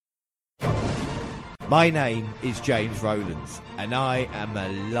My name is James Rowlands, and I am a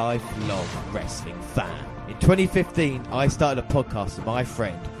lifelong wrestling fan. In 2015, I started a podcast with my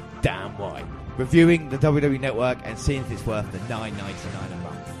friend, Dan White, reviewing the WWE Network and seeing if it's worth the $9.99 a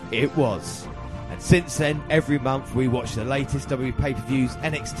month. It was. And since then, every month we watch the latest WWE pay-per-views,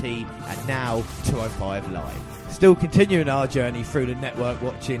 NXT, and now 205 Live. Still continuing our journey through the network,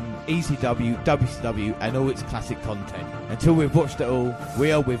 watching ECW, WCW, and all its classic content. Until we've watched it all,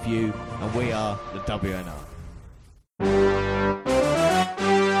 we are with you, and we are the WNR.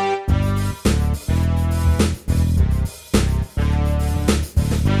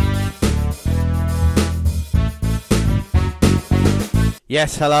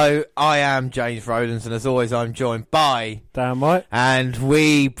 Yes, hello, I am James Rowlands, and as always I'm joined by Dan White. And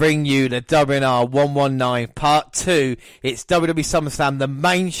we bring you the Wnr119 Part 2. It's WWE Summerslam, the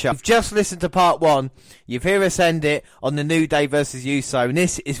main show. You've just listened to Part 1. You've heard us end it on the New Day versus Uso, and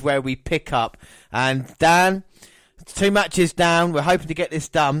this is where we pick up. And Dan, 2 matches down. We're hoping to get this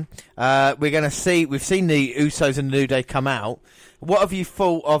done. We're going to see. We've seen the Usos and the New Day come out. What have you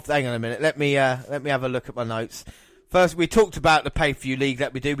thought of? Hang on a minute. Let me have a look at my notes. First, we talked about the pay-per-view league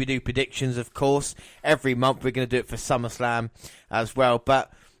that we do. We do predictions, of course. Every month we're going to do it for SummerSlam as well.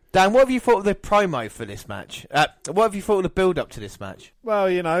 But, Dan, what have you thought of the promo for this match? What have you thought of the build-up to this match? Well,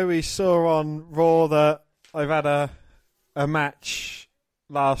 you know, we saw on Raw that they've had a match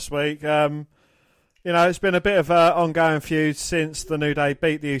last week. You know, it's been a bit of an ongoing feud since the New Day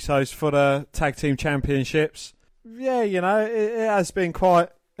beat the Usos for the Tag Team Championships. Yeah, you know, it has been quite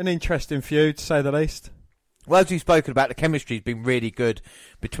an interesting feud, to say the least. Well, as we've spoken about, the chemistry's been really good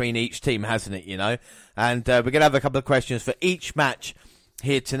between each team, hasn't it, you know? And we're going to have a couple of questions for each match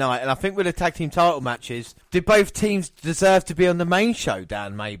here tonight. And I think with the tag team title matches, do both teams deserve to be on the main show,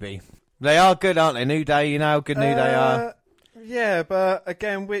 Dan, maybe? They are good, aren't they? New Day, you know how good New Day are. Yeah, but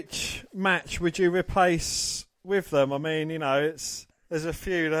again, which match would you replace with them? I mean, you know, there's a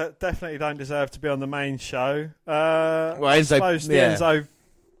few that definitely don't deserve to be on the main show. Well, I suppose the Enzo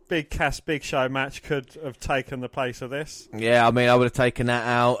Big Cass Big Show match could have taken the place of this. Yeah, I mean, I would have taken that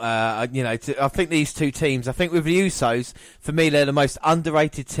out. You know, I think these two teams, I think with the Usos, for me, they're the most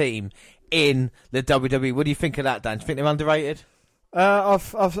underrated team in the WWE. What do you think of that, Dan? Do you think they're underrated? I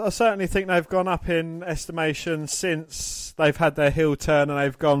certainly think they've gone up in estimation since they've had their heel turn, and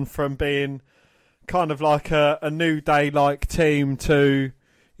they've gone from being kind of like a New Day-like team to,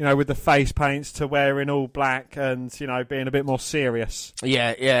 you know, with the face paints, to wearing all black and, you know, being a bit more serious.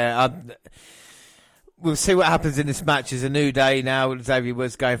 Yeah. We'll see what happens in this match. It's a New Day now. Xavier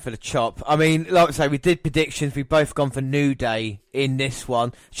Woods going for the chop. I mean, like I say, we did predictions. We've both gone for New Day in this one.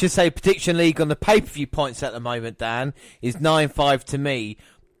 I should say Prediction League on the pay-per-view points at the moment, Dan, is 9-5 to me.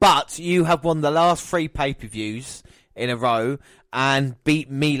 But you have won the last 3 pay-per-views in a row and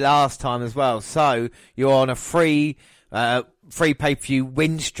beat me last time as well. So you're on a free pay-per-view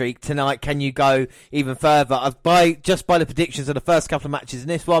win streak tonight. Can you go even further? Just by the predictions of the first couple of matches in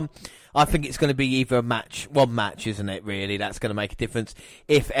this one, I think it's going to be either one match, isn't it, really? That's going to make a difference,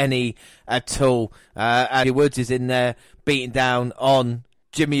 if any at all. Andy Woods is in there beating down on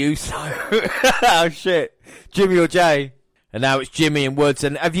Jimmy Uso. Oh, shit. Jimmy or Jay. And now it's Jimmy and Woods.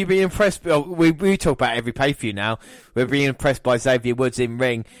 And have you been impressed? We talk about every pay-per-view now. We're being impressed by Xavier Woods in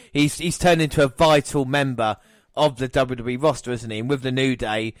ring. He's turned into a vital member of the WWE roster, isn't he? And with the New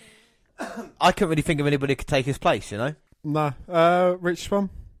Day, I couldn't really think of anybody who could take his place, you know? No. Rich Swann?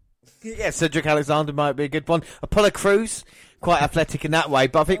 Yeah, Cedric Alexander might be a good one. Apollo Crews, quite athletic in that way,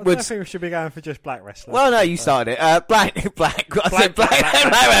 but I think Woods... I think we should be going for just black wrestlers. Well, no, you started it. Black. I said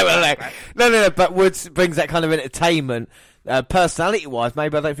black. No, but Woods brings that kind of entertainment. Personality-wise,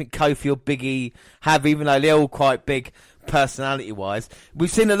 maybe I don't think Kofi or Big E have, even though they're all quite big personality-wise.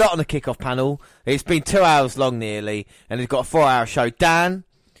 We've seen a lot on the kickoff panel. It's been 2 hours long nearly, and it's got a 4-hour show. Dan,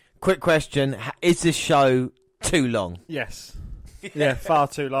 quick question. Is this show too long? Yes. Yeah, far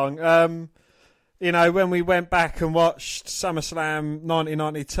too long. You know, when we went back and watched SummerSlam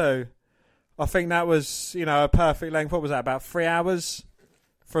 1992, I think that was, you know, a perfect length. What was that, about 3 hours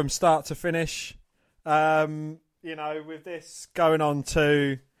from start to finish? You know, with this going on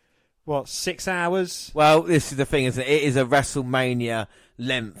to, 6 hours? Well, this is the thing, isn't it? It is a WrestleMania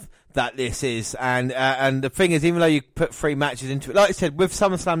length that this is. And the thing is, even though you put 3 matches into it, like I said, with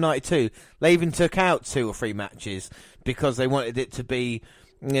SummerSlam 92, they even took out 2 or 3 matches because they wanted it to be,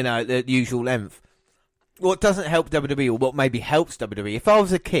 you know, the usual length. What doesn't help WWE, or what maybe helps WWE, if I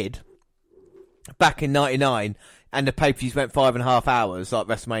was a kid back in 99 and the pay-per-views went 5.5 hours like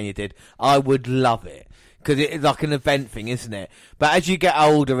WrestleMania did, I would love it. because it's like an event thing, isn't it? But as you get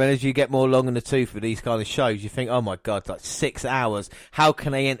older and as you get more long in the tooth with these kind of shows, you think, oh my God, like 6 hours, how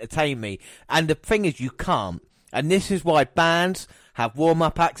can they entertain me? And the thing is, you can't. And this is why bands have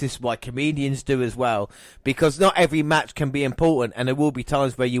warm-up acts. This is why comedians do as well, because not every match can be important, and there will be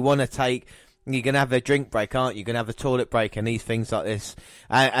times where you want to take... You're going to have a drink break, aren't you? You're going to have a toilet break and these things like this.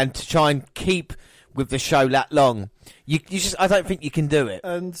 And to try and keep with the show that long, you just, I don't think you can do it.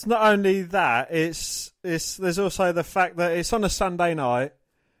 And not only that, it's there's also the fact that it's on a Sunday night,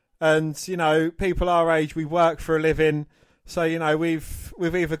 and, you know, people our age, we work for a living, so, you know, we've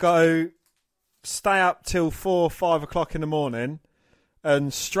either got to stay up till 4 or 5 o'clock in the morning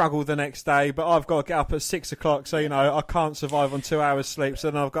and struggle the next day, but I've got to get up at 6 o'clock, so, you know, I can't survive on 2 hours sleep, so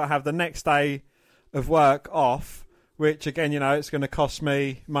then I've got to have the next day of work off, which, again, you know, it's going to cost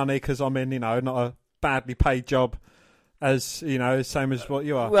me money because I'm in, you know, not a badly paid job, as, you know, same as what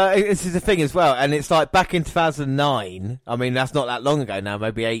you are. Well, this is the thing as well, and it's like back in 2009, I mean, that's not that long ago now,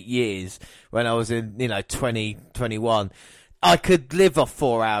 maybe 8 years, when I was in, you know, 2021, I could live off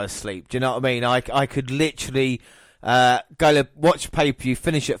 4 hours sleep, do you know what I mean? I could literally... go to watch pay-per-view,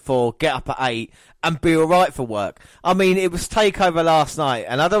 finish at 4, get up at 8, and be alright for work. I mean, it was TakeOver last night,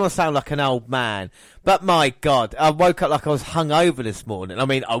 and I don't want to sound like an old man, but my God, I woke up like I was hungover this morning. I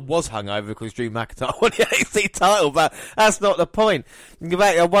mean, I was hungover because Drew McIntyre won the NXT title, but that's not the point.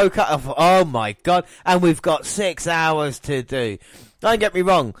 I woke up, I thought, oh my God, and we've got 6 hours to do. Don't get me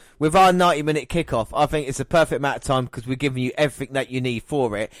wrong, with our 90-minute kickoff, I think it's a perfect amount of time because we're giving you everything that you need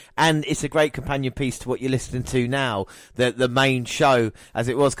for it, and it's a great companion piece to what you're listening to now, the main show as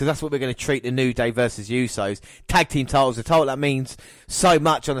it was, because that's what we're going to treat the New Day versus Usos. Tag team titles, a title that means so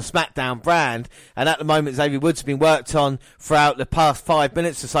much on the SmackDown brand, and at the moment Xavier Woods has been worked on throughout the past 5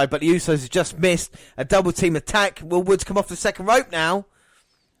 minutes or so, but the Usos have just missed a double team attack. Will Woods come off the second rope now?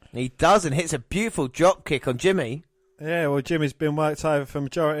 He does, and hits a beautiful drop kick on Jimmy. Yeah, well, Jimmy's been worked over for the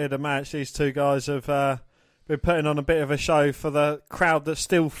majority of the match. These two guys have been putting on a bit of a show for the crowd that's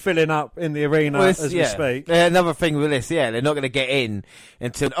still filling up in the arena as we speak. Another thing with this, they're not going to get in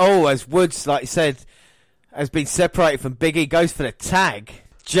until... Oh, as Woods, like you said, has been separated from Big E, goes for the tag.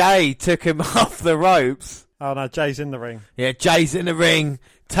 Jay took him off the ropes. Oh, no, Jay's in the ring. Yeah, Jay's in the ring,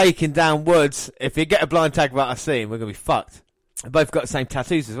 taking down Woods. If you get a blind tag about us seeing, we're going to be fucked. They both got the same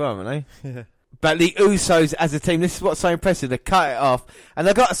tattoos as well, haven't they? Yeah. But the Usos as a team, this is what's so impressive. They cut it off. And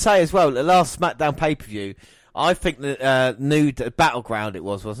I've got to say as well, the last SmackDown pay-per-view, I think that Battleground it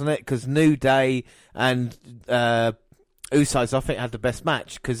was, wasn't it? Because New Day and Usos, I think, had the best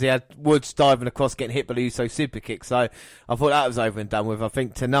match. Because they had Woods diving across, getting hit by the Usos super kick. So I thought that was over and done with. I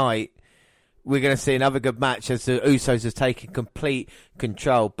think tonight we're going to see another good match as the Usos have taken complete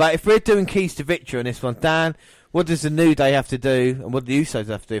control. But if we're doing keys to victory on this one, Dan, what does the New Day have to do and what do the Usos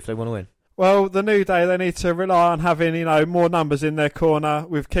have to do if they want to win? Well, the New Day, they need to rely on having, you know, more numbers in their corner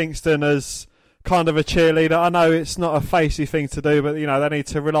with Kingston as kind of a cheerleader. I know it's not a facey thing to do, but, you know, they need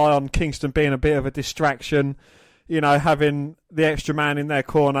to rely on Kingston being a bit of a distraction. You know, having the extra man in their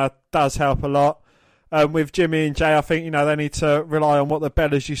corner does help a lot. With Jimmy and Jay, I think, you know, they need to rely on what the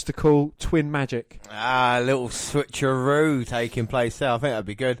Bellas used to call twin magic. A little switcheroo taking place there. I think that'd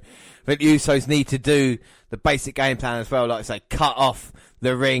be good. But the Usos need to do the basic game plan as well, like I say, cut off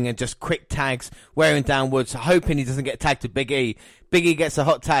the ring and just quick tags, wearing down Woods, hoping he doesn't get tagged to Big E. Big E gets a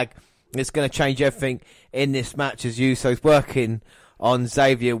hot tag. It's going to change everything in this match as Uso's working on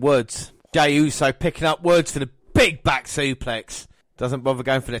Xavier Woods. Jey Uso picking up Woods for the big back suplex. Doesn't bother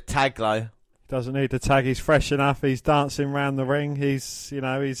going for the tag though. Doesn't need the tag. He's fresh enough. He's dancing around the ring. He's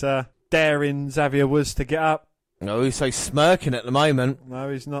daring Xavier Woods to get up. No, Uso's smirking at the moment. No,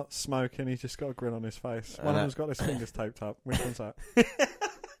 he's not smoking. He's just got a grin on his face. One of them's got his fingers taped up. Which one's that?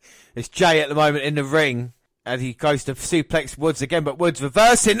 It's Jay at the moment in the ring. And he goes to suplex Woods again, but Woods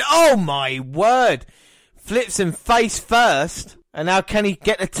reversing. Oh my word! Flips him face first. And now can he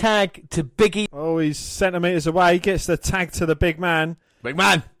get a tag to Biggie? Oh, he's centimetres away. He gets the tag to the big man. Big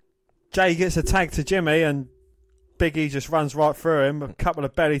man! Jay gets a tag to Jimmy and Biggie just runs right through him. A couple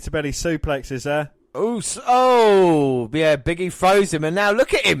of belly-to-belly suplexes there. Yeah, Biggie throws him, and now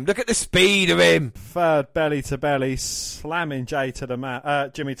look at him. Look at the speed of him. Third belly-to-belly, slamming Jimmy to the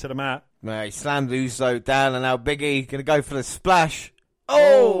mat. Yeah, he slammed Uso down, and now Biggie going to go for the splash.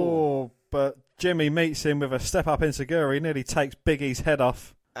 Oh, but Jimmy meets him with a step-up enziguri. He nearly takes Big E's head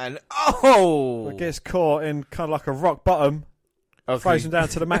off. And, But gets caught in kind of like a rock bottom. Okay. Throws him down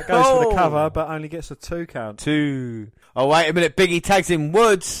to the mat, goes for the cover, but only gets a 2 count. 2. Oh, wait a minute. Biggie tags in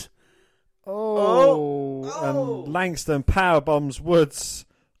Woods. And Langston powerbombs Woods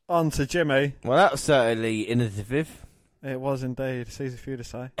onto Jimmy. Well, that was certainly innovative. It was indeed. It's easy for you to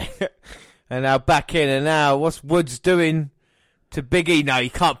say. And now back in, and now what's Woods doing to Big E? No, you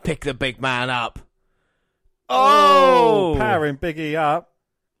can't pick the big man up. Oh! Powering Big E up.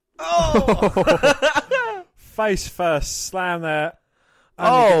 Oh! Face first slam there.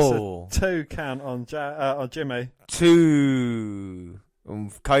 Oh! Gets a 2 count on Jimmy. 2.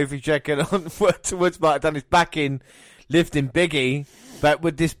 Kofi checking on Woods might have done his back in, lifting Big E. But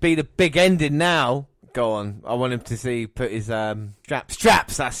would this be the big ending now? Go on. I want him to see put his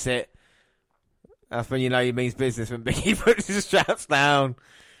straps, that's it. That's when you know he means business, when Big E puts his straps down.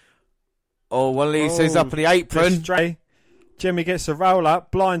 Oh, one of these is up on the apron. Jimmy gets a roll up,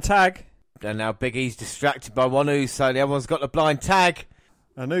 blind tag. And now Big E's distracted by one Uso. The other one's got the blind tag.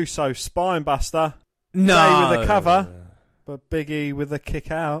 An Uso spine buster. No. Jay with the cover, but Big E with the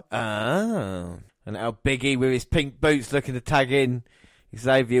kick out. Oh. And now Big E with his pink boots looking to tag in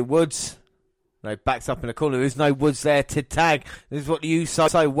Xavier Woods. No, backs up in the corner. There's no Woods there to tag. This is what the Uso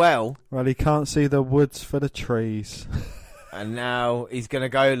so well. Well, he can't see the woods for the trees. And now he's going to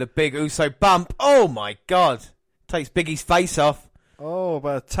go the big Uso bump. Oh, my God. Takes Big E's face off. Oh,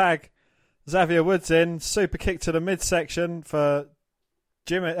 but a tag. Xavier Woods in. Super kick to the midsection for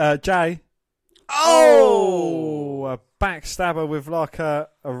Jay. Oh! A backstabber with like a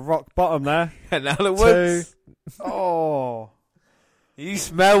rock bottom there. And now the Woods. 2. Oh. You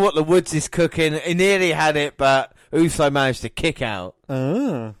smell what the Woods is cooking. He nearly had it, but Uso managed to kick out.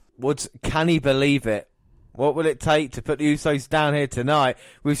 Woods, can he believe it? What will it take to put the Usos down here tonight?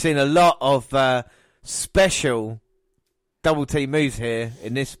 We've seen a lot of special double team moves here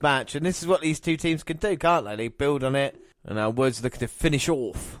in this match, and this is what these two teams can do, can't they? They build on it, and now Woods looking to finish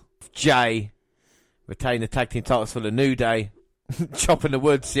off. Jay retain the tag team titles for the New Day. Chopping the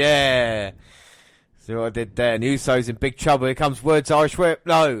Woods, yeah. See what I did there. And Usos in big trouble. Here comes Woods, Irish whip.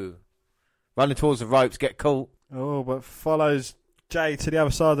 No. Running towards the ropes, get caught. Oh, but follows Jay to the other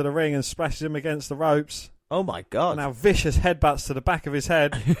side of the ring and splashes him against the ropes. Oh, my God. And now vicious headbutts to the back of his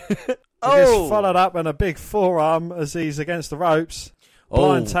head. Oh. Gets followed up and a big forearm as he's against the ropes.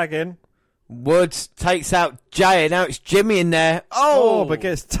 Blind tagging. Woods takes out Jay, and now it's Jimmy in there. Oh, but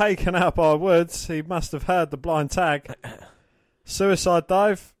gets taken out by Woods. He must have heard the blind tag. Suicide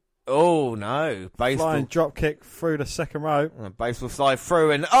dive. Oh, no. Flying drop kick through the second rope. Baseball slide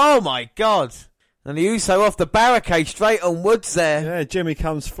through, and oh, my God. And the Uso off the barricade straight on Woods there. Yeah, Jimmy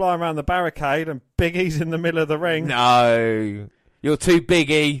comes flying around the barricade, and Big E's in the middle of the ring. No. You're too Big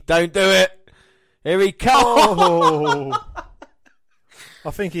E. Don't do it. Here he comes. Oh.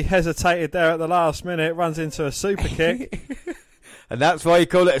 I think he hesitated there at the last minute, runs into a super kick. And that's why you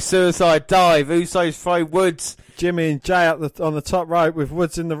call it a suicide dive. Usos throw Woods. Jimmy and Jay up on the top rope with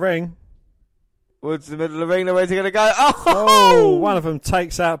Woods in the ring. Woods in the middle of the ring. Where's he going to go? Oh! One of them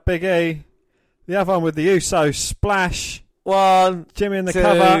takes out Big E. The other one with the Uso splash. 1, Jimmy in the 2.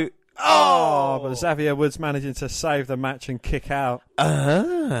 cover. Oh! But Xavier Woods managing to save the match and kick out.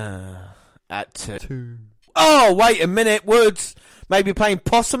 At 2. Oh, wait a minute. Woods maybe playing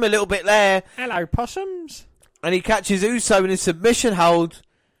possum a little bit there. Hello, possums. And he catches Uso in his submission hold.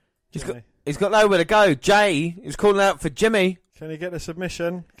 He's got nowhere to go. Jay is calling out for Jimmy. Can he get the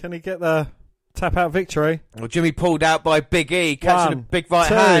submission? Can he get the tap out victory? Well, Jimmy pulled out by Big E, catching a big right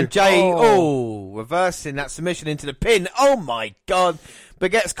 2. hand. Jay, reversing that submission into the pin. Oh my God. But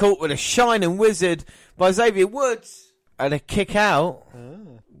gets caught with a shining wizard by Xavier Woods. And a kick out.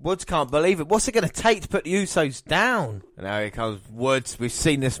 Woods can't believe it. What's it going to take to put the Usos down? And now here comes Woods. We've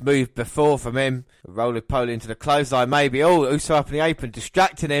seen this move before from him. Roly-poly into the clothesline maybe. Oh, Uso up in the apron,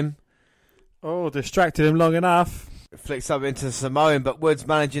 distracting him. Oh, distracted him long enough. Flicks up into the Samoan, but Woods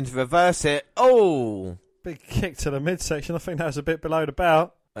managing to reverse it. Oh! Big kick to the midsection. I think that was a bit below the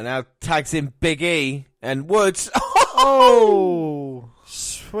belt. And now tags in Big E and Woods. Oh!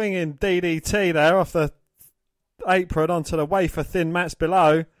 Swinging DDT there off the apron onto the wafer thin mats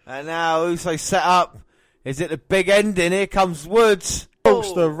below. And now Uso set up. Is it the big ending? Here comes Woods.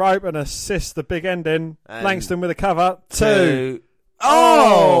 Hooks the rope and assists the big ending. And Langston with a cover. 2.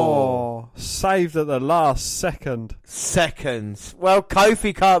 Oh! Saved at the last second. Seconds. Well,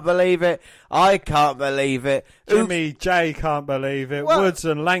 Kofi can't believe it. I can't believe it. Jimmy J can't believe it. Well, Woods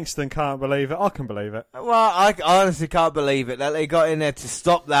and Langston can't believe it. I can believe it. Well, I honestly can't believe it that they got in there to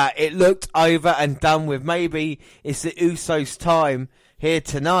stop that. It looked over and done with. Maybe it's the Usos' time here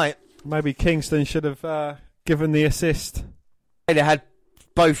tonight. Maybe Kingston should have given the assist. They had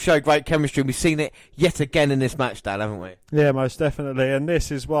both show great chemistry, and we've seen it yet again in this match, Dan, haven't we? Yeah, most definitely. And this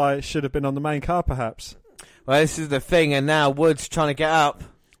is why it should have been on the main card, perhaps. Well, this is the thing, and now Woods trying to get up.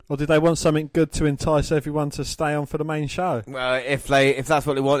 Or did they want something good to entice everyone to stay on for the main show? Well, if that's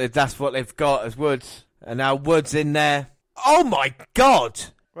what they wanted, that's what they've got as Woods. And now Woods in there. Oh, my God!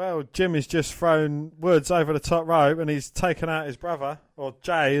 Well, Jimmy's just thrown Woods over the top rope and he's taken out his brother. Or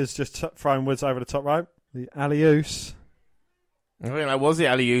Jay has just thrown Woods over the top rope. The alley-oos. I think that was the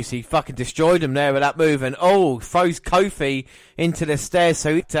alley-oos. He fucking destroyed him there with that move. And, throws Kofi into the stairs.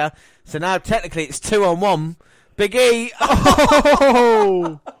 So now technically it's 2-on-1. Big E.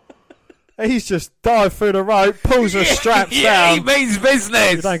 Oh! He's just dived through the rope, pulls the straps down. He means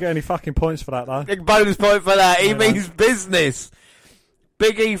business. You don't get any fucking points for that, though. Big bonus point for that. He means business.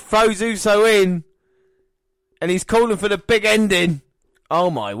 Big E throws Uso in. And he's calling for the big ending.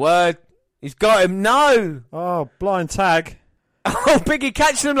 Oh, my word. He's got him. No. Oh, blind tag. Oh, Big E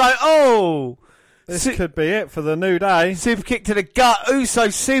catching him like, This could be it for the New Day. Super kick to the gut. Uso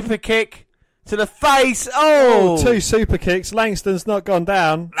super kick to the face. Two super kicks. Langston's not gone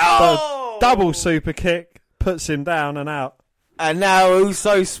down. But double super kick puts him down and out. And now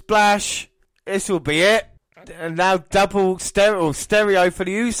Uso splash. This will be it. And now double stereo for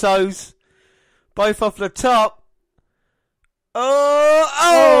the Usos. Both off the top.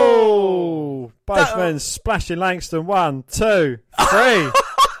 Both men splashing Langston. 1, 2, 3.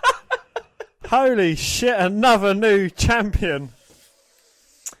 Holy shit, another new champion.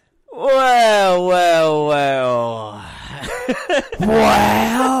 Well. Well.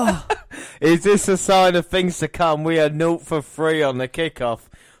 Is this a sign of things to come? We are 0-for-3 on the kickoff.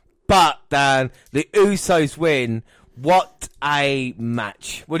 But, Dan, the Usos win. What a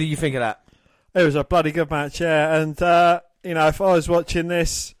match. What do you think of that? It was a bloody good match, yeah. And, if I was watching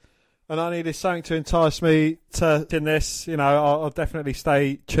this and I needed something to entice me to in this, I'll definitely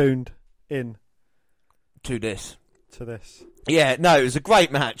stay tuned in. To this. Yeah, no, it was a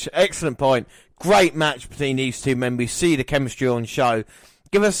great match. Excellent point. Great match between these two men. We see the chemistry on show.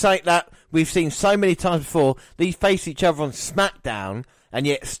 Give us something that we've seen so many times before. They face each other on SmackDown and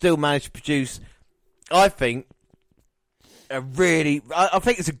yet still manage to produce, I think, I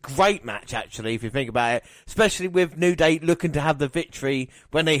think it's a great match, actually, if you think about it. Especially with New Day looking to have the victory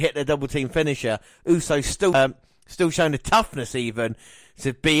when they hit their double team finisher. Uso still showing the toughness even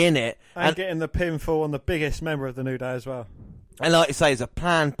to be in it. And getting the pinfall on the biggest member of the New Day as well. And like you say, it's a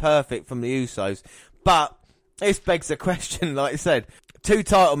plan perfect from the Usos. But this begs the question, like I said, 2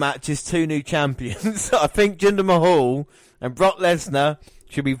 title matches, 2 new champions. I think Jinder Mahal and Brock Lesnar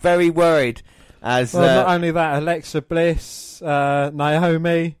should be very worried. Not only that, Alexa Bliss,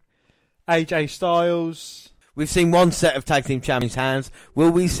 Naomi, AJ Styles. We've seen one set of tag team champions' hands. Will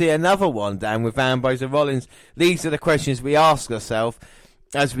we see another one, Dan, with Ambrose and Rollins? These are the questions we ask ourselves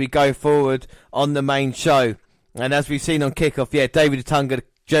as we go forward on the main show. And as we've seen on kickoff, David Otunga,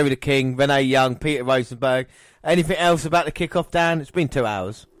 Jerry the King, Renee Young, Peter Rosenberg. Anything else about the kickoff, Dan? It's been 2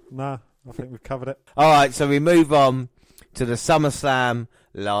 hours. No, I think we've covered it. All right, so we move on to the SummerSlam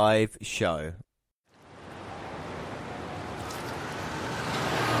live show.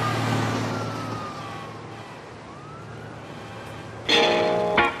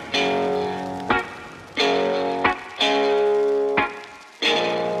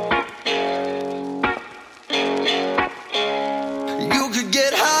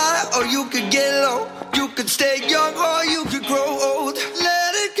 Stay young or you could grow old.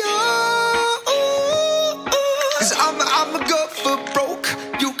 Let it go. Cause I'ma go for broke.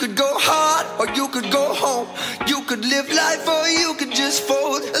 You could go hard or you could go home. You could live life or you could just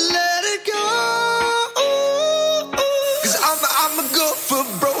fold. Let it go. Cause I'ma go for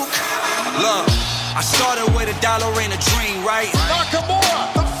broke. Look, I started with $1 and a dream, right?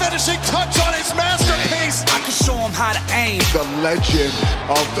 Nakamura, the finishing touch on his masterpiece. I can show him how to aim. The legend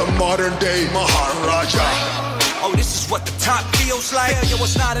of the modern day Maharaja. Oh, this is what the top feels like. Failure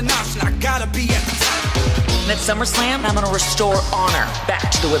was not an option. I gotta be at the top. At SummerSlam, I'm gonna restore honor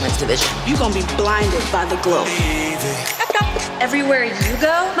back to the women's division. You're gonna be blinded by the glow. Everywhere you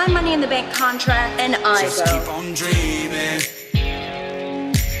go, my Money in the Bank contract, and I just go. Keep on dreaming.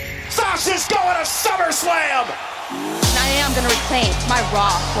 Sasha's going to SummerSlam. I am gonna reclaim my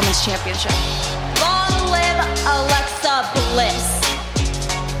Raw Women's Championship. Long live Alexa Bliss.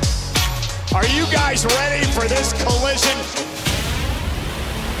 Are you guys ready for this collision?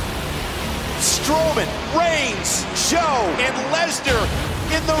 Strowman, Reigns, Joe, and Lesnar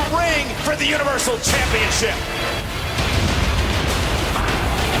in the ring for the Universal Championship.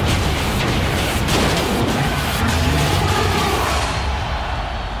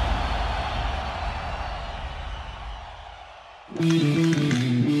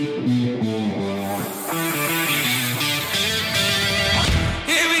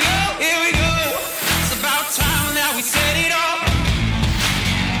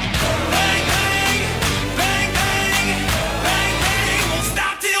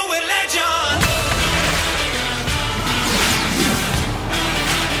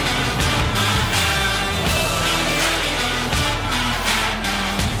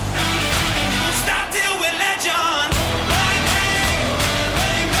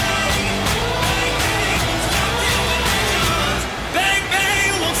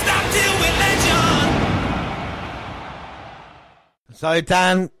 So,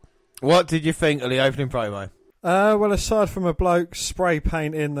 Dan, what did you think of the opening promo? Well, aside from a bloke spray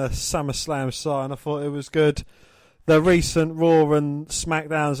painting the SummerSlam sign, I thought it was good. The recent Raw and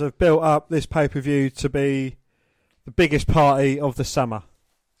SmackDowns have built up this pay-per-view to be the biggest party of the summer.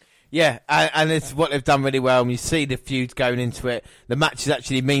 Yeah, and it's what they've done really well. And you see the feuds going into it. The matches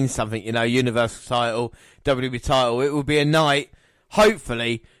actually mean something, you know, Universal title, WWE title. It will be a night,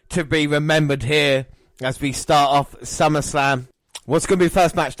 hopefully, to be remembered here as we start off SummerSlam. What's going to be the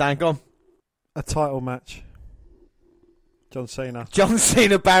first match, Dan? Go on. A title match. John Cena,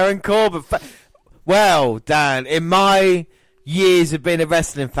 Baron Corbin. Well, Dan, in my years of being a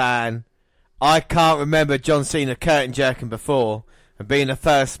wrestling fan, I can't remember John Cena curtain jerking before. Being the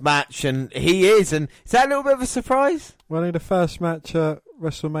first match, and he is, and is that a little bit of a surprise? Well, the first match at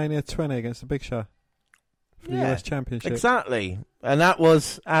WrestleMania 20 against the Big Show for the US Championship. Exactly, and that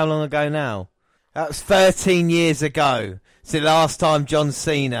was how long ago now? That was 13 years ago. It's the last time John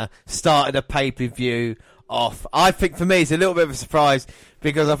Cena started a pay-per-view off. I think for me it's a little bit of a surprise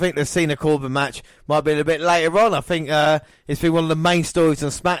because I think the Cena-Corbin match might be a little bit later on. I think it's been one of the main stories on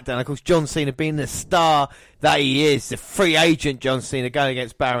SmackDown. Of course, John Cena being the star that he is, the free agent John Cena going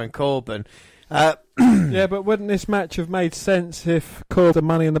against Baron Corbin. Yeah, but wouldn't this match have made sense if Corbin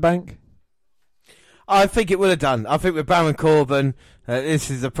Money in the Bank? I think it would have done. I think with Baron Corbin, this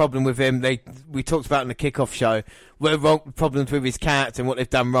is the problem with him. We talked about in the kickoff show, problems with his character and what they've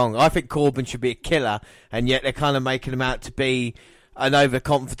done wrong. I think Corbin should be a killer, and yet they're kind of making him out to be an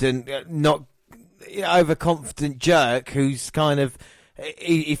overconfident jerk who's kind of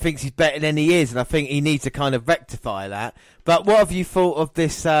he thinks he's better than he is, and I think he needs to kind of rectify that. But what have you thought of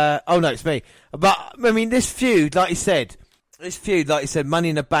this? Oh no, it's me. But I mean, this feud, like you said, Money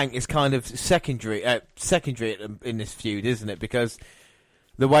in the Bank is kind of secondary in this feud, isn't it? Because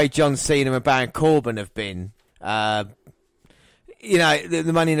the way John Cena and Baron Corbin have been, you know,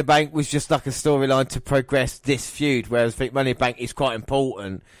 the Money in the Bank was just like a storyline to progress this feud, whereas I think Money in the Bank is quite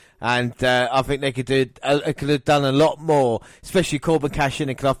important. And I think they could have done a lot more, especially Corbin cashing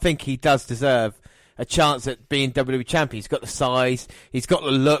in, because I think he does deserve a chance at being WWE champion. He's got the size, he's got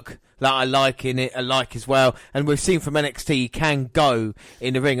the look that I like as well. And we've seen from NXT he can go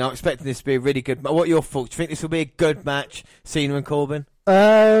in the ring. I'm expecting this to be a really good. What are your thoughts? Do you think this will be a good match, Cena and Corbin?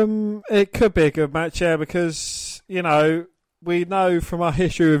 It could be a good match, yeah, because you know we know from our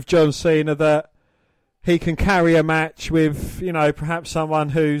history with John Cena that he can carry a match with, you know, perhaps someone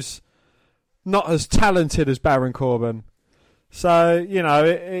who's not as talented as Baron Corbin. So, you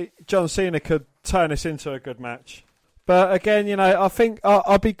know, John Cena could turn this into a good match. But again, you know, I think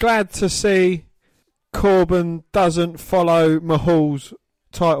I'll be glad to see Corbin doesn't follow Mahal's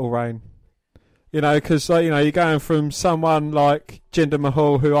title reign. You know, because, you know, you're going from someone like Jinder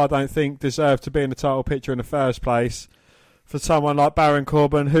Mahal, who I don't think deserved to be in the title picture in the first place, for someone like Baron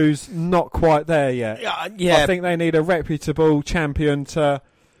Corbin, who's not quite there yet. Yeah. I think they need a reputable champion to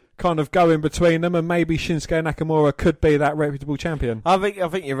kind of go in between them, and maybe Shinsuke Nakamura could be that reputable champion. I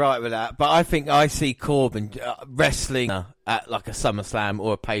think you're right with that, but I think I see Corbin wrestling at like a SummerSlam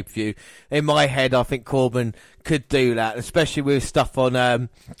or a pay-per-view. In my head, I think Corbin could do that, especially with stuff on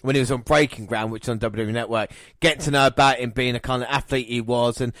when he was on Breaking Ground, which is on WWE Network. Get to know about him being a kind of athlete he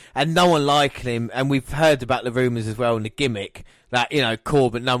was, and no one liking him. And we've heard about the rumours as well and the gimmick that, you know,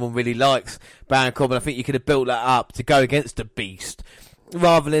 Corbin, no one really likes Baron Corbin. I think you could have built that up to go against the Beast,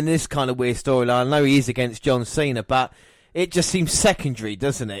 rather than this kind of weird storyline. I know he is against John Cena, but it just seems secondary,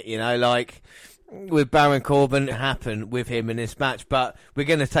 doesn't it? You know, like with Baron Corbin, it happened with him in this match. But we're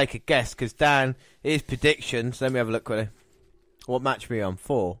going to take a guess because Dan, his predictions. Let me have a look quickly. What match are we on?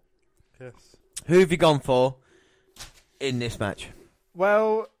 4. Yes. Who have you gone for in this match?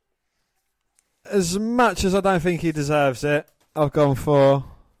 Well, as much as I don't think he deserves it, I've gone for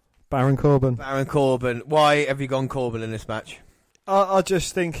Baron Corbin. Baron Corbin. Why have you gone Corbin in this match? I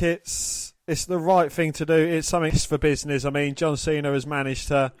just think it's the right thing to do. It's something for business. I mean, John Cena has managed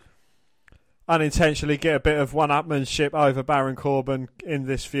to unintentionally get a bit of one-upmanship over Baron Corbin in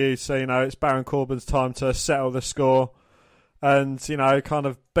this feud. So, you know, it's Baron Corbin's time to settle the score and, you know, kind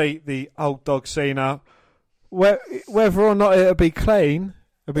of beat the old dog Cena. Whether or not it'll be clean,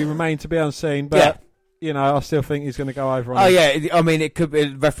 it'll remain to be unseen. But, yeah, you know, I still think he's going to go over on Oh, him. yeah. I mean, it could be a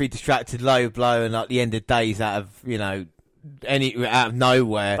referee distracted low blow and at the end of days out of, you know, out of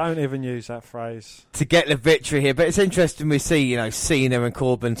nowhere. Don't even use that phrase. To get the victory here. But it's interesting we see, you know, Cena and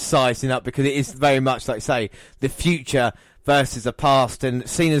Corbin sizing up because it is very much, like say, the future versus the past, and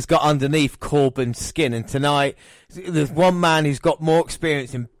Cena's got underneath Corbin's skin, and tonight there's one man who's got more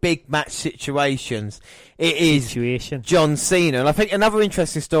experience in big match situations. It is John Cena. And I think another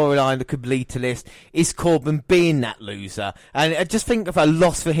interesting storyline that could lead to this is Corbin being that loser. And I just think of a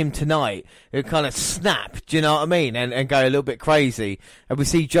loss for him tonight, it would kind of snap, do you know what I mean, and go a little bit crazy. And we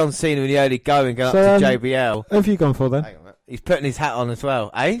see John Cena in the early going up to JBL. Who have you gone for then? He's putting his hat on as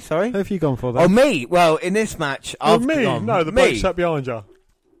well. Sorry? Who have you gone for then? Oh, me? Well, in this match, I've gone... No, the bloke sat behind you.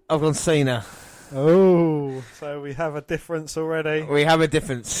 I've gone Cena. Oh, so we have a difference already. We have a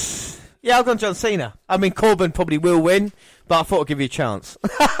difference. Yeah, I've gone John Cena. I mean, Corbin probably will win, but I thought I'd give you a chance.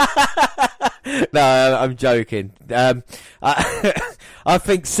 No, I'm joking. I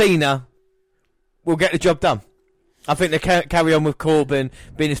think Cena will get the job done. I think they carry on with Corbin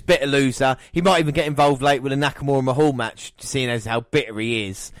being this bitter loser. He might even get involved late with a Nakamura Mahal match, seeing as how bitter he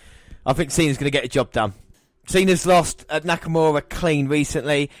is. I think Cena's going to get the job done. Cena's lost at Nakamura clean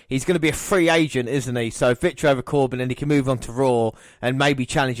recently. He's going to be a free agent, isn't he? So victory over Corbin, and he can move on to Raw and maybe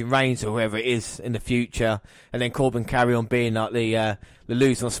challenging Reigns or whoever it is in the future. And then Corbin carry on being like the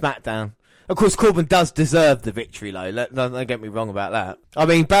loser on SmackDown. Of course, Corbin does deserve the victory, though. Don't get me wrong about that. I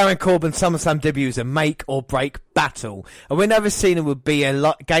mean, Baron Corbin's SummerSlam debut is a make-or-break battle. And we never seen it would be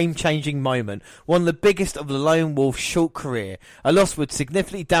a game-changing moment. One of the biggest of the Lone Wolf's short career. A loss would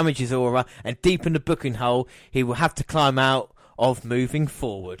significantly damage his aura and deepen the booking hole he will have to climb out of moving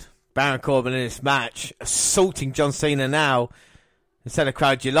forward. Baron Corbin in this match, assaulting John Cena now. Instead of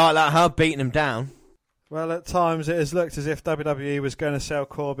crowd, you like that, huh? Beating him down. Well, at times it has looked as if WWE was going to sell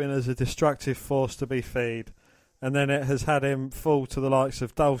Corbin as a destructive force to be feed, and then it has had him fall to the likes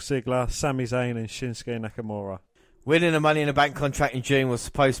of Dolph Ziggler, Sami Zayn and Shinsuke Nakamura. Winning a Money in the Bank contract in June was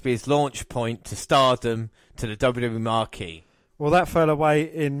supposed to be his launch point to stardom to the WWE marquee. Well, that fell away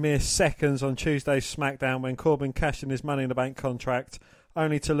in mere seconds on Tuesday's SmackDown when Corbin cashed in his Money in the Bank contract,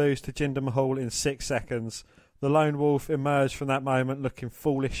 only to lose to Jinder Mahal in 6 seconds. The Lone Wolf emerged from that moment looking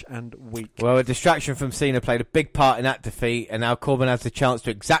foolish and weak. Well, a distraction from Cena played a big part in that defeat, and now Corbin has the chance to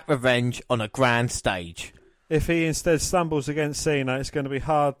exact revenge on a grand stage. If he instead stumbles against Cena, it's going to be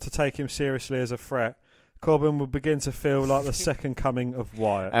hard to take him seriously as a threat. Corbin will begin to feel like the second coming of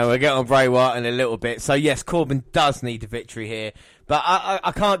Wyatt. And we'll get on Bray Wyatt in a little bit. So, yes, Corbin does need a victory here. But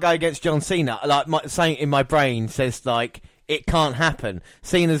I can't go against John Cena. Like, something in my brain says, like, it can't happen.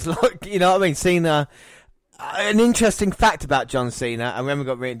 Cena's like, you know what I mean? Cena... An interesting fact about John Cena, and we haven't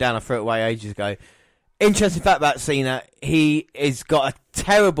got written down, I threw it away ages ago. Interesting fact about Cena, he has got a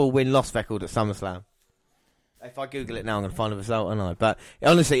terrible win-loss record at SummerSlam. If I Google it now, I'm going to find a result, aren't I? But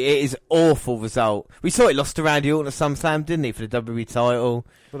honestly, it is an awful result. We saw it lost to Randy Orton at SummerSlam, didn't he, for the WWE title?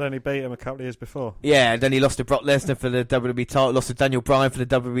 But then he beat him a couple of years before. Yeah, and then he lost to Brock Lesnar for the WWE title, lost to Daniel Bryan for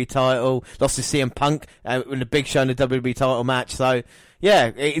the WWE title, lost to CM Punk in the Big Show in the WWE title match. So,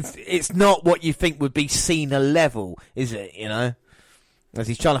 yeah, it's not what you think would be Cena level, is it, you know? As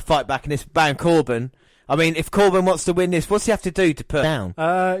he's trying to fight back in this Baron Corbin. I mean, if Corbin wants to win this, what's he have to do to put down?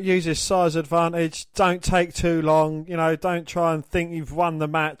 Use his size advantage. Don't take too long. You know, don't try and think you've won the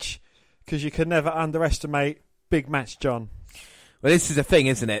match, because you can never underestimate Big Match John. Well, this is the thing,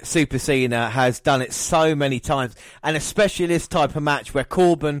 isn't it? Super Cena has done it so many times, and especially this type of match where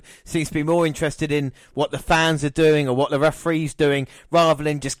Corbin seems to be more interested in what the fans are doing or what the referee's doing rather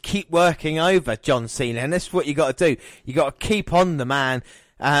than just keep working over John Cena. And that's what you got to do. You got to keep on the man.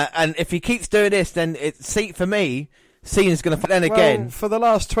 And if he keeps doing this, then for me, Cena's going to... Then again... for the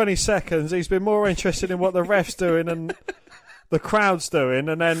last 20 seconds, he's been more interested in what the ref's doing and the crowd's doing.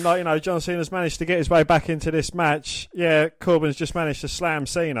 And then, like, you know, John Cena's managed to get his way back into this match. Yeah, Corbin's just managed to slam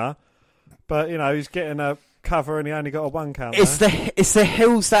Cena. But, you know, he's getting a cover and he only got a 1 count. It's the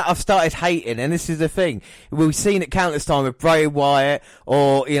hills that I've started hating, and this is the thing. We've seen it countless times with Bray Wyatt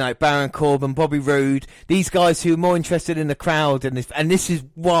or, you know, Baron Corbin, Bobby Roode, these guys who are more interested in the crowd, and this is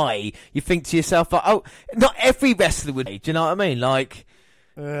why you think to yourself, like, oh, not every wrestler would, do you know what I mean? Like,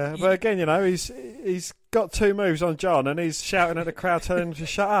 but again, you know, he's got 2 moves on John and he's shouting at the crowd telling him to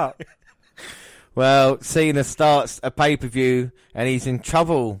shut up. Well, Cena starts a pay-per-view and he's in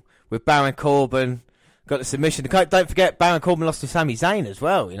trouble with Baron Corbin. Got the submission. Don't forget, Baron Corbin lost to Sami Zayn as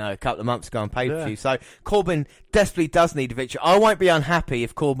well, you know, a couple of months ago on pay-per-view. Yeah. So Corbin desperately does need a victory. I won't be unhappy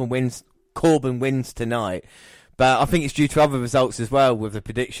if Corbin wins tonight. But I think it's due to other results as well with the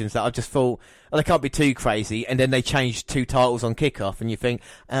predictions that I just thought, oh, they can't be too crazy. And then they changed 2 titles on kickoff and you think,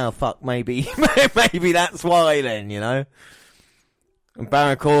 oh, fuck, maybe that's why then, you know. And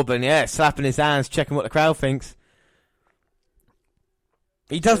Baron Corbin, yeah, slapping his hands, checking what the crowd thinks.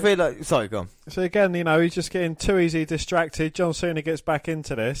 He does really like... Sorry, go on. So again, you know, he's just getting too easy distracted. John Cena gets back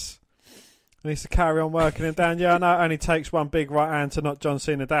into this. He needs to carry on working him down. Yeah, I know it only takes one big right hand to knock John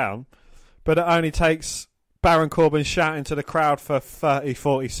Cena down, but it only takes Baron Corbin shouting to the crowd for 30,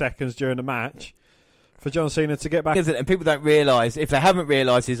 40 seconds during the match for John Cena to get back. And people don't realise, if they haven't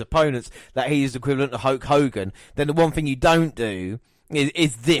realised his opponents, that he is the equivalent of Hulk Hogan, then the one thing you don't do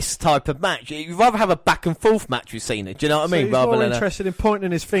is this type of match. You'd rather have a back and forth match with Cena, do you know what I mean? He's more interested in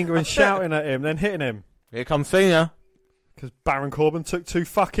pointing his finger and shouting at him than hitting him. Here comes Cena. Because Baron Corbin took too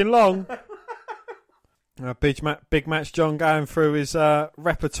fucking long. Big match John going through his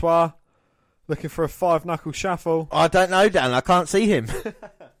repertoire, looking for a 5-knuckle shuffle. I don't know, Dan. I can't see him.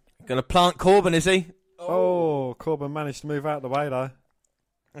 Going to plant Corbin, is he? Oh, Corbin managed to move out of the way, though.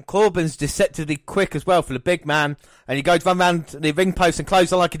 And Corbin's deceptively quick as well for the big man. And he goes run round the ring post and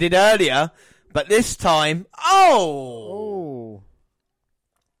close on like he did earlier. But this time, a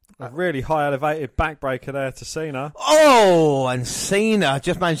really high elevated backbreaker there to Cena. Oh, and Cena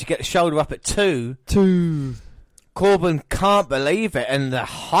just managed to get the shoulder up at 2. Corbin can't believe it. And the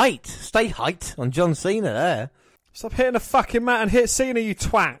height on John Cena there. Stop hitting the fucking mat and hit Cena, you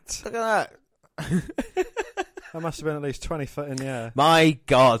twat. Look at that. That must have been at least 20 foot in the air. My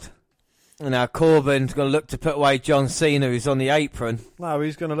God. Now Corbin's going to look to put away John Cena, who's on the apron. No,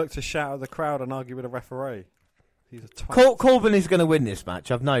 he's going to look to shout at the crowd and argue with the referee. He's a twat. Corbin is going to win this match.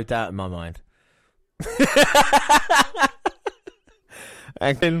 I've no doubt in my mind.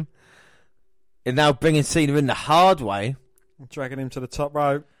 And now bringing Cena in the hard way. Dragging him to the top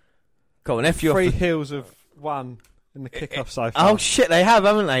rope. Come on, if you're 3 heels have won in the kickoff so far. Oh shit, they have,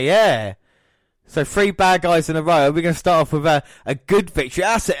 haven't they? Yeah. So 3 bad guys in a row. We're going to start off with a good victory.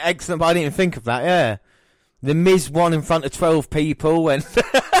 That's excellent, but I didn't even think of that, yeah. The Miz won in front of 12 people and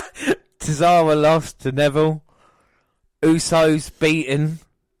Cesaro lost to Neville. Usos beaten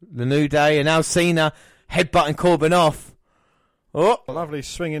the New Day, and now Cena headbutting Corbin off. Oh, lovely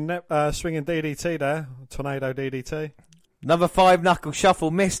swinging DDT there, tornado DDT. Another 5-knuckle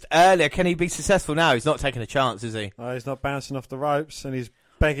shuffle missed earlier. Can he be successful now? He's not taking a chance, is he? He's not bouncing off the ropes, and he's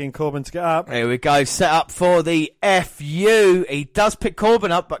begging Corbin to get up. Here we go, set up for the FU. He does pick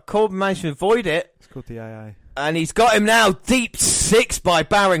Corbin up, but Corbin managed to avoid it. It's called the AA. And he's got him now. Deep 6 by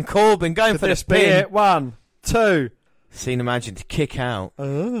Baron Corbin, going for the pin. 1, 2. Cena managing to kick out.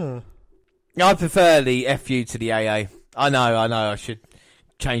 I prefer the FU to the AA. I know, I should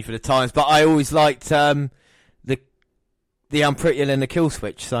change for the times, but I always liked the Unprettier and the Kill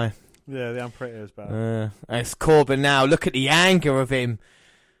Switch, so... Yeah, the Unprettier is better. It's Corbin now. Look at the anger of him.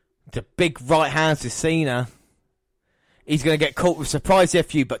 The big right hands to Cena. He's going to get caught with surprise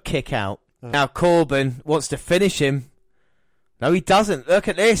FU, but kick out. Now Corbin wants to finish him. No, he doesn't. Look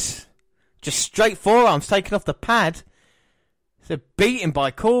at this. Just straight forearms taken off the pad. It's a beating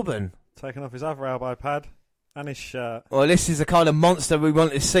by Corbin. Taking off his other elbow pad and his shirt. Well, this is the kind of monster we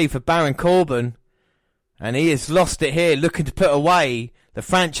want to see for Baron Corbin. And he has lost it here, looking to put away the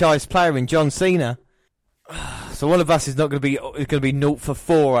franchise player in John Cena. So one of us is going to be 0 for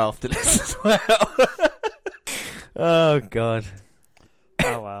 4 after this as well. Oh, God.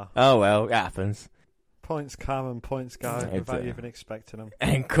 Oh, wow. Oh, well, it happens. Points come and points go without even expecting them.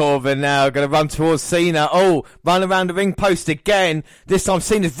 And Corbin now going to run towards Cena. Oh, run around the ring post again. This time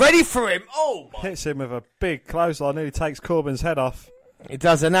Cena's ready for him. Oh, my. Hits him with a big clothesline. Nearly takes Corbin's head off. It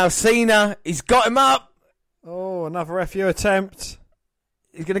does. And now Cena, he's got him up. Oh, another FU attempt.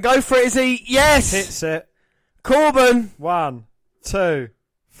 He's going to go for it, is he? Yes. Hits it. Corbin. 1, 2,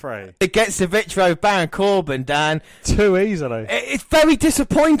 3. It gets the victory over Baron Corbin, Dan. Too easily. It's very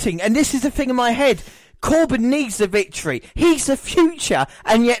disappointing. And this is the thing in my head. Corbin needs the victory. He's the future.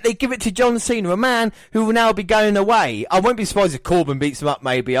 And yet they give it to John Cena, a man who will now be going away. I won't be surprised if Corbin beats him up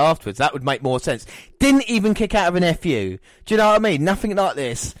maybe afterwards. That would make more sense. Didn't even kick out of an FU. Do you know what I mean? Nothing like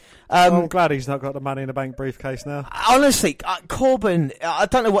this. I'm glad he's not got the Money in the Bank briefcase now. Honestly, Corbin, I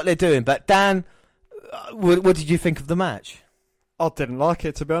don't know what they're doing, but Dan, what did you think of the match? I didn't like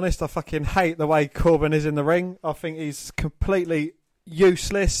it, to be honest. I fucking hate the way Corbin is in the ring. I think he's completely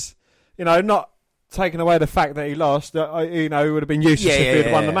useless. You know, not taking away the fact that he lost. You know, he would have been useless if he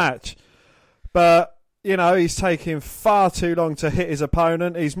had won the match. But, you know, he's taking far too long to hit his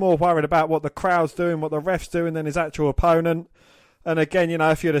opponent. He's more worried about what the crowd's doing, what the ref's doing than his actual opponent. And again, you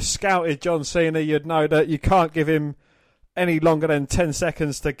know, if you'd have scouted John Cena, you'd know that you can't give him any longer than 10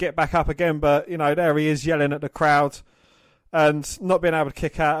 seconds to get back up again. But, you know, there he is yelling at the crowd. And not being able to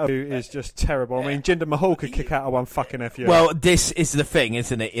kick out of is just terrible. I mean, Jinder Mahal could kick out of one fucking FU. Well, this is the thing,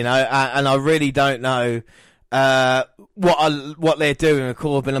 isn't it? You know, and I really don't know what they're doing with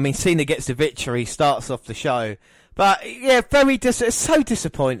Corbin. I mean, Cena gets the victory, starts off the show. But, yeah, it's so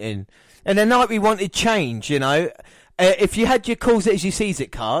disappointing. And the night we wanted change, you know. If you had your calls it as you sees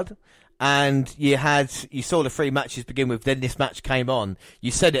it card, and you saw the 3 matches begin with, then this match came on.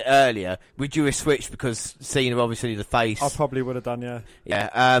 You said it earlier. Would you have switched because Cena obviously the face? I probably would have done, yeah.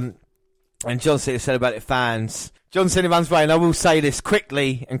 Yeah, and John Cena said about it, fans. John Cena runs away, and I will say this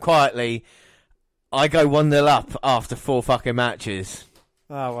quickly and quietly. I go 1-0 up after 4 fucking matches.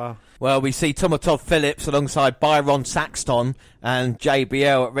 Oh, wow. Well, we see Todd Phillips alongside Byron Saxton and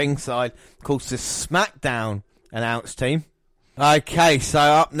JBL at ringside. Of course, the SmackDown announce team. Okay, so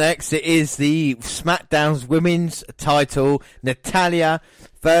up next it is the SmackDown's women's title. Natalya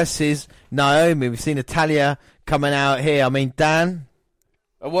versus Naomi. We've seen Natalya coming out here. I mean, Dan,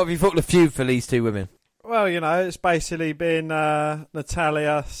 what have you thought of the feud for these 2 women? Well, it's basically been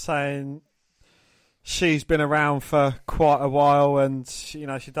Natalya saying she's been around for quite a while and, she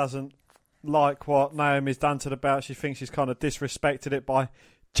doesn't like what Naomi's done to the belt. She thinks she's kind of disrespected it by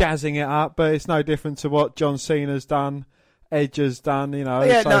jazzing it up, but it's no different to what John Cena's done, Edge has done,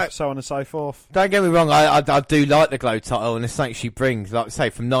 so on and so forth. Don't get me wrong, I do like the glow title, and it's something she brings, like I say,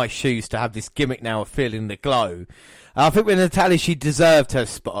 from nice shoes to have this gimmick now of feeling the glow. I think with Natalya, she deserved her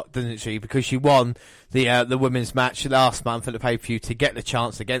spot, didn't she? Because she won the women's match last month at the pay-per-view to get the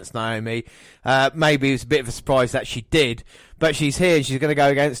chance against Naomi. Maybe it was a bit of a surprise that she did, but she's here and she's going to go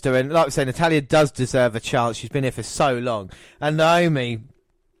against her. And like I say, Natalya does deserve a chance. She's been here for so long. And Naomi,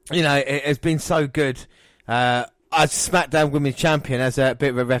 it has been so good as SmackDown Women's Champion, as a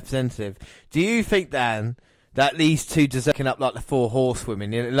bit of a representative. Do you think, Dan, that these 2 deserve up like the 4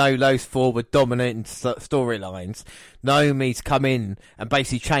 horsewomen? Those 4 were dominating storylines. Naomi's come in and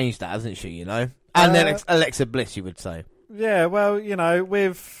basically changed that, hasn't she, And then Alexa Bliss, you would say. Yeah, well,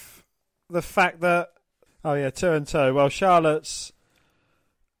 with the fact that, 2 and 2. Well, Charlotte's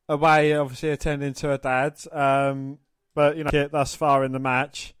away, obviously attending to her dad, but, thus far in the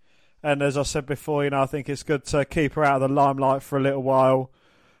match. And as I said before, I think it's good to keep her out of the limelight for a little while,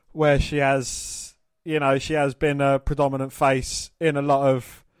 where she has been a predominant face in a lot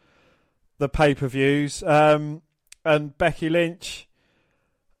of the pay-per-views. And Becky Lynch,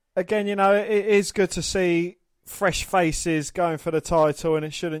 again, it is good to see fresh faces going for the title, and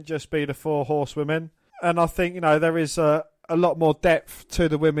it shouldn't just be the 4 horsewomen. And I think, there is a lot more depth to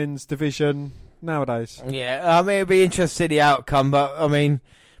the women's division nowadays. Yeah, it'll be interesting to see the outcome, but,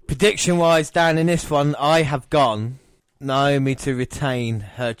 prediction-wise, Dan, in this one, I have gone Naomi to retain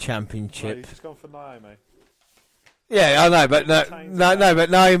her championship. Right, you've just gone for Naomi. Yeah, I know, but but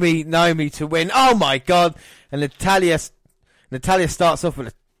Naomi to win. Oh my God! And Natalya starts off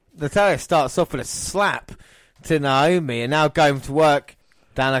with a slap to Naomi, and now going to work.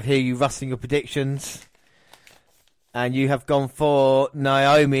 Dan, I hear you rustling your predictions, and you have gone for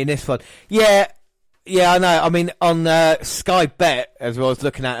Naomi in this one. Yeah, I know. I mean, on Sky Bet, as I was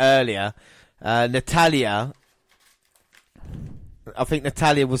looking at earlier, Natalya. I think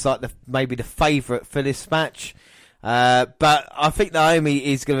Natalya was like maybe the favourite for this match. But I think Naomi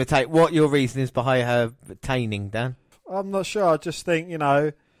is going to take. What your reason is behind her retaining, Dan? I'm not sure. I just think,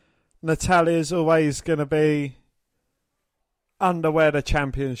 Natalya's always going to be under where the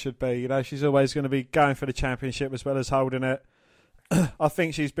champion should be. She's always going to be going for the championship as well as holding it. I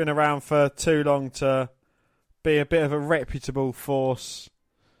think she's been around for too long to be a bit of a reputable force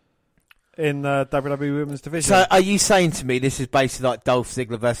in the WWE Women's Division. So are you saying to me this is basically like Dolph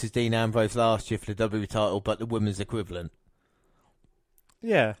Ziggler versus Dean Ambrose last year for the WWE title, but the women's equivalent?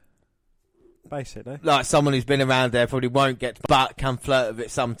 Yeah, basically. Like someone who's been around there probably won't get, but can flirt with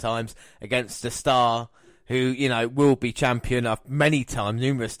it sometimes against a star who, will be champion many times,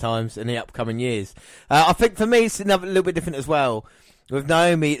 numerous times in the upcoming years. I think for me it's a little bit different as well. With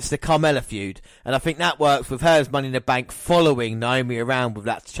Naomi, it's the Carmella feud, and I think that works with her as Money in the Bank following Naomi around with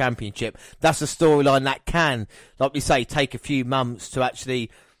that championship. That's a storyline that can, like we say, take a few months to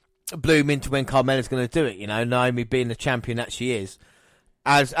actually bloom into when Carmella's going to do it, Naomi being the champion that she is.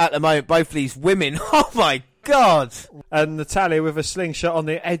 As at the moment, both of these women, oh my God! And Natalya with a slingshot on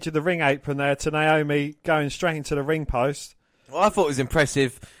the edge of the ring apron there to Naomi going straight into the ring post. Well, I thought it was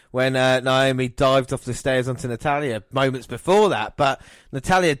impressive when Naomi dived off the stairs onto Natalya moments before that. But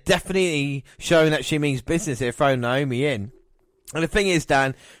Natalya definitely showing that she means business here, throwing Naomi in. And the thing is,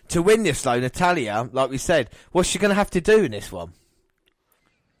 Dan, to win this though, Natalya, like we said, what's she going to have to do in this one?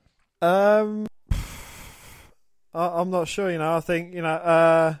 I'm not sure, I think,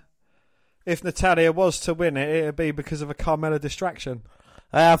 if Natalya was to win it, it would be because of a Carmella distraction.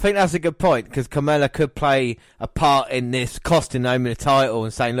 I think that's a good point, because Carmella could play a part in this, costing Naomi the title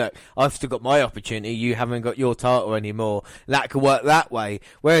and saying, look, I've still got my opportunity, you haven't got your title anymore. That could work that way,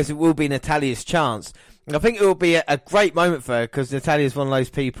 whereas it will be Natalya's chance. I think it will be a great moment for her because Natalia's one of those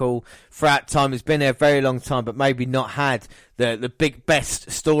people throughout time who's been there a very long time, but maybe not had the big best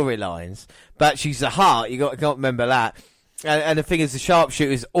storylines. But she's a heart. You got to remember that. And the thing is, the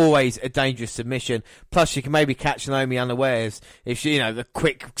sharpshooter is always a dangerous submission. Plus, she can maybe catch Naomi unawares if she, the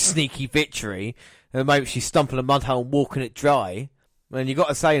quick, sneaky victory. And maybe she's stumping a mud hole and walking it dry. And you got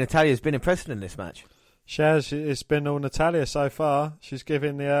to say, Natalia's been impressive in this match. She has. It's been all Natalya so far. She's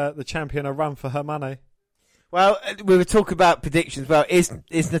giving the champion a run for her money. Well, we were talking about predictions. Well, is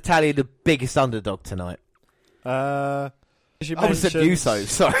Natalya the biggest underdog tonight? As you I said Usos,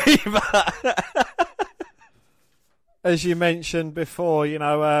 sorry. As you mentioned before,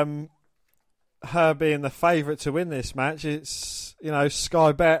 her being the favourite to win this match, it's,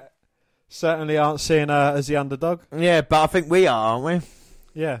 Sky Bet certainly aren't seeing her as the underdog. Yeah, but I think we are, aren't we?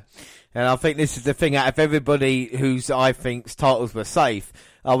 Yeah. And I think this is the thing, out of everybody whose I think's titles were safe,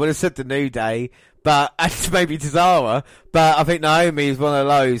 I would have said the New Day, but and maybe Cesaro, but I think Naomi is one of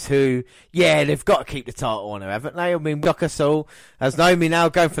those who, they've got to keep the title on her, haven't they? I mean, shock us all. As Naomi now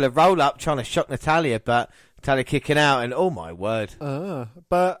going for the roll-up, trying to shock Natalya, but Natalya kicking out, and oh my word.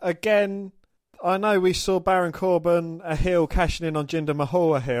 But again, I know we saw Baron Corbin a heel cashing in on Jinder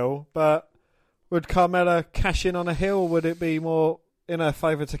Mahal a heel, but would Carmella cash in on a heel, or would it be more in her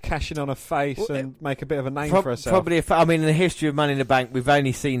favour to cash in on a face and make a bit of a name for herself? Probably, in the history of Money in the Bank, we've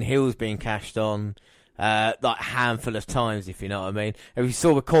only seen heels being cashed on like a handful of times, if you know what I mean. If you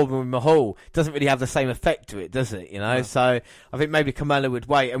saw with Corbin with Mahal, it doesn't really have the same effect to it, does it? No. So I think maybe Carmella would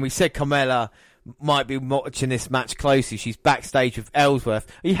wait. And we said Carmella might be watching this match closely. She's backstage with Ellsworth.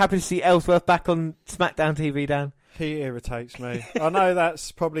 Are you happy to see Ellsworth back on SmackDown TV, Dan? He irritates me. I know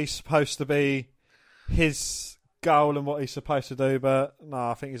that's probably supposed to be his goal and what he's supposed to do, but no,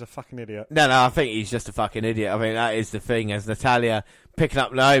 I think he's a fucking idiot. No, I think he's just a fucking idiot. I mean, that is the thing. As Natalya picking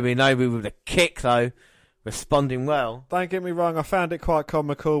up Naomi with a kick, though, responding well. Don't get me wrong, I found it quite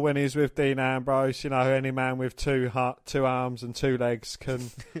comical when he was with Dean Ambrose. Any man with two arms and two legs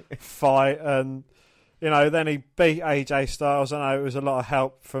can fight, and then he beat AJ Styles. I know it was a lot of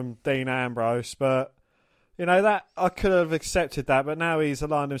help from Dean Ambrose, but that I could have accepted that, but now he's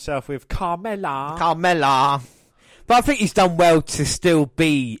aligned himself with Carmella. But I think he's done well to still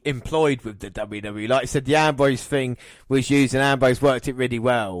be employed with the WWE. Like I said, the Ambrose thing was used and Ambrose worked it really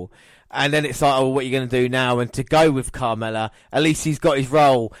well. And then it's like, what are you going to do now? And to go with Carmella, at least he's got his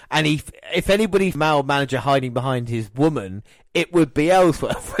role. And if anybody's male manager hiding behind his woman, it would be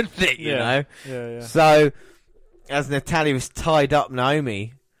Ellsworth, wouldn't it? You know? Yeah. So, as Natalya has tied up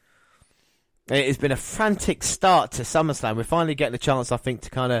Naomi, it has been a frantic start to SummerSlam. We're finally getting the chance, I think, to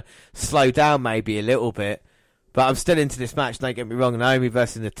kind of slow down maybe a little bit. But I'm still into this match, don't get me wrong. Naomi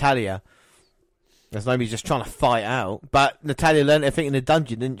versus Natalya. As Naomi's just trying to fight out. But Natalya learned everything in the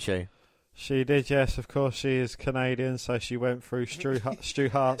dungeon, didn't she? She did, yes. Of course, she is Canadian, so she went through Stu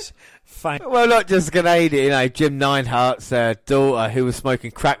Hart's fame. Well, not just Canadian, Jim Neidhart's daughter, who was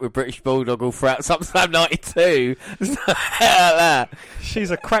smoking crack with British Bulldog all throughout SummerSlam 92. That.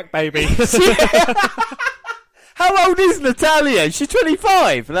 She's a crack baby. How old is Natalya? She's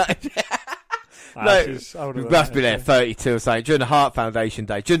 25. No, she's older we than must that, be there, 32 or something, during the Hart Foundation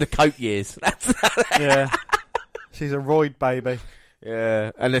day, during the Coke years. Yeah. She's a roid baby.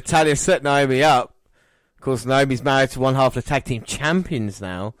 Yeah, and Natalya set Naomi up. Of course, Naomi's married to one half of the tag team champions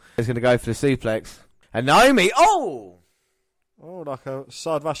now. She's going to go for the suplex. And Naomi, like a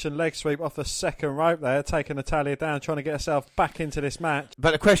side Russian leg sweep off the second rope there, taking Natalya down, trying to get herself back into this match.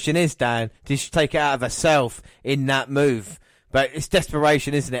 But the question is, Dan, did she take it out of herself in that move? But it's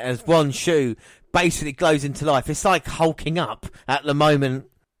desperation, isn't it? As one shoe basically glows into life. It's like hulking up at the moment.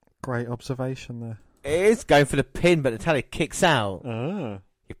 Great observation there. It is going for the pin, but Natalya kicks out. Oh.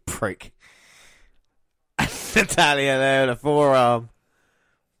 You prick. Natalya there with a forearm.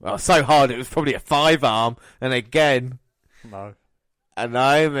 Well, so hard it was probably a 5-arm. And again. No. And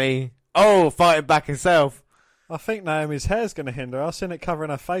Naomi. Fighting back herself. I think Naomi's hair's going to hinder her. I've seen it covering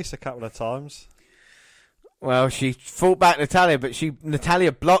her face a couple of times. Well, she fought back Natalya, but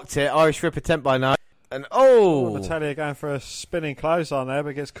Natalya blocked it. Irish Rip attempt by Naomi. And Natalya going for a spinning clothesline there,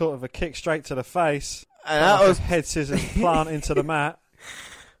 but gets caught with a kick straight to the face. And that was head scissors plant into the mat.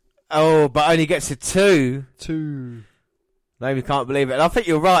 But only gets to 2. 2. Naomi can't believe it. And I think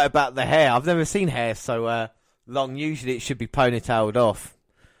you're right about the hair. I've never seen hair so long. Usually it should be ponytailed off.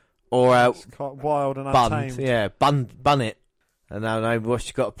 Or it's quite wild and untamed. Yeah, bun it. And now Naomi, what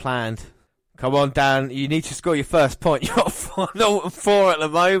she got planned. Come on, Dan. You need to score your first point. You're 4-4 at the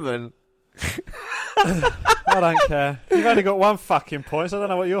moment. I don't care. You've only got one fucking point, so I don't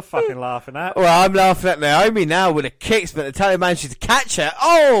know what you're fucking laughing at. Well, I'm laughing at Naomi now with the kicks, but Natalya manages to catch her.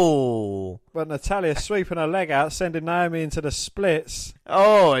 Oh! But Natalya sweeping her leg out, sending Naomi into the splits.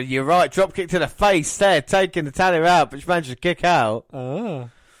 Oh, you're right. Drop kick to the face there, taking Natalya out, but she managed to kick out. Oh.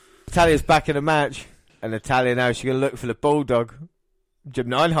 Natalya's back in the match. And Natalya now, she's going to look for the Bulldog. Jim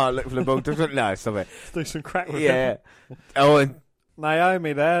Neidhart look for the Bulldog. No, stop it. Let's do some crack with Yeah. him. Oh, and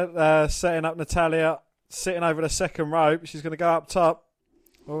Naomi there, setting up Natalya, sitting over the second rope. She's going to go up top.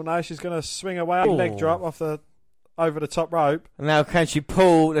 Oh no, she's going to swing away, leg drop off over the top rope. And now can she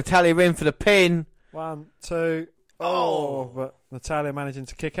pull Natalya in for the pin? 1, 2. Oh, but Natalya managing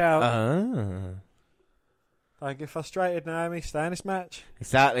to kick out. Don't get frustrated, Naomi. Stay in this match.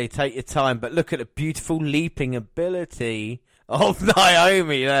 Exactly. Take your time, but look at the beautiful leaping ability of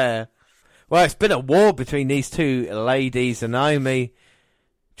Naomi there. Well, it's been a war between these two ladies, and Naomi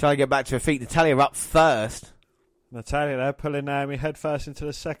trying to get back to her feet. Natalya up first. Natalya there pulling Naomi headfirst into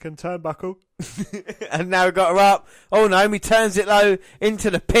the second turnbuckle. And now we've got her up. Oh, Naomi turns it low into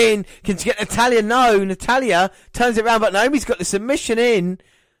the pin. Can she get Natalya? No. Natalya turns it around, but Naomi's got the submission in.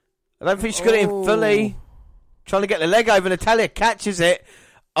 I don't think she's got it in fully. Trying to get the leg over. Natalya catches it.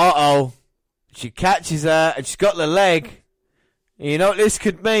 Uh-oh. She catches her, and she's got the leg. You know what this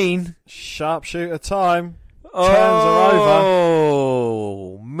could mean? Sharpshooter time. Turns her over.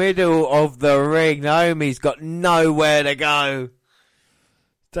 Oh, middle of the ring. Naomi's got nowhere to go.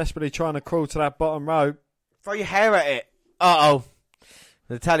 Desperately trying to crawl to that bottom rope. Throw your hair at it. Uh-oh.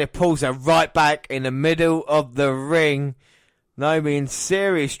 Natalya pulls her right back in the middle of the ring. Naomi in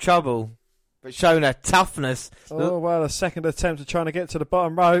serious trouble, but showing her toughness. Oh, well, a second attempt at trying to get to the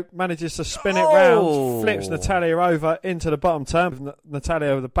bottom rope. Manages to spin it round. Flips Natalya over into the bottom turn. Natalya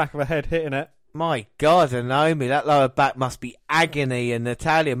over the back of her head hitting it. My God, and Naomi, that lower back must be agony, and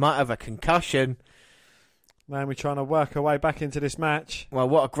Natalya might have a concussion. Naomi trying to work her way back into this match. Well,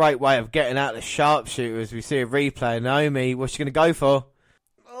 what a great way of getting out the sharpshooter as we see a replay. Naomi, what's she going to go for?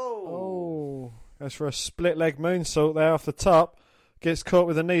 Oh, goes for a split leg moonsault there off the top. Gets caught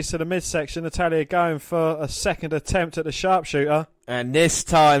with the knees to the midsection. Natalya going for a second attempt at the sharpshooter. And this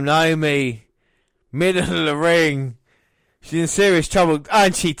time, Naomi, middle of the ring. She's in serious trouble.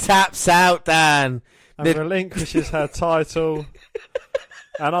 And she taps out, Dan. And relinquishes her title.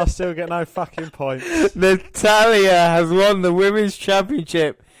 And I still get no fucking points. Natalya has won the Women's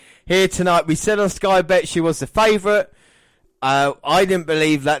Championship here tonight. We said on Sky Bet she was the favourite. I didn't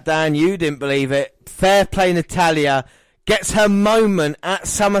believe that, Dan. You didn't believe it. Fair play, Natalya. Gets her moment at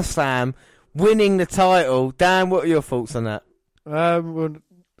SummerSlam, winning the title. Dan, what are your thoughts on that? Will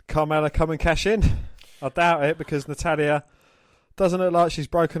Carmella come and cash in? I doubt it, because Natalya doesn't look like she's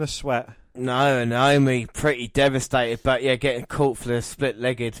broken a sweat. No, Naomi pretty devastated, but yeah, getting caught for the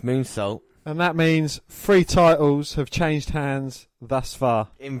split-legged moonsault. And that means 3 titles have changed hands thus far.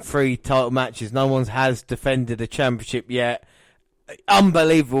 In 3 title matches. No one has defended the championship yet.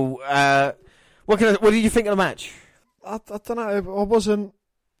 Unbelievable. What did you think of the match? I don't know. I wasn't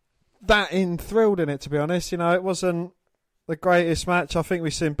that enthralled in it, to be honest. You know, it wasn't the greatest match. I think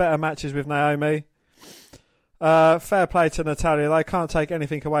we've seen better matches with Naomi. Fair play to Natalya. They can't take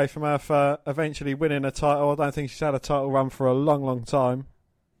anything away from her for eventually winning a title. I don't think she's had a title run for a long, long time.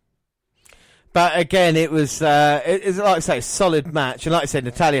 But again, it was like I say, a solid match. And like I said,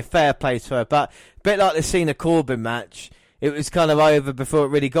 Natalya, fair play to her. But a bit like the Cena Corbin match, it was kind of over before it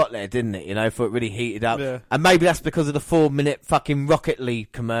really got there, didn't it? You know, before it really heated up. Yeah. And maybe that's because of the 4-minute fucking Rocket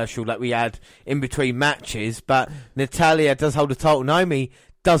League commercial that we had in between matches. But Natalya does hold the title. Naomi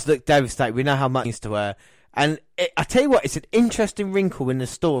does look devastated. We know how much it means to her. And I tell you what, it's an interesting wrinkle in the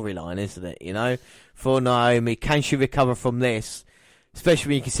storyline, isn't it? You know, for Naomi, can she recover from this? Especially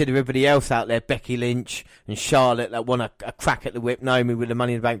when you consider everybody else out there, Becky Lynch and Charlotte, that want a crack at the whip. Naomi with the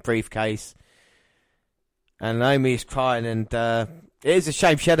Money in the Bank briefcase. And Naomi is crying, and it is a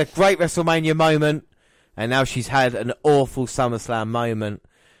shame. She had a great WrestleMania moment, and now she's had an awful SummerSlam moment.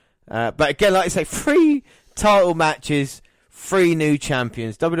 But again, like I say, 3 title matches, 3 new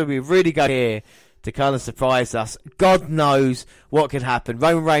champions. WWE really go here to kind of surprise us. God knows what could happen.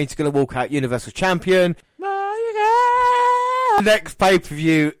 Roman Reigns is going to walk out Universal Champion. The next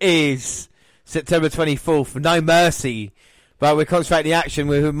pay-per-view is September 24th. No Mercy. But we're concentrating the action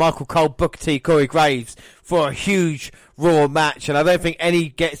with Michael Cole, Booker T, Corey Graves for a huge Raw match. And I don't think any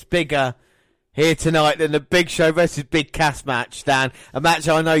gets bigger here tonight than the Big Show versus Big Cass match, Dan. A match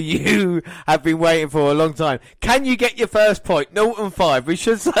I know you have been waiting for a long time. Can you get your first point? 0-5, we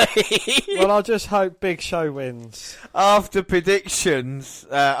should say. Well, I just hope Big Show wins. After predictions,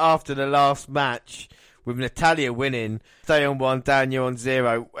 after the last match, with Natalya winning. Stay on 1, Daniel on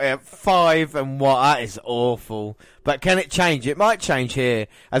 0. 5 and what? That is awful. But can it change? It might change here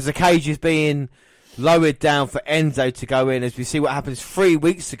as the cage is being lowered down for Enzo to go in as we see what happens 3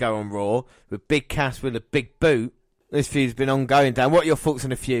 weeks ago on Raw with Big Cass with a big boot. This feud's been ongoing, Dan. What are your thoughts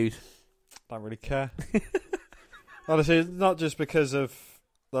on the feud? Don't really care. Honestly, not just because of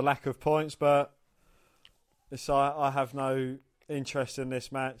the lack of points, but I have no interest in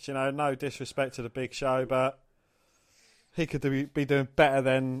this match. You know, no disrespect to the Big Show, but he could be doing better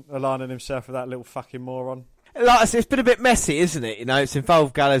than aligning himself with that little fucking moron. Like I said, it's been a bit messy, isn't it? You know, it's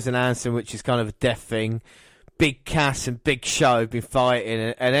involved Gallows and Anderson, which is kind of a death thing. Big Cass and Big Show have been fighting,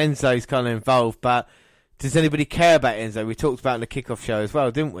 and Enzo's kind of involved, but does anybody care about Enzo? We talked about it in the kickoff show as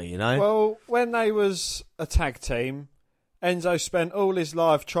well, didn't we, you know? Well, when they was a tag team, Enzo spent all his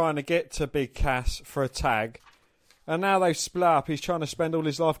life trying to get to Big Cass for a tag, and now they've split up. He's trying to spend all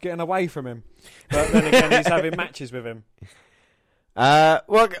his life getting away from him. But then again, he's having matches with him.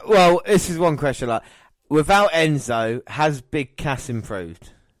 Well, this is one question. Like, without Enzo, has Big Cass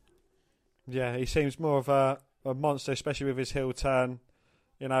improved? Yeah, he seems more of a monster, especially with his heel turn.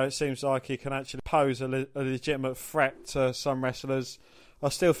 You know, it seems like he can actually pose a legitimate threat to some wrestlers. I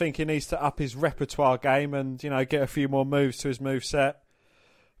still think he needs to up his repertoire game and, you know, get a few more moves to his moveset.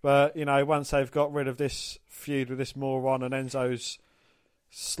 But, you know, once they've got rid of this feud with this moron and Enzo's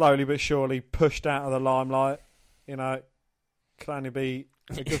slowly but surely pushed out of the limelight, you know, it can only be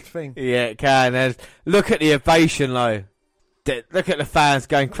a good thing. Yeah, it can. And look at the ovation, though. Look at the fans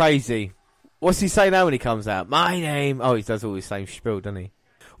going crazy. What's he say now when he comes out? My name. Oh, he does all his same spiel, doesn't he?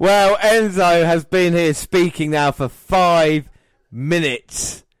 Well, Enzo has been here speaking now for 5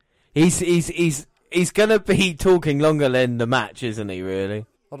 minutes. He's going to be talking longer than the match, isn't he, really?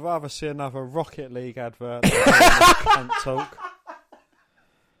 I'd rather see another Rocket League advert than cunt talk.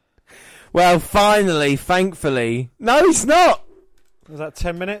 Well, finally, thankfully... No, he's not! Was that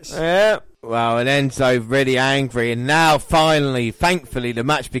 10 minutes? Yeah. Well, and Enzo really angry, and now, finally, thankfully, the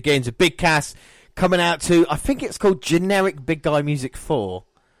match begins. A Big Cass coming out to, I think it's called Generic Big Guy Music 4.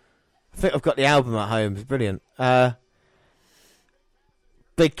 I think I've got the album at home. It's brilliant.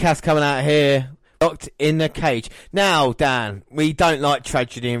 Big Cass coming out here, locked in the cage. Now, Dan, we don't like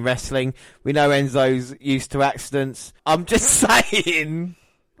tragedy in wrestling. We know Enzo's used to accidents. I'm just saying.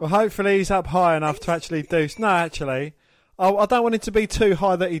 Well, hopefully he's up high enough to actually do... No, actually, I don't want him to be too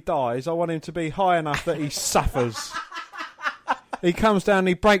high that he dies. I want him to be high enough that he suffers. He comes down,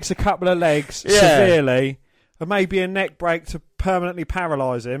 he breaks a couple of legs severely, and maybe a neck break to permanently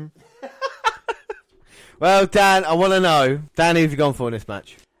paralyse him. Well, Dan, I want to know. Dan, who have you gone for in this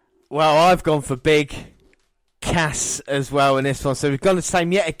match? Well, I've gone for Big Cass as well in this one. So we've gone the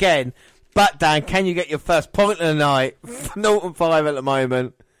same yet again. But, Dan, can you get your first point of the night? 0-5 at the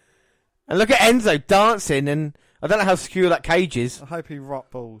moment. And look at Enzo dancing, and I don't know how secure that cage is. I hope he rot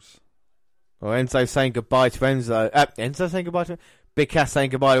balls. Well, Enzo saying goodbye to Enzo. Enzo saying goodbye to... Big Cass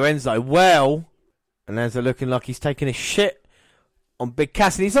saying goodbye to Enzo. Well, and Enzo looking like he's taking a shit on Big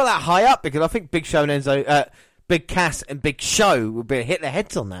Cass, and he's not that high up because I think Big Show and Enzo, Big Cass and Big Show would be hit their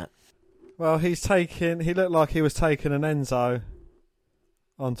heads on that. Well, he looked like he was taking an Enzo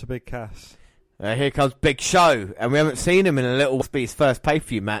onto Big Cass. Here comes Big Show, and we haven't seen him in a little be his first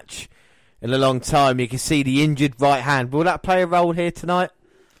pay-per-view match in a long time. You can see the injured right hand. Will that play a role here tonight?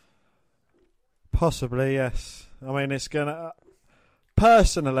 Possibly, yes. I mean, it's gonna.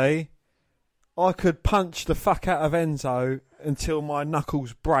 Personally, I could punch the fuck out of Enzo until my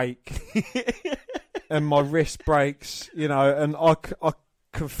knuckles break and my wrist breaks, you know, and I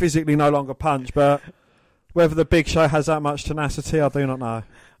can physically no longer punch. But whether the Big Show has that much tenacity, I do not know.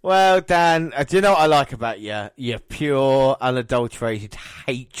 Well, Dan, do you know what I like about you? Your pure, unadulterated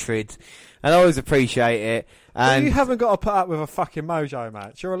hatred. And I always appreciate it. And you haven't got to put up with a fucking Mojo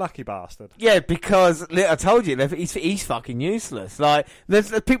match. You're a lucky bastard. Yeah, because I told you, he's fucking useless. Like, there's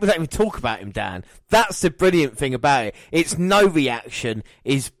people that even talk about him, Dan. That's the brilliant thing about it. It's no reaction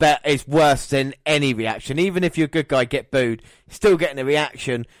is worse than any reaction. Even if you're a good guy, get booed, still getting a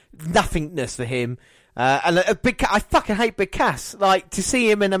reaction. Nothingness for him. And I fucking hate Big Cass. Like, to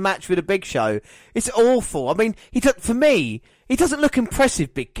see him in a match with a Big Show, it's awful. I mean, for me, he doesn't look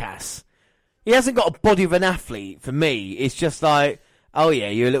impressive, Big Cass. He hasn't got a body of an athlete, for me. It's just like, oh yeah,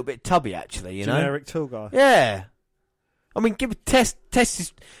 you're a little bit tubby, actually, you know? Generic tool guy. Yeah. I mean, test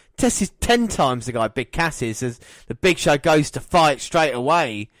his 10 times the guy Big Cass is, as the Big Show goes to fight straight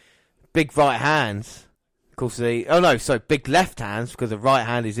away. Big right hands. Of course, big left hands, because the right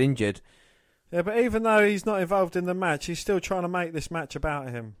hand is injured. Yeah, but even though he's not involved in the match, he's still trying to make this match about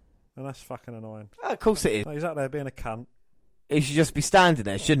him. And that's fucking annoying. Of course it is. He's out there being a cunt. He should just be standing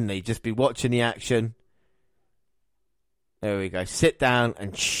there, shouldn't he? Just be watching the action. There we go. Sit down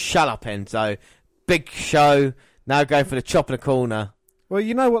and shut up, Enzo. Big Show. Now going for the chop in the corner. Well,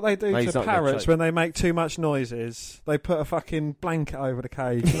 you know what they do he's to not gonna parrots choke. when they make too much noises? They put a fucking blanket over the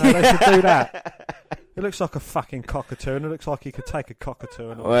cage. You know, they should do that. It looks like a fucking cockatoo, and it looks like he could take a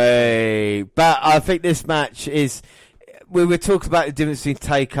cockatoo. Wait, but I think this match is... We were talking about the difference between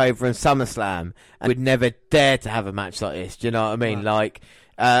TakeOver and SummerSlam, and we'd never dare to have a match like this. Do you know what I mean? No. Like,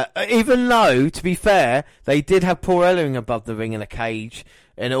 even though, to be fair, they did have Paul Ellering above the ring in a cage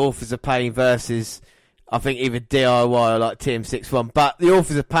in Authors of Pain versus... I think either DIY or like TM61, but the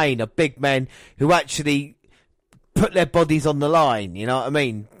Authors of Pain are big men who actually put their bodies on the line, you know what I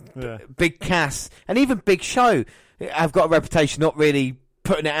mean? Yeah. Big Cass, and even Big Show have got a reputation not really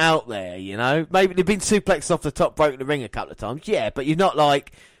putting it out there, you know? Maybe they've been suplexed off the top, broken the ring a couple of times, yeah, but you're not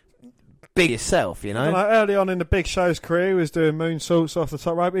like big yourself, you know? You know, early on in the Big Show's career, he was doing moonsaults off the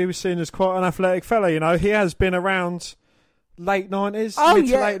top rope. He was seen as quite an athletic fella, you know? He has been around... late 90s, mid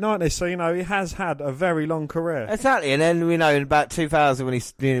to late 90s, so you know he has had a very long career. Exactly, and then we know in about 2000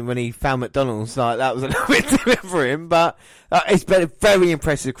 when he found McDonald's, like that was a little bit different for him. But it's been a very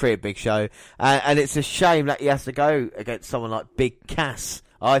impressive career, Big Show, and it's a shame that he has to go against someone like Big Cass.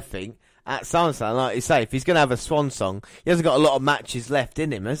 I think at SummerSlam, like you say, if he's going to have a swan song, he hasn't got a lot of matches left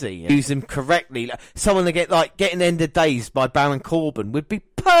in him, has he? Use him correctly, like, someone to getting End of Days by Baron Corbin would be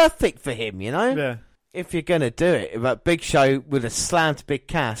perfect for him, you know? Yeah. If you're going to do it, but Big Show with a slam to Big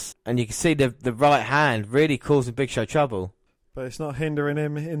Cass, and you can see the right hand really causing Big Show trouble. But it's not hindering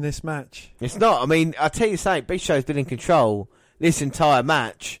him in this match. It's not. I mean, I tell you something, Big Show's been in control this entire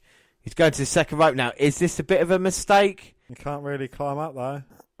match. He's going to the second rope now. Is this a bit of a mistake? He can't really climb up, though.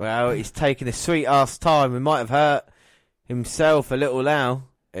 Well, he's taking a sweet-ass time. He might have hurt himself a little now.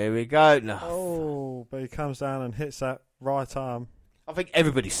 Here we go. No. Oh, but he comes down and hits that right arm. I think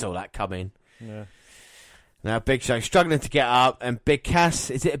everybody saw that coming. Yeah. Now Big Show struggling to get up, and Big Cass,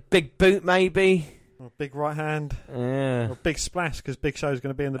 is it a big boot maybe? A big right hand. Yeah. Or a big splash, because Big Show's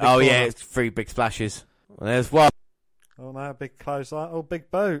going to be in the big corner. yeah, it's 3 big splashes. Well, there's one. Oh no, a big clothesline. Oh,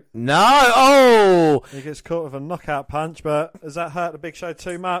 big boot. No, oh! He gets caught with a knockout punch, but has that hurt the Big Show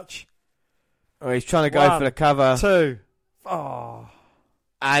too much? Oh, he's trying to go for the cover. 2. Oh.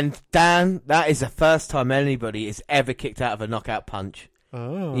 And Dan, that is the first time anybody has ever kicked out of a knockout punch.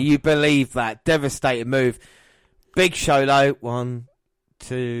 Oh. You believe that? Devastating move. Big Show though. 1,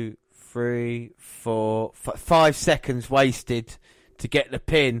 2, 3, 4, 5 seconds wasted to get the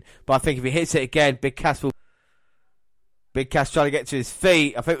pin. But I think if he hits it again, Big Cass will. Big Cass trying to get to his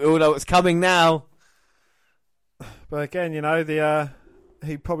feet. I think we all know what's coming now. But again, you know,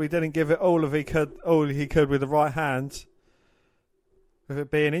 he probably didn't give it all he could with the right hand, with it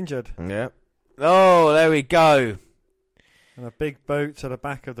being injured. Yeah. Oh, there we go. And a big boot to the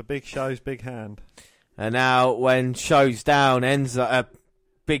back of the Big Show's big hand. And now, when Show's down,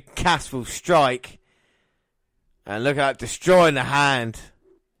 Big Cass will strike. And look at that, destroying the hand.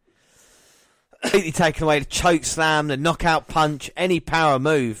 Completely taking away the choke slam, the knockout punch, any power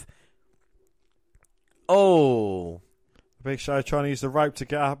move. Oh. The Big Show trying to use the rope to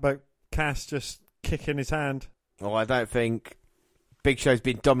get up, but Cass just kicking his hand. Oh, I don't think Big Show's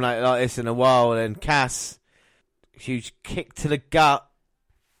been dominated like this in a while. And Cass, huge kick to the gut.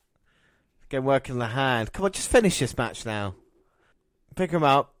 Again, working the hand. Come on, just finish this match now. Pick him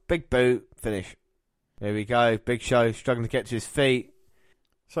up, big boot, finish. There we go. Big Show struggling to get to his feet.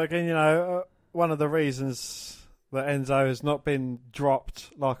 So again, you know, one of the reasons that Enzo has not been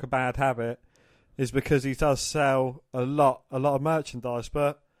dropped like a bad habit is because he does sell a lot of merchandise.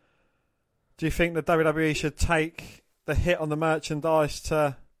 But do you think the WWE should take the hit on the merchandise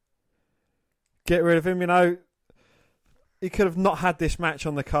to get rid of him? You know, he could have not had this match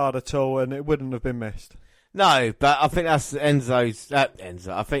on the card at all, and it wouldn't have been missed. No, but I think that's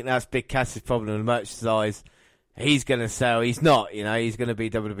I think that's Big Cass's problem with merchandise. He's going to sell. He's not, you know. He's going to be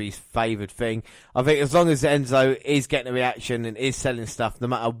WWE's favoured thing. I think as long as Enzo is getting a reaction and is selling stuff, no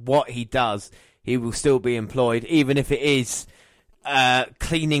matter what he does, he will still be employed, even if it is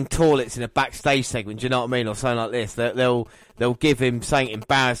cleaning toilets in a backstage segment. Do you know what I mean, or something like this? They'll give him something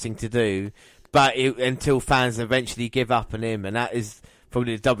embarrassing to do, but until fans eventually give up on him, and that is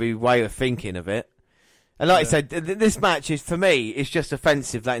probably the WWE way of thinking of it. And like I said, this match is, for me, it's just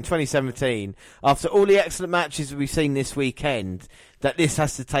offensive that in 2017, after all the excellent matches we've seen this weekend, that this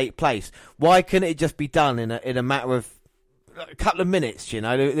has to take place. Why couldn't it just be done in a matter of a couple of minutes, you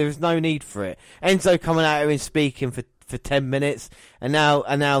know? There is no need for it. Enzo coming out here and speaking for 10 minutes, and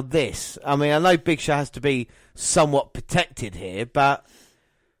now this. I mean, I know Big Show has to be somewhat protected here, but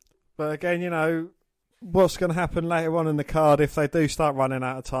again, you know, what's going to happen later on in the card if they do start running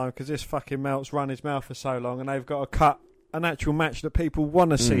out of time, because this fucking melt's run his mouth for so long and they've got to cut an actual match that people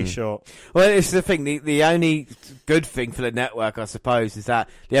want to see short. Well, it's the thing. The only good thing for the network, I suppose, is that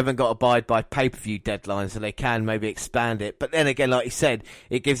they haven't got to abide by pay-per-view deadlines, so they can maybe expand it. But then again, like you said,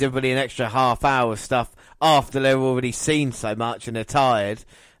 it gives everybody an extra half hour of stuff after they've already seen so much and they're tired.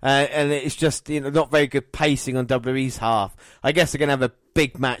 And it's just not very good pacing on WWE's half. I guess they're going to have a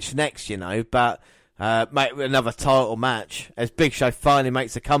big match next, but another title match as Big Show finally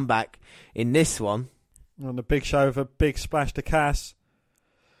makes a comeback in this one. On the Big Show with a big splash to Cass.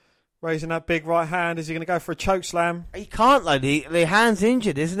 Raising that big right hand. Is he going to go for a choke slam? He can't, though. The hand's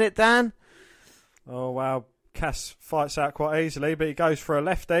injured, isn't it, Dan? Oh, wow. Cass fights out quite easily, but he goes for a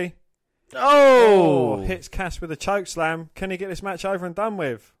lefty. Oh! Hits Cass with a choke slam. Can he get this match over and done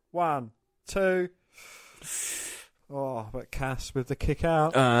with? 1, 2. Oh, but Cass with the kick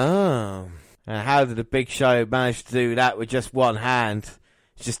out. Oh. And how did the Big Show manage to do that with just one hand?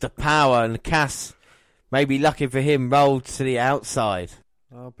 It's just the power, and Cass, maybe lucky for him, rolled to the outside.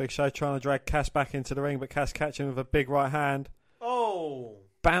 Oh, Big Show trying to drag Cass back into the ring, but Cass catching him with a big right hand. Oh!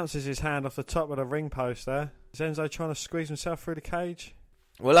 Bounces his hand off the top of the ring post there. Is Enzo trying to squeeze himself through the cage?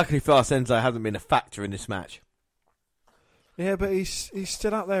 Well, luckily for us, Enzo hasn't been a factor in this match. Yeah, but he's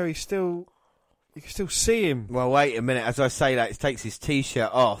still up there. You can still see him. Well, wait a minute. As I say that, he takes his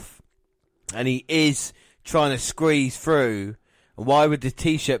T-shirt off, and he is trying to squeeze through. Why would the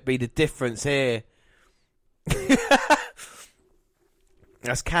T-shirt be the difference here?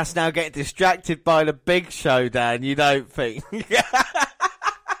 As Cass now getting distracted by the Big Show, Dan, you don't think?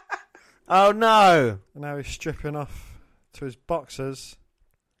 Oh, no. Now he's stripping off to his boxers.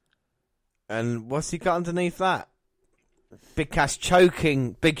 And what's he got underneath that? Big Cass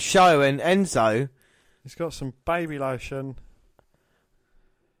choking Big Show and Enzo. He's got some baby lotion.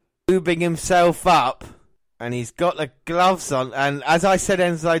 Lubing himself up. And he's got the gloves on. And as I said,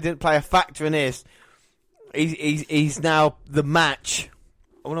 Enzo didn't play a factor in this. He's now the match.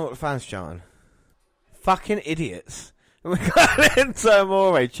 I wonder what the fans chanting. Fucking idiots. We got Enzo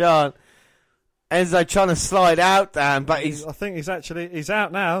Amore chant. Enzo trying to slide out, Dan, but I think he's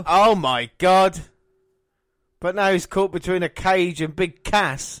out now. Oh my God. But now he's caught between a cage and Big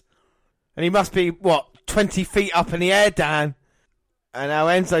Cass. And he must be, 20 feet up in the air, Dan. And now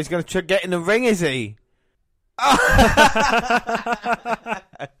Enzo's going to get in the ring, is he?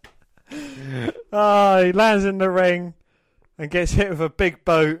 Oh, he lands in the ring and gets hit with a big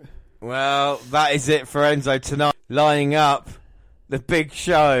boot. Well, that is it for Enzo tonight. Lining up the Big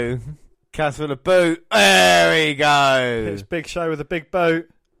Show. Cass with a boot. There we go. Hits Big Show with a big boot.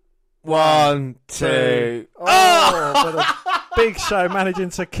 1, 2. Oh! But a Big Show managing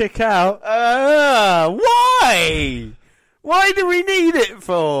to kick out. Why? Why do we need it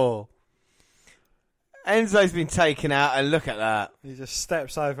for? Enzo's been taken out, and look at that. He just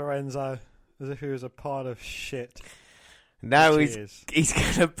steps over Enzo as if he was a pile of shit. Now he's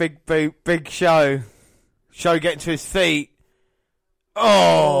got a big boot, Big Show. Show getting to his feet.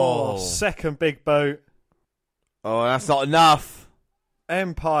 Oh! Second big boot. Oh, that's not enough.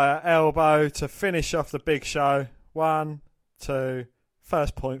 Empire elbow to finish off the Big Show. 1, 2.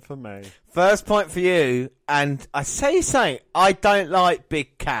 First point for me. First point for you. And I say something. I don't like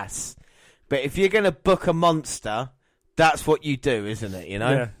Big Cass. But if you're going to book a monster, that's what you do, isn't it?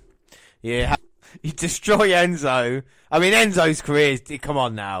 Yeah. You destroy Enzo. I mean, Enzo's career, come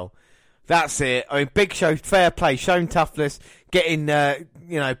on now. That's it. I mean, Big Show, fair play, showing toughness, getting,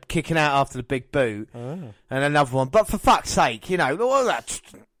 kicking out after the big boot. And another one. But for fuck's sake, what was that?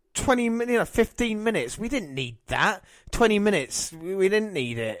 20 minutes, 15 minutes. We didn't need that. 20 minutes. We didn't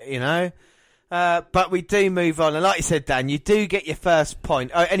need it, But we do move on. And like you said, Dan, you do get your first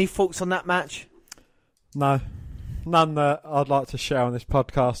point. Any thoughts on that match? No. None that I'd like to share on this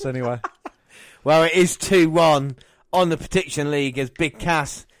podcast anyway. Well, it is 2-1 on the Prediction League as Big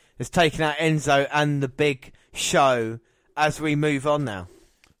Cass has taken out Enzo and the Big Show as we move on now.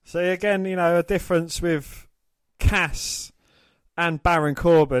 So again, a difference with Cass and Baron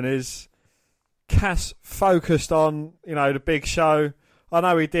Corbin is Cass focused on, the Big Show. I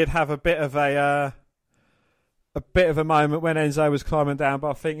know he did have a bit of a moment when Enzo was climbing down,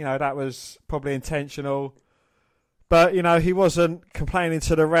 but I think, that was probably intentional. But, he wasn't complaining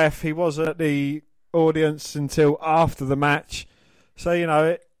to the ref. He wasn't at the audience until after the match.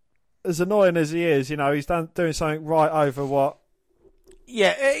 So, as annoying as he is, he's doing something right over what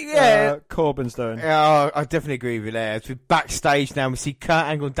Corbin's doing. Yeah, I definitely agree with you there. As we're backstage now, we see Kurt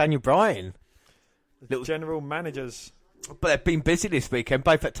Angle and Daniel Bryan. Little general managers. But they've been busy this weekend,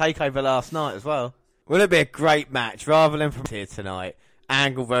 both at TakeOver last night as well. Will it be a great match? Rather than from here tonight,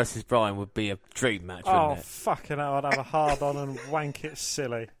 Angle versus Bryan would be a dream match, wouldn't it? Fucking hell, I'd have a hard on and wank it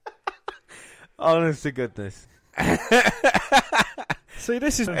silly. Honest to goodness. See,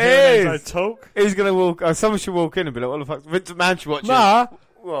 this is no talk. He's going to walk. Someone should walk in and be like, what the fuck? Vince McMahon should watch Nah. it.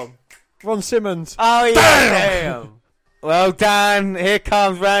 Well, Ron Simmons. Oh, yeah. Damn. Well, Dan, here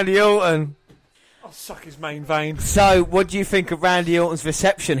comes Randy Orton. I'll suck his main vein. So, what do you think of Randy Orton's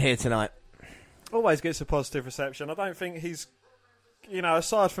reception here tonight? Always gets a positive reception. I don't think he's,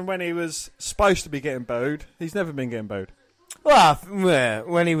 aside from when he was supposed to be getting booed, he's never been getting booed. Well, yeah,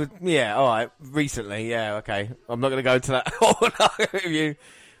 when he was, all right, recently, yeah, okay. I'm not going to go into that with you.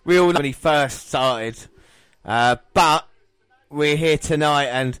 We all know when he first started. But we're here tonight,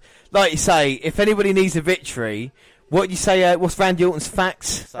 and like you say, if anybody needs a victory, what do you say, what's Randy Orton's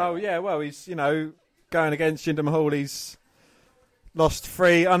facts? Oh, yeah, well, he's, going against Jinder Mahal. He's lost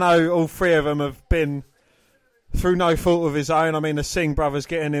 3. I know all 3 of them have been through no fault of his own. I mean, the Singh brothers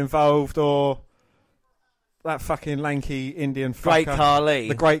getting involved, or that fucking lanky Indian fucker. Great Khali.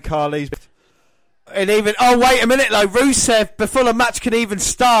 The Great Khali's. And even, wait a minute, though, Rusev, before the match can even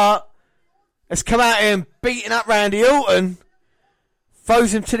start, has come out here and beating up Randy Orton,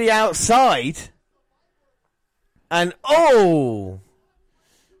 throws him to the outside, and,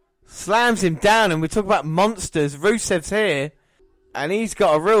 slams him down, and we talk about monsters. Rusev's here, and he's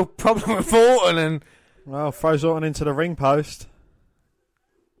got a real problem with Orton, and... Well, throws Orton into the ring post.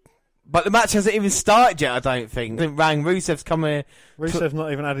 But the match hasn't even started yet, I don't think. Rusev's come here... Rusev's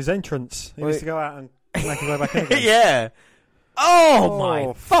not even had his entrance. He needs to go out and make his way back in again. Yeah. Oh,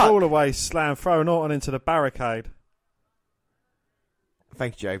 my fuck. Fall away slam, throwing Orton into the barricade.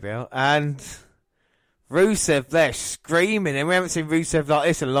 Thank you, JBL. And Rusev there screaming, and we haven't seen Rusev like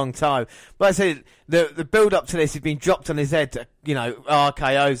this in a long time. But I said, the build-up to this has been dropped on his head,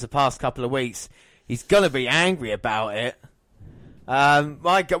 RKOs the past couple of weeks. He's going to be angry about it.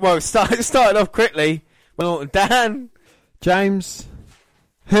 My God, well, started off quickly. Well, Dan. James,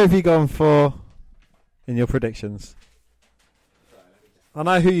 who have you gone for in your predictions? I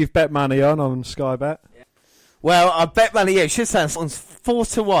know who you've bet money on Sky Bet. Yeah. Well, I bet money, it should sound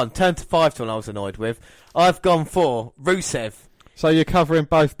 4-1, turned to 5-1 I was annoyed with. I've gone for Rusev. So you're covering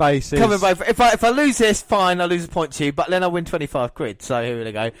both bases. Covering both. If I lose this, fine, I'll lose a point to you, but then I'll win 25 quid. So here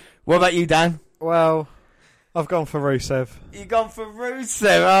we go. What about you, Dan? Well, I've gone for Rusev. You gone for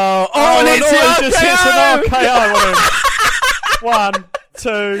Rusev? And it just hits an RKO on him. 1,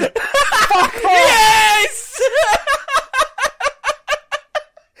 2. Fuck off! Yes!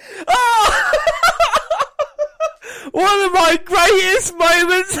 One of my greatest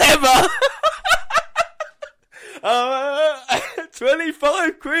moments ever.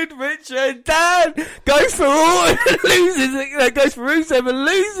 25 quid, Richard. Dan goes for Orton and loses. Goes for Rusev and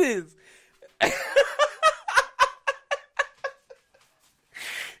loses.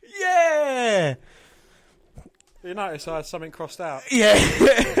 Yeah. You notice I had something crossed out. Yeah.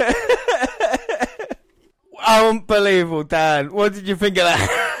 Unbelievable, Dan. What did you think of that?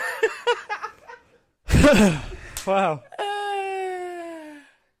 Wow.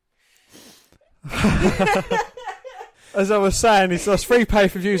 As I was saying, he's lost 3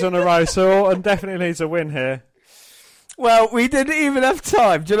 pay-per-views on a row, so Orton definitely needs a win here. Well, we didn't even have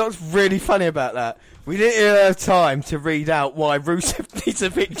time. Do you know what's really funny about that? We didn't even have time to read out why Rusev needs a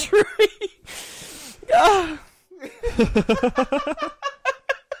victory.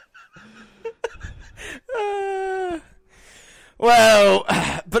 Well,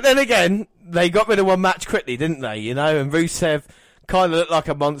 but then again, they got rid of one match quickly, didn't they? And Rusev kind of looked like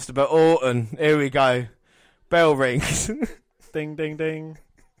a monster, but Orton, here we go. Bell rings. Ding, ding, ding.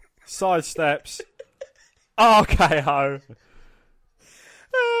 Side steps. RKO.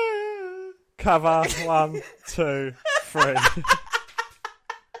 Cover. 1, 2, 3.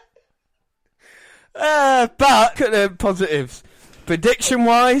 But the positives.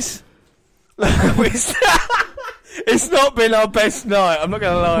 Prediction-wise, it's not been our best night. I'm not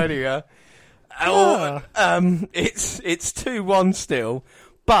going to lie to you. It's 2-1 still,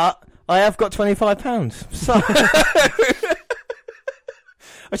 but I have got £25. So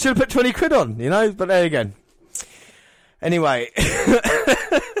I should have put 20 quid on, but there you go. Anyway.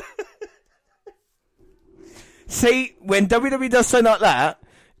 See, when WWE does something like that,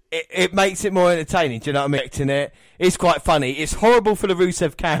 it makes it more entertaining. Do you know what I mean? It's quite funny. It's horrible for the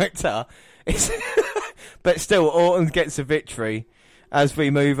Rusev character. But still, Orton gets a victory as we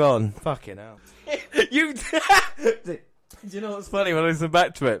move on. Fucking hell. Do you know what's funny when I listen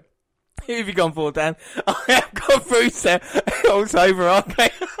back to it? Who have you gone for, Dan? I have gone for Rusev. Also over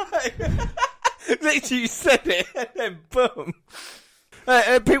RKO. Literally, you said it, and then boom.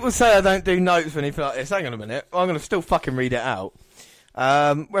 People say I don't do notes or anything like this. Hang on a minute. I'm going to still fucking read it out.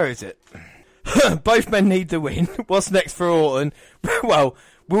 Where is it? Both men need the win. What's next for Orton? Well,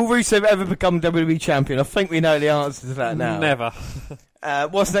 Will Rusev ever become WWE champion? I think we know the answer to that now. Never.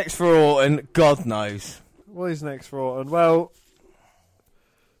 What's next for Orton? God knows. What is next for Orton? Well,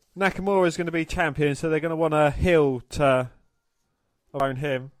 Nakamura is going to be champion, so they're going to want a heel to own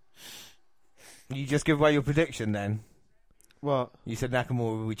him. You just give away your prediction then. What? You said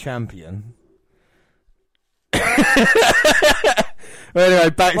Nakamura will be champion. Well, anyway,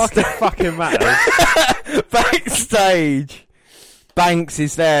 backstage. Fucking matters. Backstage, Banks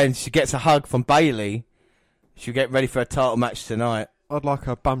is there and she gets a hug from Bayley. She'll get ready for a title match tonight. I'd like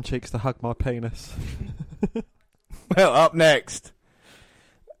her bum cheeks to hug my penis. Well, up next.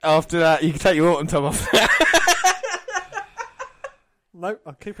 After that, you can take your Orton top off. Nope,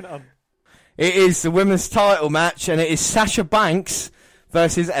 I'm keeping it on. It is the women's title match, and it is Sasha Banks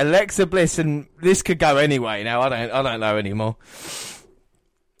versus Alexa Bliss, and this could go anyway. Now I don't know anymore.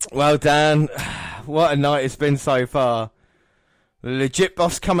 Well, Dan, what a night it's been so far. The legit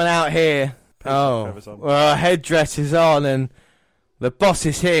boss coming out here. Well, her headdress is on, and the boss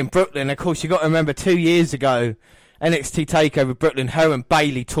is here in Brooklyn. Of course, you got to remember 2 years ago, NXT TakeOver Brooklyn, her and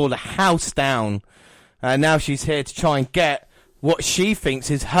Bayley tore the house down. Now she's here to try and get what she thinks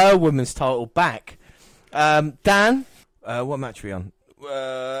is her women's title back. Dan, what match are we on?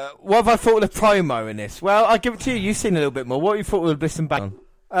 What have I thought of the promo in this? Well, I'll give it to you. You've seen a little bit more. What have you thought of the Bliss and Banks?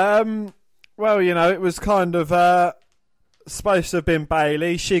 Well, you know, it was kind of supposed to have been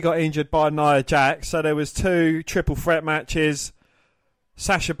Bayley. She got injured by Nia Jax, so there was 2 triple threat matches.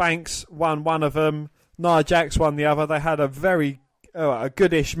 Sasha Banks won one of them. Nia Jax won the other. They had a very a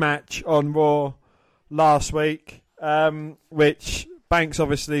goodish match on Raw last week, which Banks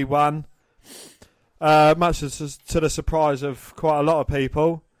obviously won, much to the surprise of quite a lot of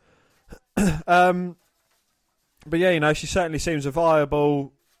people. But yeah, you know, she certainly seems a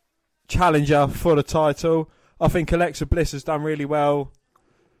viable challenger for the title. I think Alexa Bliss has done really well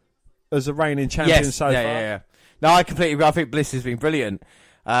as a reigning champion so far. Yeah. No, I completely agree. I think Bliss has been brilliant.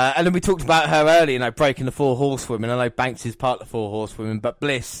 And then we talked about her earlier, you know, breaking the 4 horsewomen. I know Banks is part of the 4 horsewomen, but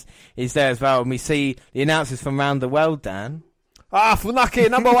Bliss is there as well. And we see the announcers from around the world, Dan. Funaki,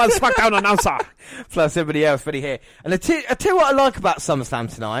 number 1 SmackDown announcer. Plus everybody else ready here. And I tell you what I like about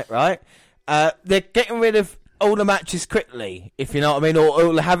SummerSlam tonight, right? They're getting rid of all the matches quickly, if you know what I mean,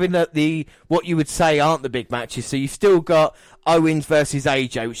 or having the what you would say aren't the big matches. So you've still got Owens versus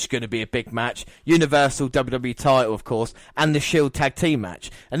AJ, which is going to be a big match, Universal WWE title, of course, and the Shield tag team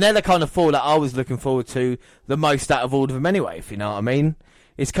match. And they're the kind of 4 that I was looking forward to the most out of all of them anyway, if you know what I mean.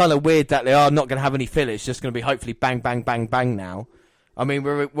 It's kind of weird that they are not going to have any fillers. It's just going to be hopefully bang, bang, bang, bang now. I mean,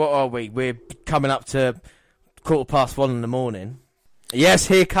 what are we? We're coming up to 1:15 in the morning. Yes,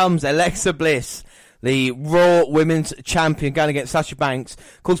 here comes Alexa Bliss, the Raw Women's Champion, going against Sasha Banks.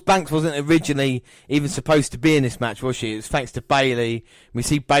 Of course, Banks wasn't originally even supposed to be in this match, was she? It was thanks to Bayley. We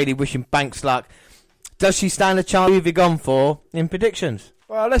see Bayley wishing Banks luck. Does she stand a chance? Who have you gone for in predictions?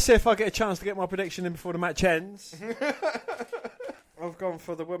 Well, let's see if I get a chance to get my prediction in before the match ends. I've gone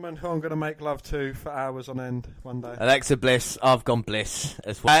for the woman who I'm going to make love to for hours on end one day. Alexa Bliss. I've gone Bliss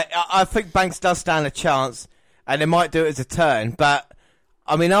as well. I think Banks does stand a chance, and they might do it as a turn, but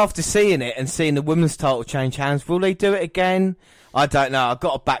I mean, after seeing it and seeing the women's title change hands, will they do it again? I don't know. I've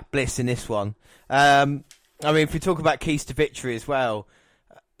got to back Bliss in this one. I mean, if we talk about keys to victory as well,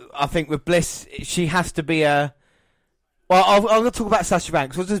 I think with Bliss, she has to be a... Well, I'm going to talk about Sasha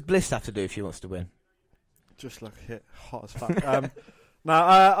Banks. What does Bliss have to do if she wants to win? Just look hit hot as fuck.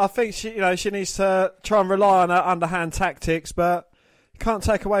 I think she needs to try and rely on her underhand tactics, but you can't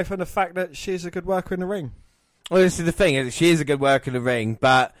take away from the fact that she's a good worker in the ring. Well, this is the thing. She is a good worker in the ring,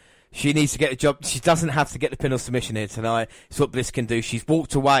 but she needs to get a job. She doesn't have to get the pin or submission here tonight. It's what Bliss can do. She's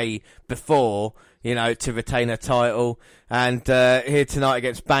walked away before, you know, to retain her title. And here tonight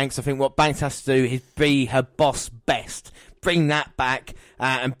against Banks, I think what Banks has to do is be her boss best. Bring that back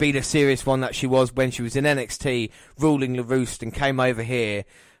and be the serious one that she was when she was in NXT, ruling the roost, and came over here.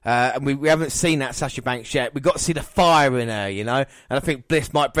 And we haven't seen that Sasha Banks yet. We've got to see the fire in her, you know. And I think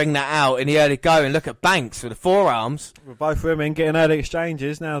Bliss might bring that out in the early going. Look at Banks with the forearms. Well, both women getting early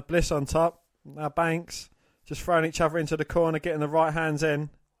exchanges. Now Bliss on top. Now Banks just throwing each other into the corner, getting the right hands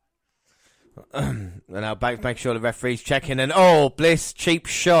in. And now Banks making sure the referee's checking. And Bliss, cheap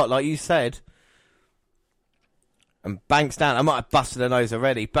shot, like you said. And Banks down. I might have busted her nose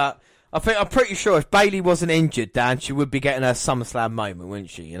already, but I'm pretty sure if Bayley wasn't injured, Dan, she would be getting her SummerSlam moment, wouldn't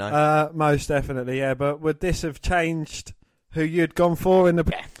she? You know, most definitely, yeah. But would this have changed who you'd gone for in the?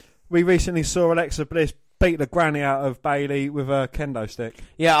 Yeah. We recently saw Alexa Bliss beat the granny out of Bayley with a kendo stick.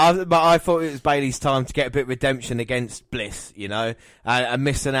 Yeah, but I thought it was Bayley's time to get a bit of redemption against Bliss, you know, and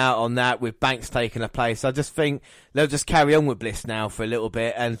missing out on that with Banks taking her place. I just think they'll just carry on with Bliss now for a little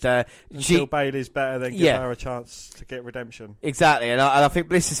bit, and until Bayley's better, then give her a chance to get redemption. Exactly, and I think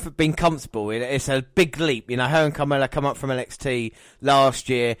Bliss has been comfortable. It's a big leap, you know. Her and Carmella come up from NXT last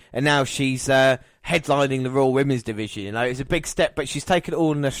year, and now she's headlining the Raw Women's Division. You know, it's a big step, but she's taken it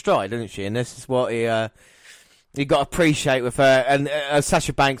all in her stride, hasn't she? And this is what you got to appreciate with her. And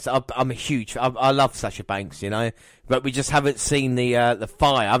Sasha Banks, I'm a huge. I love Sasha Banks, you know, but we just haven't seen the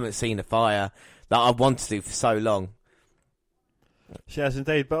fire. I haven't seen the fire that I want to do for so long. She has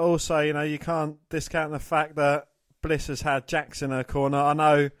indeed, but also, you know, you can't discount the fact that Bliss has had Jax in her corner. I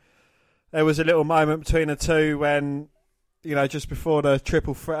know there was a little moment between the two when, you know, just before the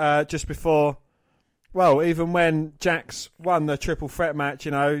triple threat, even when Jax won the triple threat match,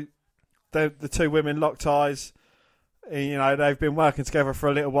 you know, the two women locked eyes. You know, they've been working together for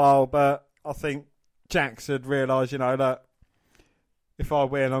a little while, but I think Jax had realised, you know, that if I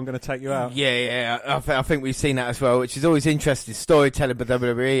win, I'm going to take you out. Yeah. I think we've seen that as well, which is always interesting storytelling by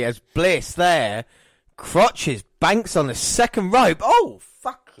WWE. As Bliss there crotches Banks on the second rope. Oh,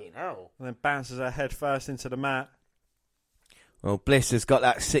 fucking hell. And then bounces her head first into the mat. Well, Bliss has got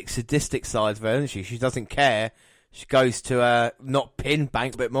that sick sadistic side of her, hasn't she? She doesn't care. She goes to not pin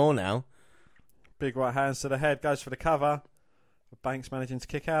Banks a bit more now. Big right hands to the head, goes for the cover. Banks managing to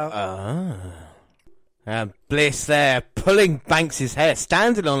kick out. And Bliss there pulling Banks' hair,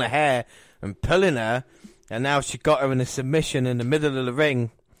 standing on her hair and pulling her. And now she got her in a submission in the middle of the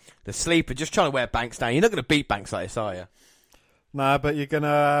ring. The sleeper just trying to wear Banks down. You're not going to beat Banks like this, are you? No, but you're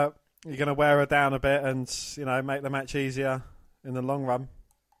gonna wear her down a bit and, you know, make the match easier in the long run.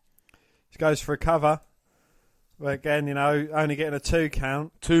 She goes for a cover. Well, again, you know, only getting a 2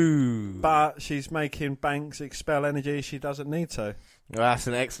 count. 2. But she's making Banks expel energy she doesn't need to. Well, that's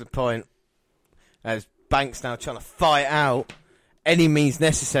an excellent point. As Banks now trying to fight out any means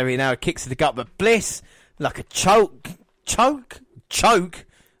necessary. Now kicks to the gut, but Bliss like a choke.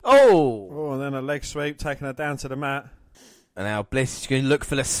 Oh, and then a leg sweep, taking her down to the mat. And now Bliss is going to look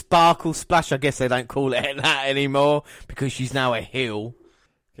for the sparkle splash. I guess they don't call it that anymore because she's now a heel.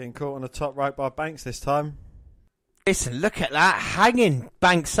 Getting caught on the top rope by Banks this time. Listen, look at that, hanging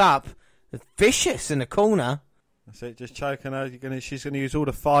Banks up, vicious in the corner. That's it, just choking her. She's going to use all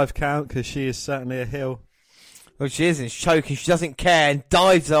the 5 count because she is certainly a heel. Well, she isn't. She's choking. She doesn't care and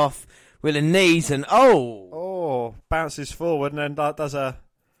dives off with her knees and bounces forward and then does a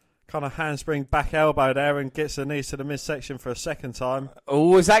kind of handspring back elbow there and gets her knees to the midsection for a second time.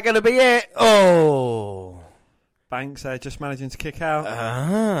 Oh, is that going to be it? Oh. Banks just managing to kick out.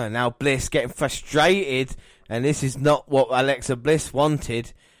 Now Bliss getting frustrated, and this is not what Alexa Bliss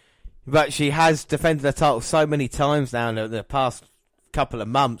wanted. But she has defended her title so many times now in the past couple of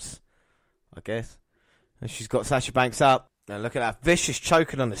months, I guess. And she's got Sasha Banks up. Now look at that vicious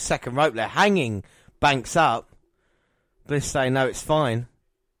choking on the second rope. They're hanging Banks up. Bliss saying, no, it's fine.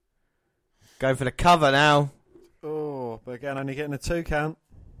 Going for the cover now. Oh, but again, only getting a 2 count.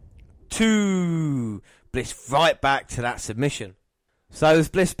 2. Bliss right back to that submission. So has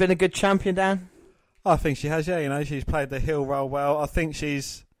Bliss been a good champion, Dan? I think she has, yeah. You know, she's played the heel role well. I think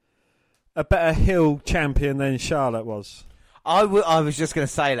she's a better heel champion than Charlotte was. I was just going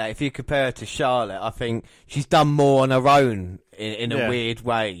to say that. If you compare her to Charlotte, I think she's done more on her own in a weird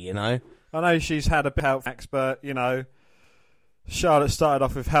way, you know? I know she's had a bit of help from expert, you know. Charlotte started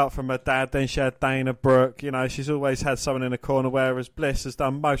off with help from her dad, then she had Dana Brooke. You know, she's always had someone in the corner, whereas Bliss has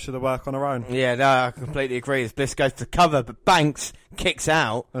done most of the work on her own. Yeah, no, I completely agree. As Bliss goes to cover, but Banks kicks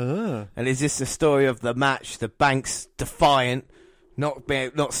out. And is this the story of the match? The Banks defiant,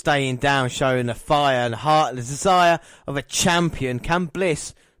 not staying down, showing the fire and heart and the desire of a champion. Can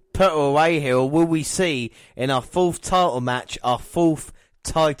Bliss put her away here, or will we see in our 4th title match, our 4th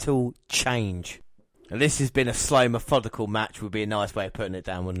title change? And this has been a slow, methodical match, would be a nice way of putting it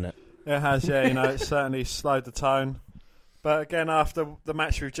down, wouldn't it? It has, yeah. You know, it's certainly slowed the tone. But again, after the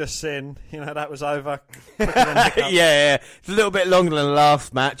match we've just seen, you know, that was over. Yeah. It's a little bit longer than the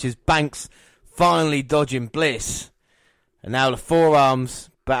last match as Banks finally dodging Bliss. And now the forearms.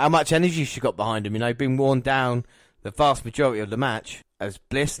 But how much energy she got behind him, you know, been worn down the vast majority of the match. As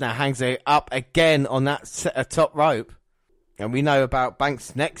Bliss now hangs her up again on that top rope. And we know about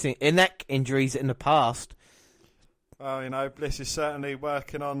Banks' neck injuries in the past. Well, you know, Bliss is certainly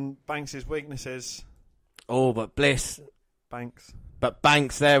working on Banks' weaknesses. Oh, but Banks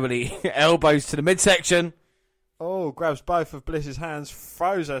there with the elbows to the midsection. Oh, grabs both of Bliss's hands,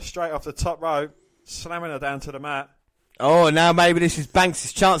 throws her straight off the top rope, slamming her down to the mat. Oh, now maybe this is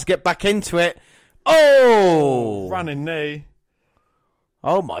Banks' chance to get back into it. Oh! Running knee.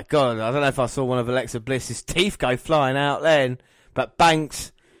 Oh my God, I don't know if I saw one of Alexa Bliss's teeth go flying out then, but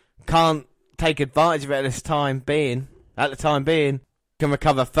Banks can't take advantage of it at the time being. Can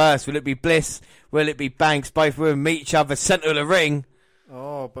recover first. Will it be Bliss? Will it be Banks? Both will meet each other, centre of the ring.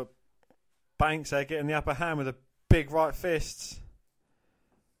 Oh, but Banks there getting the upper hand with a big right fist.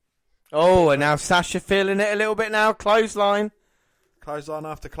 Oh, and now Sasha feeling it a little bit now. Clothesline. Clothesline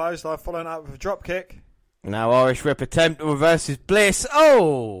after clothesline, following up with a drop kick. Now Irish Whip attempt reverses Bliss.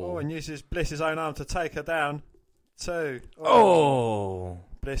 Oh, and uses Bliss's own arm to take her down. 2. Oh.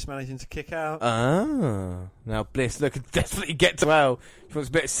 Bliss managing to kick out. Now Bliss looking to definitely get to well. She wants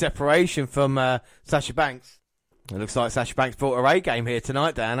a bit of separation from Sasha Banks. It looks like Sasha Banks brought her A game here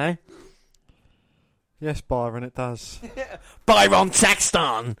tonight, Dan, eh? Yes, Byron, it does. Byron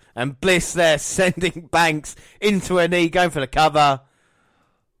Saxton! And Bliss there sending Banks into her knee, going for the cover.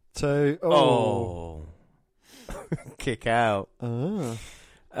 2. Oh. Kick out. My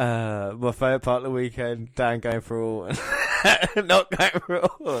favourite part of the weekend, Dan going for all. Not going for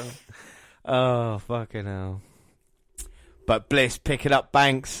all. Oh, fucking hell. But Bliss picking up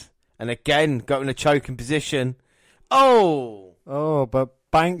Banks. And again, got in a choking position. Oh, but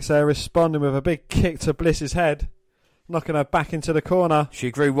Banks there responding with a big kick to Bliss's head, knocking her back into the corner.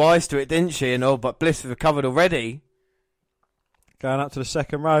 She grew wise to it, didn't she? And all, but Bliss has recovered already. Going up to the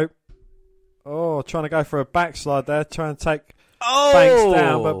second rope. Oh, trying to go for a backslide there, trying to take Banks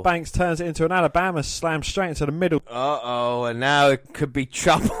down, but Banks turns it into an Alabama slam straight into the middle. And now it could be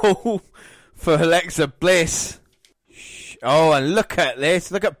trouble for Alexa Bliss. Oh, and look at this.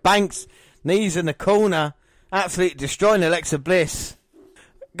 Look at Banks' knees in the corner. Absolutely destroying Alexa Bliss.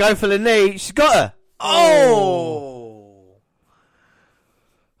 Go for the knee. She's got her. Oh!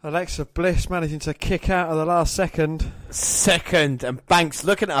 Alexa Bliss managing to kick out at the last second. And Banks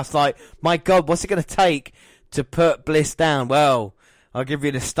looking at us like, my God, what's it going to take to put Bliss down? Well, I'll give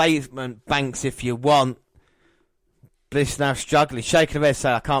you the statement, Banks, if you want. Bliss now struggling, shaking her head,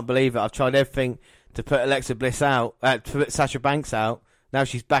 saying, I can't believe it. I've tried everything to put Alexa Bliss out, to put Sasha Banks out. Now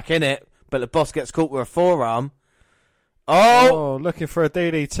she's back in it, but the boss gets caught with a forearm. Oh, looking for a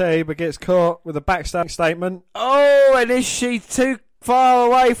DDT, but gets caught with a backstab statement. Oh, and is she too far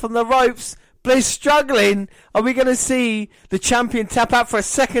away from the ropes? Bliss struggling. Are we going to see the champion tap out for a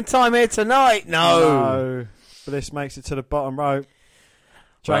second time here tonight? No. Bliss makes it to the bottom rope.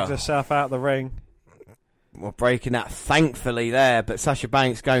 Drags herself out of the ring. Well, breaking that thankfully there, but Sasha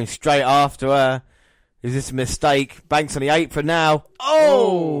Banks going straight after her. Is this a mistake? Banks on the apron now.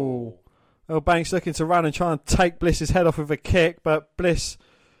 Oh! Banks looking to run and try and take Bliss's head off with a kick, but Bliss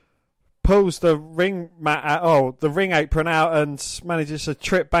pulls the ring mat out, the ring apron out, and manages to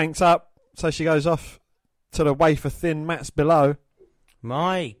trip Banks up, so she goes off to the wafer thin mats below.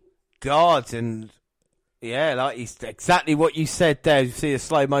 My God, and yeah, like it's exactly what you said there. You see a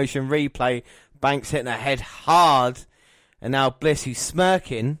slow motion replay, Banks hitting her head hard, and now Bliss, who's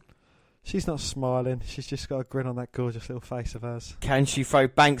smirking. She's not smiling. She's just got a grin on that gorgeous little face of hers. Can she throw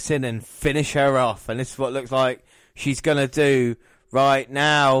Banks in and finish her off? And this is what it looks like she's going to do right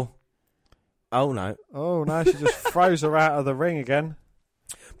now. Oh, no. Oh, no. She just throws her out of the ring again.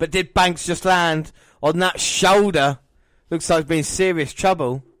 But did Banks just land on that shoulder? Looks like being serious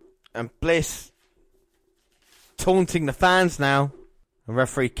trouble. And Bliss taunting the fans now. The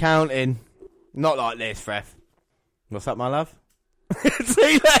referee counting. Not like this, ref. What's up, my love?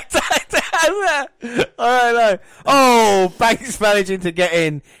 See that? Oh, Banks managing to get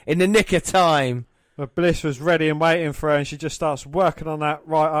in the nick of time. But Bliss was ready and waiting for her, and she just starts working on that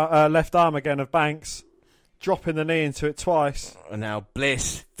left arm again of Banks, dropping the knee into it twice. And now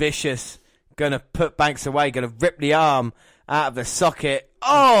Bliss, vicious, going to put Banks away, going to rip the arm out of the socket.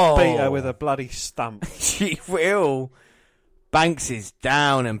 Oh! Beat her with a bloody stump. She will. Banks is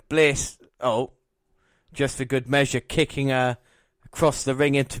down, and Bliss, just for good measure, kicking her across the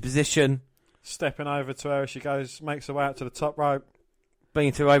ring into position. Stepping over to her as she goes, makes her way out to the top rope.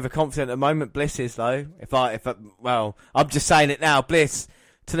 Being too overconfident at the moment, Bliss is, though. I'm just saying it now. Bliss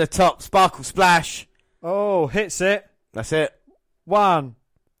to the top, sparkle splash. Oh, hits it. That's it. 1,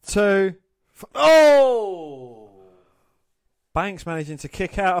 2. Oh! Banks managing to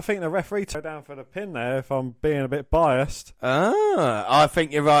kick out. I think the referee took down for the pin there, if I'm being a bit biased. I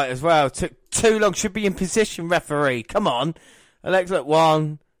think you're right as well. Took too long. Should be in position, referee. Come on. Alexa,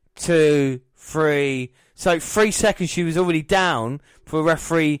 1, 2, 3. So 3 seconds she was already down before the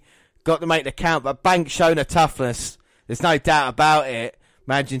referee got to make the count. But Banks showing her toughness. There's no doubt about it.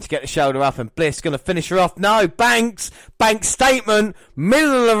 Managing to get the shoulder up, and Bliss going to finish her off. No, Banks statement.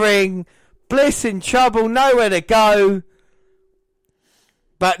 Middle of the ring. Bliss in trouble. Nowhere to go.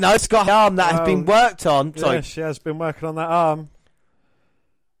 But no, it's got an arm that has been worked on. Yeah, she has been working on that arm.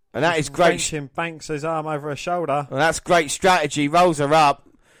 And that is great. Banks his arm over her shoulder. Well, that's great strategy. Rolls her up.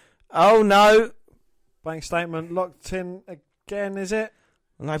 Oh, no. Bank statement locked in again, is it?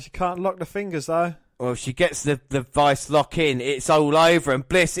 No. She can't lock the fingers, though. Well, she gets the vice lock in. It's all over, and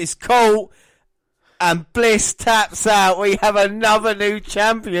Bliss is caught. And Bliss taps out. We have another new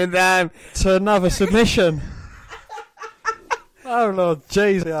champion, Dan. To another submission. Oh, Lord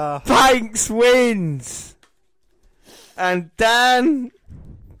Jesus. Yeah. Banks wins. And Dan...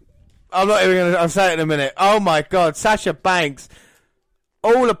 I'm not even going to... I'll say it in a minute. Oh, my God. Sasha Banks.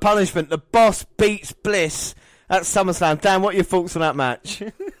 All the punishment. The boss beats Bliss at SummerSlam. Dan, what are your thoughts on that match?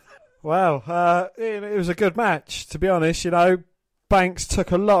 Well, it was a good match, to be honest. You know, Banks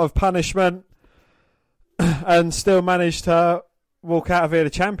took a lot of punishment and still managed to walk out of here the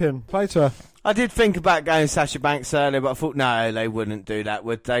champion. Play to her. I did think about going Sasha Banks earlier, but I thought, no, they wouldn't do that,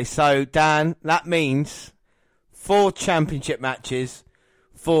 would they? So, Dan, that means 4 championship matches,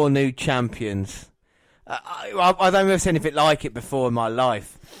 4 new champions. I don't ever see anything like it before in my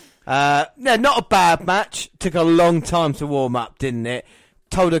life. Not a bad match. Took a long time to warm up, didn't it?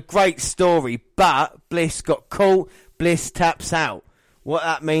 Told a great story, but Bliss got caught. Bliss taps out. What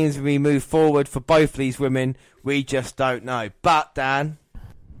that means when we move forward for both of these women, we just don't know. But, Dan,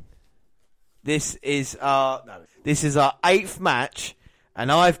 this is our 8th match,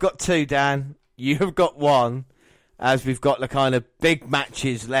 and I've got 2, Dan. You've got 1, as we've got the kind of big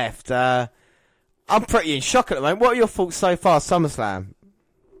matches left. I'm pretty in shock at the moment. What are your thoughts so far, SummerSlam?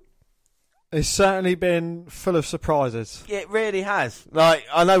 It's certainly been full of surprises. It really has. Like,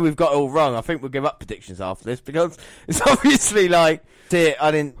 I know we've got it all wrong. I think we'll give up predictions after this because it's obviously like,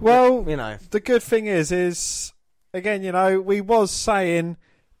 I didn't. Well, you know, the good thing is again, you know, we was saying,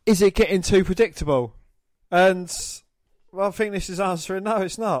 is it getting too predictable? And well, I think this is answering no,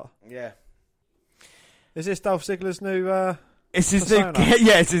 it's not. Yeah. Is this Dolph Ziggler's new? It's his persona? New.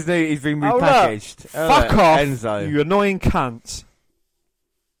 Yeah, it's his new. He's been repackaged. Fuck off, Enzo. you annoying cunt.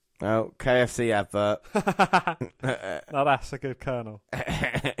 Oh, KFC advert. Now that's a good kernel.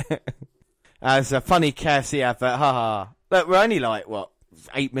 It's a funny KFC advert. Haha. Look, we're only like, what,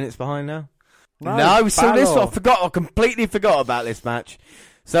 8 minutes behind now? No, so this one, I completely forgot about this match.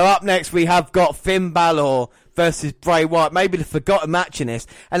 So up next we have got Finn Balor versus Bray Wyatt. Maybe the forgotten match in this.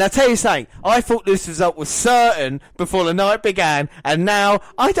 And I'll tell you something, I thought this result was certain before the night began, and now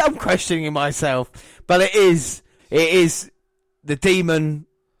I'm questioning myself. But it is the Demon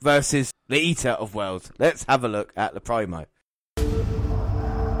versus the Eater of Worlds. Let's have a look at the promo.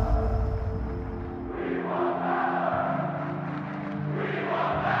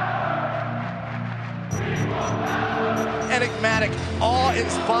 Enigmatic,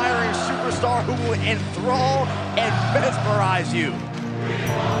 awe-inspiring superstar who will enthrall and mesmerize you.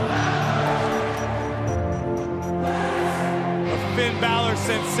 The Finn Balor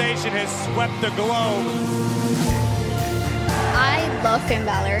sensation has swept the globe. I love Finn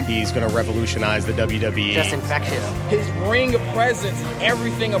Balor. He's going to revolutionize the WWE. Just infectious. His ring presence,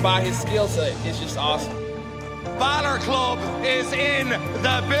 everything about his skill set is just awesome. Balor Club is in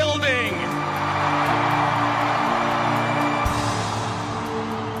the building.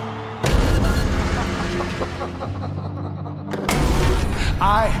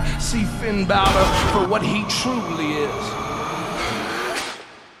 I see Finn Balor for what he truly is.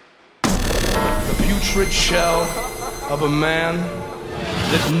 The putrid shell of a man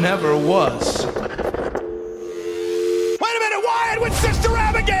that never was. Wait a minute, Wyatt with Sister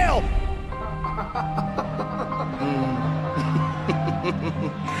Abigail!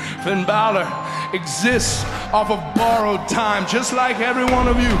 Finn Balor exists off of borrowed time, just like every one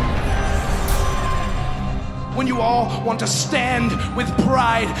of you. When you all want to stand with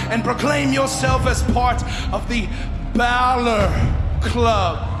pride and proclaim yourself as part of the Balor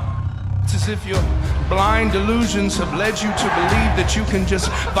Club. It's as if your blind delusions have led you to believe that you can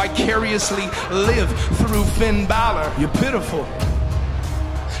just vicariously live through Finn Balor. You're pitiful.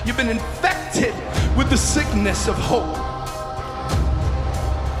 You've been infected with the sickness of hope.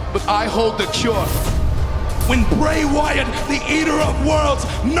 But I hold the cure. When Bray Wyatt, the Eater of Worlds,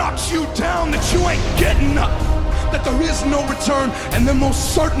 knocks you down, that you ain't getting up, that there is no return, and there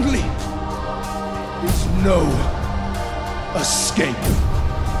most certainly is no escape.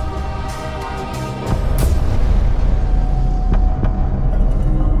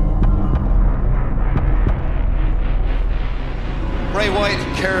 Bray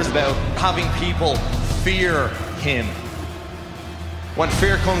Wyatt cares about having people fear him. When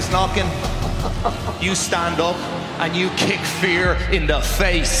fear comes knocking, you stand up and you kick fear in the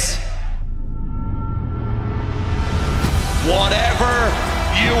face. Whatever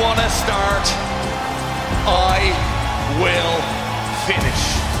You want to start? I will finish.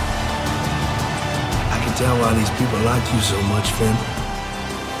 I can tell why these people like you so much, Finn.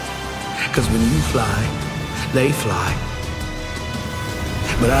 Because when you fly, they fly.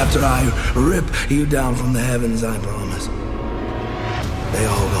 But after I rip you down from the heavens, I promise, they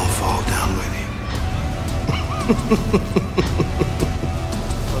all gonna fall down with you.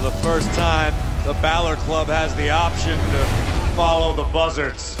 For the first time, the Balor Club has the option to follow the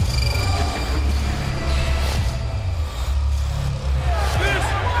Buzzards. This is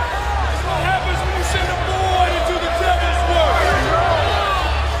what happens when you send a boy to do the devil's work.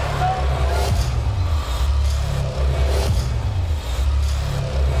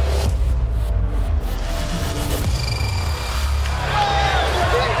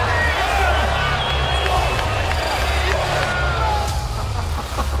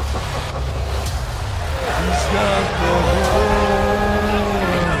 He's got the whole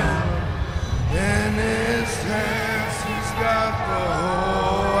in his hands. He's got the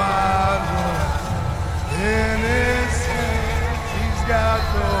whole wide world in his hands. He's got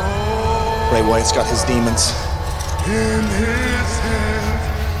the whole. Bray Wyatt's got his demons. In his hands.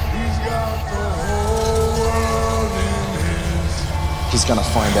 He's got the whole world in his. He's gonna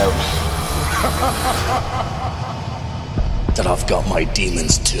find out that I've got my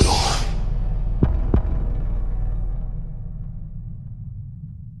demons too.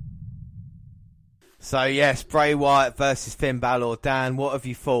 So yes, Bray Wyatt versus Finn Balor. Dan, what have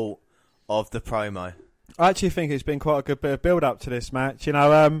you thought of the promo? I actually think it's been quite a good bit of build-up to this match. You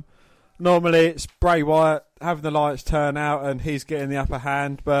know, normally it's Bray Wyatt having the lights turn out and he's getting the upper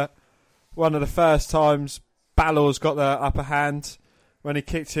hand, but one of the first times Balor's got the upper hand when he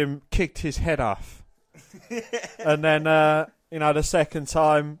kicked his head off. And then, the second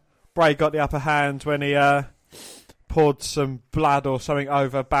time Bray got the upper hand when he poured some blood or something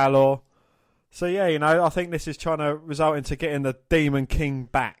over Balor. So, yeah, I think this is trying to result into getting the Demon King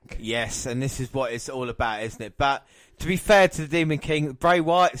back. Yes, and this is what it's all about, isn't it? But to be fair to the Demon King, Bray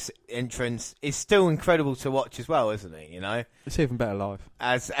Wyatt's entrance is still incredible to watch as well, isn't it? It's even better live.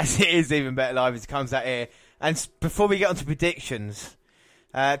 As it is even better live as it comes out here. And before we get on to predictions,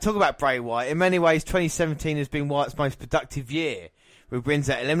 talk about Bray Wyatt. In many ways, 2017 has been Wyatt's most productive year, with wins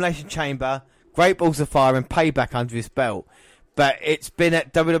at Elimination Chamber, Great Balls of Fire and Payback under his belt. But it's been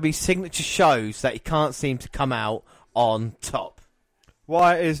at WWE signature shows that he can't seem to come out on top.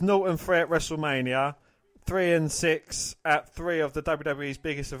 Wyatt is 0-3 at WrestleMania, 3-6 at 3 of the WWE's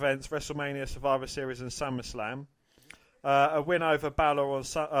biggest events, WrestleMania, Survivor Series and SummerSlam. A win over Balor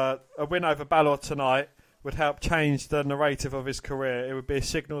tonight would help change the narrative of his career. It would be a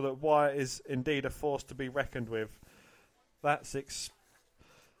signal that Wyatt is indeed a force to be reckoned with. That's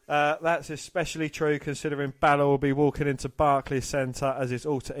especially true considering Balor will be walking into Barclays Centre as his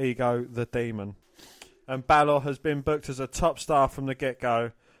alter ego, the Demon. And Balor has been booked as a top star from the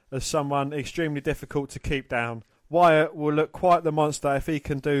get-go, as someone extremely difficult to keep down. Wyatt will look quite the monster if he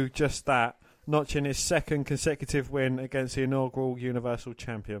can do just that, notching his second consecutive win against the inaugural Universal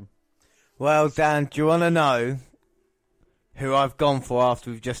Champion. Well, Dan, do you want to know who I've gone for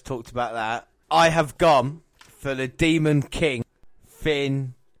after we've just talked about that? I have gone for the Demon King,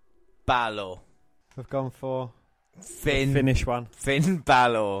 Finn Balor. I've gone for Finn. Finish one. Finn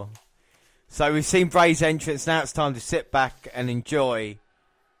Balor. So we've seen Bray's entrance. Now it's time to sit back and enjoy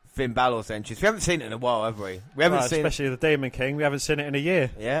Finn Balor's entrance. We haven't seen it in a while, have we? We haven't seen especially the Demon King. We haven't seen it in a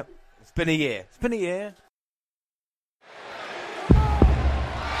year. Yeah, it's been a year. It's been a year.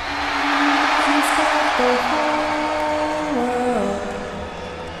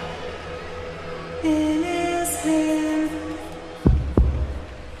 In his hand,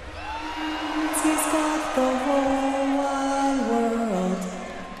 he's got the whole wide world.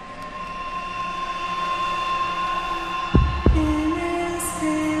 In his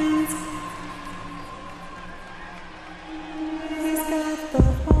hands, he's got the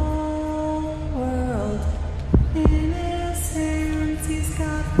whole world. In his hands, he's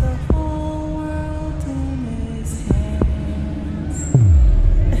got the whole world in his hands.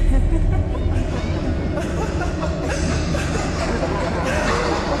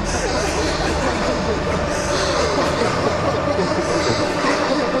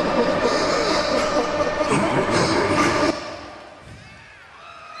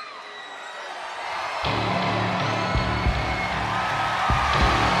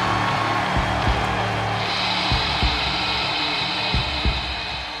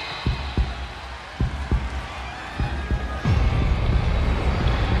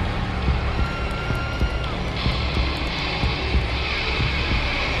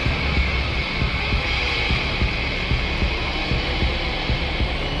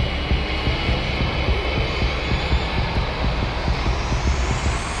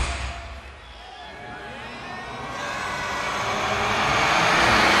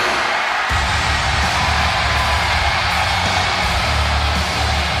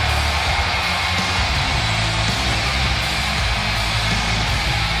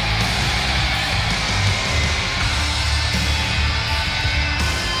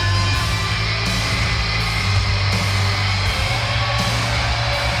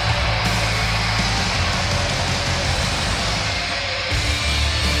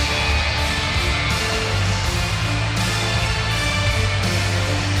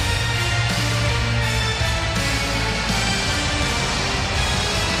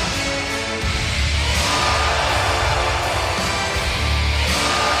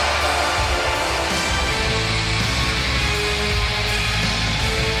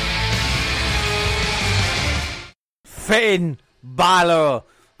 Finn Balor.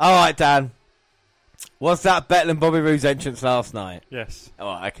 All right, Dan. Was that better than Bobby Roode's entrance last night? Yes.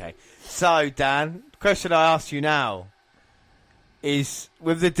 All right, okay. So, Dan, the question I ask you now is,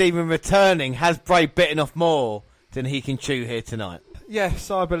 with the Demon returning, has Bray bitten off more than he can chew here tonight? Yes,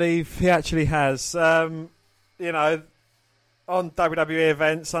 I believe he actually has. You know, on WWE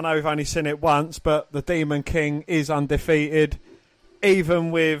events, I know we've only seen it once, but the Demon King is undefeated,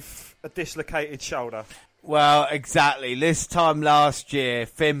 even with a dislocated shoulder. Well, exactly. This time last year,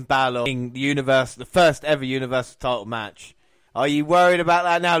 Finn Balor in the first ever Universal title match. Are you worried about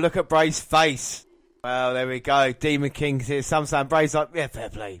that now? Look at Bray's face. Well, there we go. Demon King's here. Some saying Bray's like, yeah, fair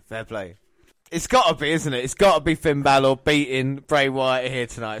play, fair play. It's got to be, isn't it? It's got to be Finn Balor beating Bray Wyatt here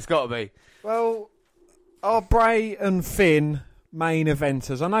tonight. It's got to be. Well, are Bray and Finn main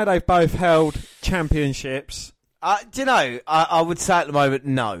eventers? I know they've both held championships. Do you know, I would say at the moment,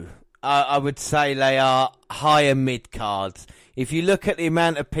 no. I would say they are higher mid-cards. If you look at the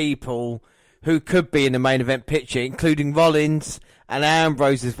amount of people who could be in the main event picture, including Rollins and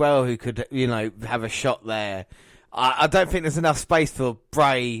Ambrose as well, who could, you know, have a shot there. I don't think there's enough space for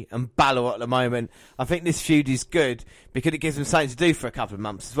Bray and Balor at the moment. I think this feud is good because it gives them something to do for a couple of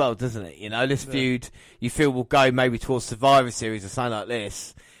months as well, doesn't it? You know, this feud you feel will go maybe towards Survivor Series or something like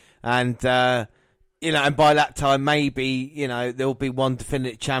this. And, you know, and by that time, maybe, you know, there'll be one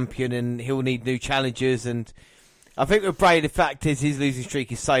definitive champion and he'll need new challengers. And I think with Bray, the fact is his losing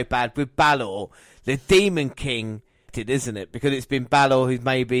streak is so bad. With Balor, the Demon King, isn't it? Because it's been Balor who's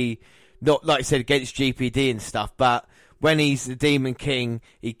maybe not, like I said, against GPD and stuff, but when he's the Demon King,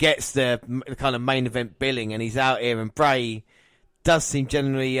 he gets the kind of main event billing and he's out here, and Bray does seem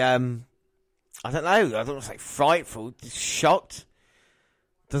generally, I don't know, I don't want to say frightful, just shocked.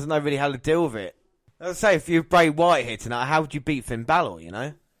 Doesn't know really how to deal with it. Let's say if you're Bray Wyatt here tonight, how would you beat Finn Balor, you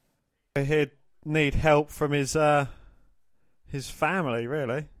know? He'd need help from his family,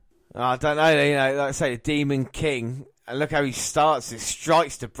 really. I don't know, you know, like I say, the Demon King, and look how he starts, it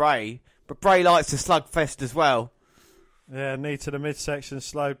strikes to Bray, but Bray likes to slugfest as well. Yeah, knee to the midsection,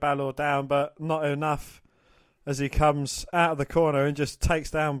 slow Balor down, but not enough as he comes out of the corner and just takes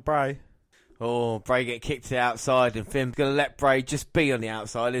down Bray. Oh, Bray get kicked to the outside, and Finn's going to let Bray just be on the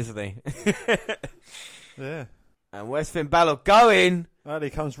outside, isn't he? Yeah. And where's Finn Balor going? Well,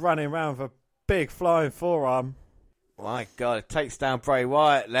 he comes running around with a big flying forearm. My God, it takes down Bray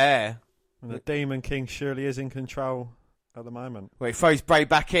Wyatt there. And the Demon King surely is in control at the moment. Well, he throws Bray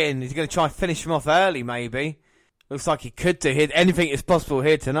back in. He's going to try and finish him off early, maybe. Looks like he could do it. Anything is possible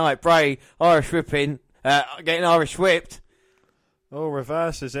here tonight. Bray, Irish whipping, getting Irish whipped. Oh,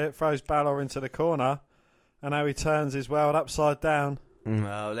 reverses it, throws Balor into the corner, and now he turns his world upside down.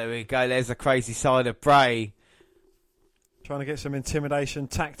 Oh, there we go. There's the crazy side of Bray. Trying to get some intimidation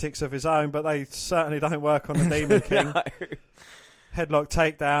tactics of his own, but they certainly don't work on the Demon King. No. Headlock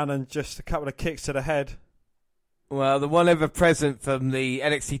takedown and just a couple of kicks to the head. Well, the one ever present from the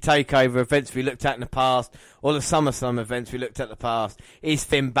NXT TakeOver events we looked at in the past, or the SummerSlam events we looked at in the past, is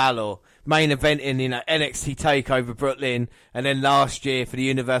Finn Balor. Main event in NXT TakeOver Brooklyn, and then last year for the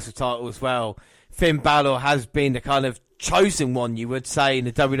Universal title as well. Finn Balor has been the kind of chosen one, you would say, in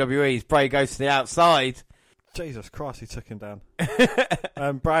the WWE. As Bray goes to the outside. Jesus Christ, he took him down.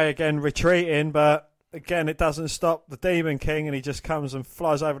 Bray again retreating, but again it doesn't stop the Demon King, and he just comes and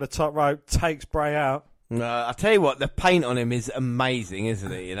flies over the top rope, takes Bray out. I tell you what, the paint on him is amazing,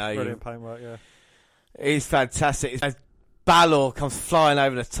 isn't it? You know, brilliant paintwork, yeah. He's fantastic. As Balor comes flying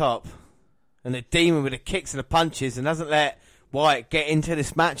over the top, and the Demon with the kicks and the punches, and doesn't let Wyatt get into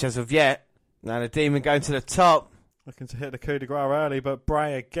this match as of yet. Now the Demon going to the top. Looking to hit the coup de grace early, but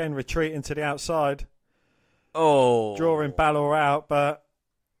Bray again retreating to the outside. Oh. Drawing Balor out, but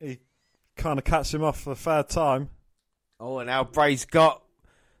he kind of cuts him off for the third time. Oh, and now Bray's got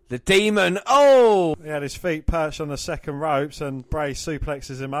the Demon. Oh! He had his feet perched on the second ropes, and Bray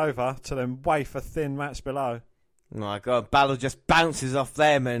suplexes him over to then wafer thin mats below. My God, Balor just bounces off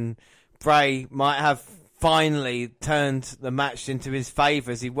them, and Bray might have finally turned the match into his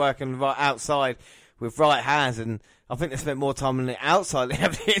favour as he working right outside with right hands, and I think they spent more time on the outside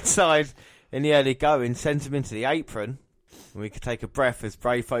than the inside in the early going, sends him into the apron, and we could take a breath as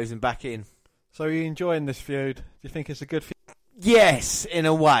Bray throws him back in. So are you enjoying this feud? Do you think it's a good feud? Yes, in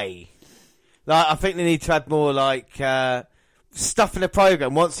a way. Like, I think they need to add more stuff in the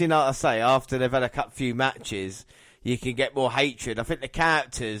programme. Once, you know what I say, after they've had a few matches, you can get more hatred. I think the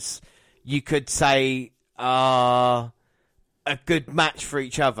characters, you could say, are a good match for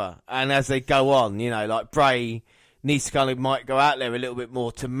each other. And as they go on, you know, like Bray needs to kind of might go out there a little bit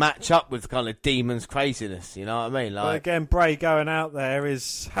more to match up with kind of Demon's craziness, you know what I mean? Like, well, again, Bray going out there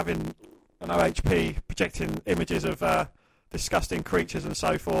is having I know HP projecting images of disgusting creatures and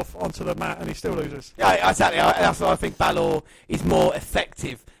so forth onto the mat, and he still loses. Yeah, exactly. That's why I think Balor is more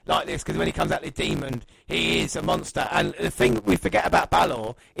effective like this, because when he comes out the Demon, he is a monster. And the thing we forget about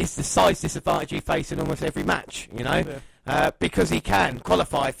Balor is the size disadvantage he faces in almost every match, you know? Yeah. Because he can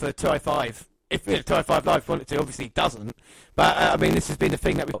qualify for 205. If 205 Live wanted to, obviously he doesn't. But, I mean, this has been the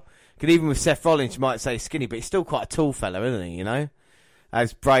thing that we... Because even with Seth Rollins, you might say skinny, but he's still quite a tall fella, isn't he, you know?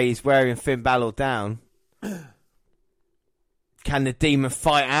 As Bray's wearing Finn Balor down. Can the Demon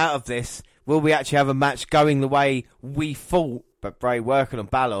fight out of this? Will we actually have a match going the way we thought? But Bray working on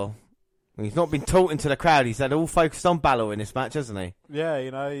Balor. He's not been talking to the crowd. He's had all focused on Balor in this match, hasn't he? Yeah,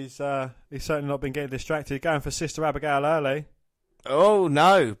 you know, he's certainly not been getting distracted. Going for Sister Abigail early. Oh,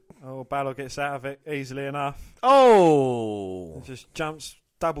 no. Oh, Balor gets out of it easily enough. Oh! And just jumps,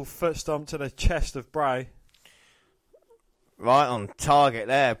 double foot stomp to the chest of Bray. Right on target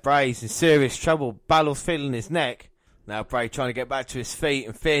there. Bray's in serious trouble. Balor's feeling his neck. Now Bray trying to get back to his feet,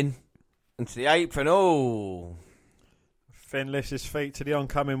 and Finn into the apron. Oh! Finn lifts his feet to the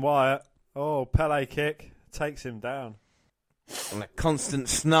oncoming Wyatt. Oh, Pele kick. Takes him down. And a constant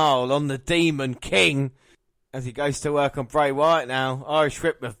snarl on the Demon King as he goes to work on Bray Wyatt now. Irish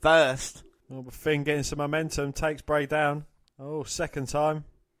Whip reversed. Oh, but Finn getting some momentum. Takes Bray down. Oh, second time.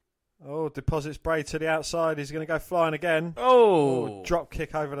 Oh, deposits Bray to the outside. He's going to go flying again. Oh! Drop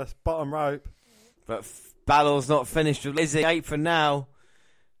kick over the bottom rope. But Balor's not finished with his apron now.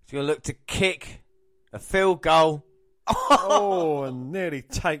 He's going to look to kick a field goal. Oh, and nearly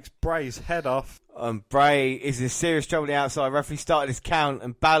takes Bray's head off. And Bray is in serious trouble on the outside. Referee started his count,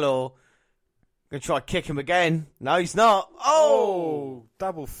 and Balor going to try to kick him again. No, he's not. Oh!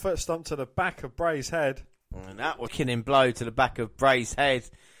 Double foot stomp to the back of Bray's head. And that was a killing blow to the back of Bray's head.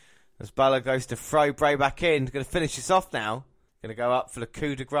 As Balor goes to throw Bray back in. Going to finish this off now. Going to go up for the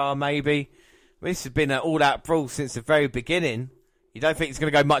coup de grace, maybe. This has been an all-out brawl since the very beginning. You don't think it's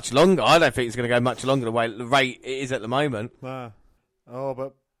going to go much longer? I don't think it's going to go much longer the way the rate it is at the moment. No. Oh,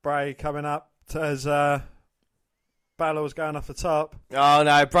 but Bray coming up as Balor's going off the top. Oh,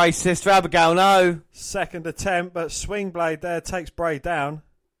 no. Bray's sister Abigail, no. Second attempt, but Swing Blade there takes Bray down.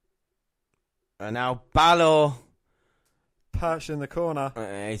 And now Balor... perched in the corner.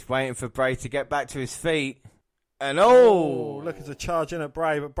 He's waiting for Bray to get back to his feet. And looking to charge in at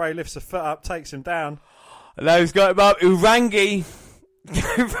Bray, but Bray lifts a foot up, takes him down. And now he's got him up. Urangi.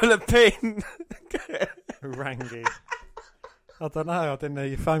 Go for the pin. Urangi. I don't know. I didn't hear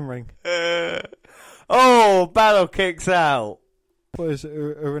your phone ring. Balor kicks out. What is it?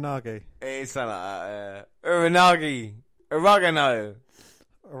 Uranagi? It's something like that. Uranagi. Oregano.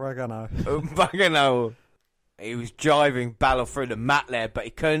 Oregano. He was driving Balor through the mat there, but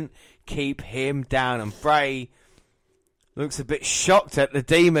he couldn't keep him down. And Bray looks a bit shocked at the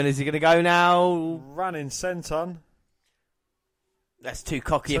Demon. Is he going to go now? Running senton. That's too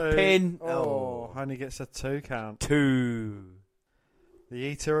cocky a pin. Only gets a 2 count. 2. The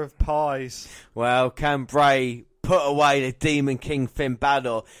eater of pies. Well, can Bray put away the Demon King Finn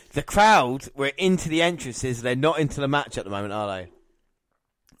Balor? The crowd were into the entrances. They're not into the match at the moment, are they?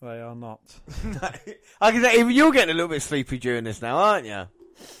 They are not. I can say, even you're getting a little bit sleepy during this now, aren't you?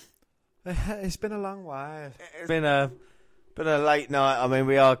 It's been a long way. It's been a late night. I mean,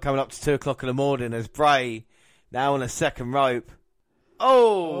 we are coming up to 2 o'clock in the morning as Bray now on a second rope.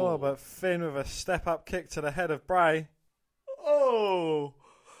 Oh, but Finn with a step-up kick to the head of Bray. Oh.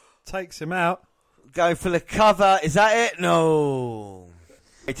 Takes him out. Go for the cover. Is that it? No.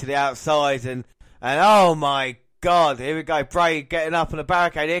 To the outside and oh my God, here we go. Bray getting up on the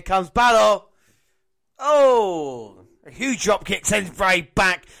barricade. Here comes Balor. Oh, a huge drop kick sends Bray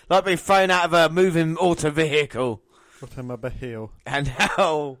back like being thrown out of a moving auto vehicle. And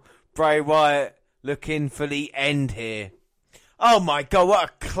now Bray Wyatt looking for the end here. Oh my God, what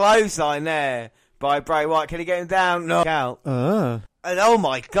a clothesline there by Bray Wyatt. Can he get him down? No. Out. And oh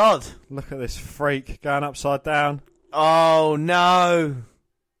my God. Look at this freak going upside down. Oh no.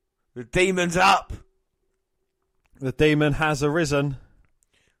 The Demon's up. The Demon has arisen.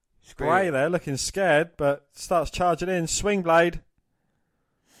 Bray there looking scared, but starts charging in. Swing Blade.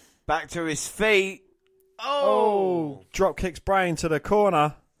 Back to his feet. Oh. Drop kicks Bray into the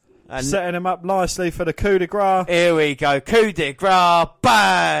corner. And setting him up nicely for the coup de grace. Here we go. Coup de grace.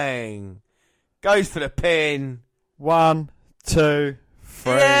 Bang. Goes for the pin. 1, 2,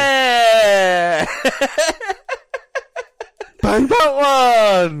 3. Yeah. Bang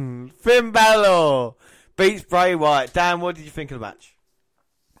that one. Finn Balor beats Bray Wyatt. Dan, what did you think of the match?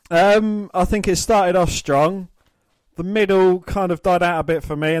 I think it started off strong. The middle kind of died out a bit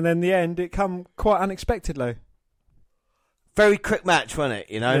for me, and then the end, it come quite unexpectedly. Very quick match, wasn't it?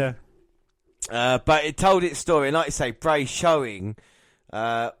 You know? Yeah. But it told its story, and like you say, Bray showing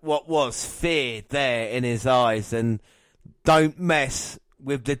what was fear there in his eyes, and don't mess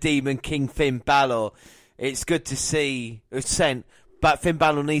with the Demon King Finn Balor. It's good to see Ascent, but Finn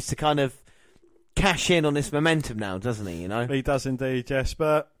Balor needs to kind of cash in on this momentum now, doesn't he? You know, he does indeed, yes.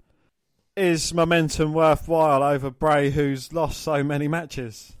 But is momentum worthwhile over Bray, who's lost so many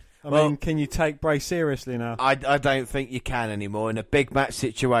matches? I mean, can you take Bray seriously now? I don't think you can anymore. In a big match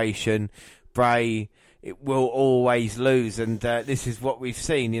situation, Bray will always lose, and this is what we've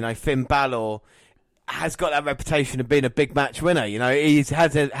seen. You know, Finn Balor has got that reputation of being a big match winner. You know, he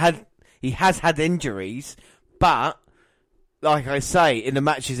has had injuries, but like I say, in the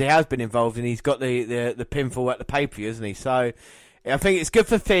matches he has been involved in, he's got the pinfall at the pay-per-view, isn't he? So I think it's good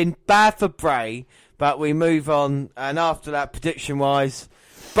for Finn, bad for Bray, but we move on. And after that, prediction-wise,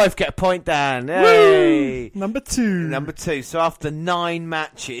 both get a point, Dan. Hey! Number two. So after 9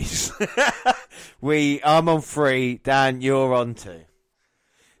 matches, I'm on 3. Dan, you're on 2.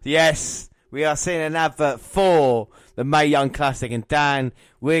 Yes, we are seeing an advert for the Mae Young Classic. And Dan,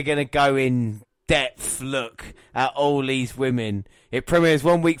 we're going to go in depth look at all these women. It premieres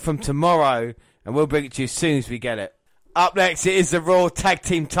 1 week from tomorrow, and we'll bring it to you as soon as we get it. Up next, it is the Raw Tag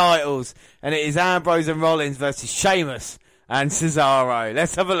Team titles, and it is Ambrose and Rollins versus Sheamus and Cesaro.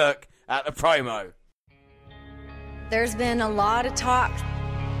 Let's have a look at the promo. There's been a lot of talk.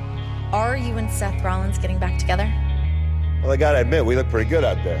 Are you and Seth Rollins getting back together? Well, I gotta admit, we look pretty good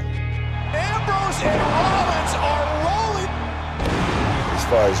out there. Ambrose and Rollins are rolling. As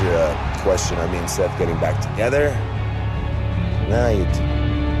far as your question, I mean Seth getting back together? Nah, it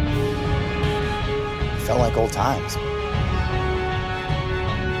felt like old times.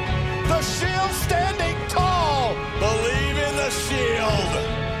 The Shield standing tall. Believe in the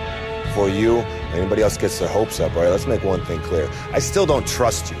Shield. Before you, anybody else gets their hopes up, all right, let's make one thing clear. I still don't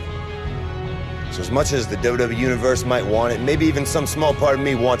trust you. So as much as the WWE Universe might want it, maybe even some small part of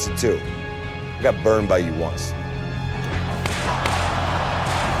me wants it too. I got burned by you once.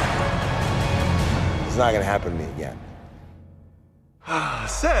 It's not gonna happen to me again.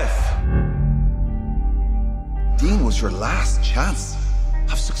 Seth! Dean was your last chance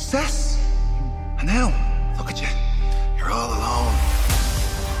of success. And now, look at you. You're all alone.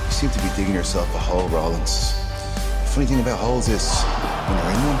 You seem to be digging yourself a hole, Rollins. The funny thing about holes is, when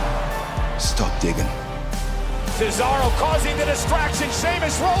you're in one, stop digging. Cesaro causing the distraction.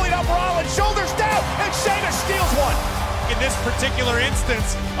 Sheamus rolling up Rollins, shoulders down, and Sheamus steals one. In this particular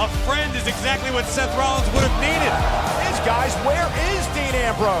instance, a friend is exactly what Seth Rollins would have needed. Guys, where is Dean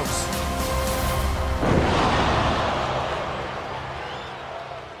Ambrose?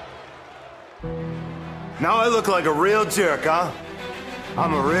 Now I look like a real jerk, huh?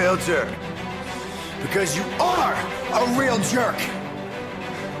 I'm a real jerk. Because you are a real jerk.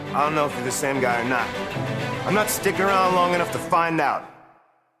 I don't know if you're the same guy or not. I'm not sticking around long enough to find out.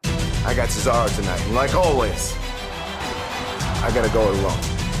 I got Cesaro tonight, and like always, I gotta go alone.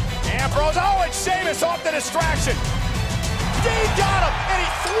 Ambrose, and Sheamus off the distraction. Dean got him, and he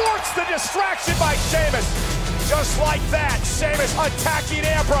thwarts the distraction by Sheamus. Just like that, Sheamus attacking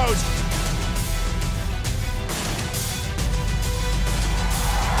Ambrose.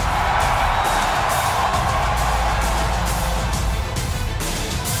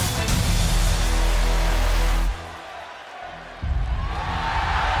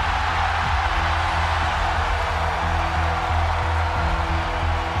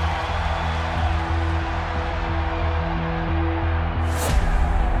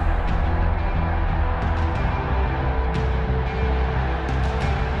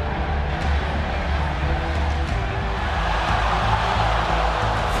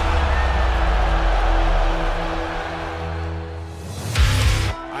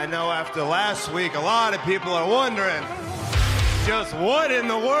 After last week, a lot of people are wondering just what in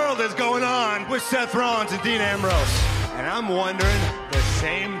the world is going on with Seth Rollins and Dean Ambrose. And I'm wondering the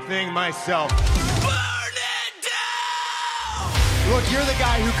same thing myself. Burn it down! Look, you're the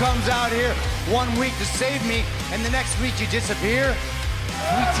guy who comes out here 1 week to save me, and the next week you disappear.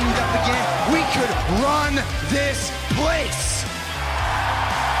 We teamed up again. We could run this place.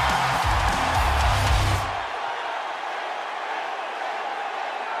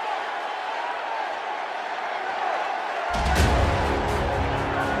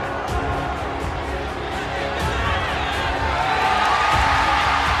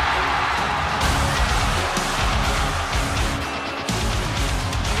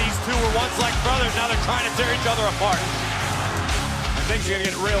 Now they're trying to tear each other apart. And things are going to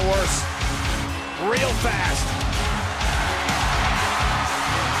get real worse. Real fast.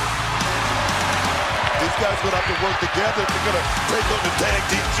 These guys going to have to work together if they're going to take on the tag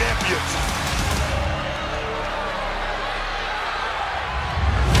team champions.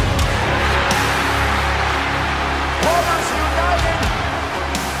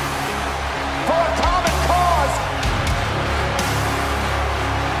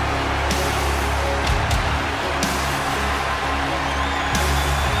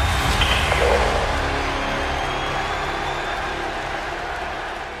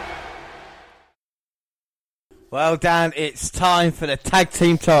 Well, Dan, it's time for the tag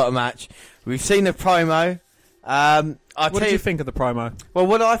team title match. We've seen the promo. What did you think of the promo?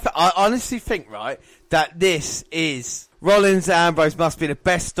 Well, I honestly think, right, that this is Rollins and Ambrose must be the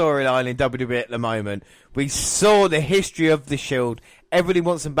best storyline in WWE at the moment. We saw the history of the Shield. Everybody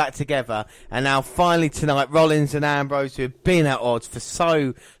wants them back together, and now finally tonight, Rollins and Ambrose, who have been at odds for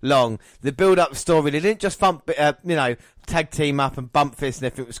so long, the build-up story, they didn't just tag team up and bump fists and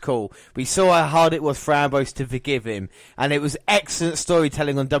everything was cool. We saw how hard it was for Ambrose to forgive him, and it was excellent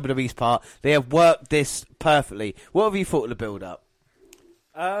storytelling on WWE's part. They have worked this perfectly. What have you thought of the build-up?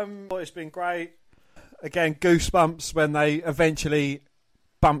 It's been great. Again, goosebumps when they eventually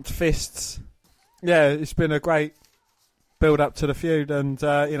bumped fists. Yeah, it's been a great build-up to the feud, and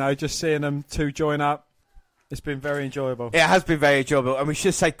just seeing them two join up, it's been very enjoyable. It has been very enjoyable, and we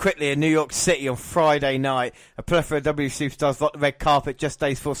should say quickly, in New York City on Friday night, a plethora of WWE superstars rocked the red carpet just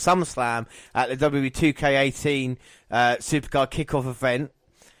days before SummerSlam at the WWE 2K18 Supercard kickoff event.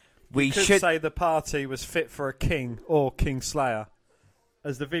 We should say the party was fit for a king or King Slayer.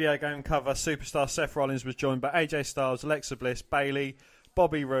 As the video game cover, superstar Seth Rollins was joined by AJ Styles, Alexa Bliss, Bayley,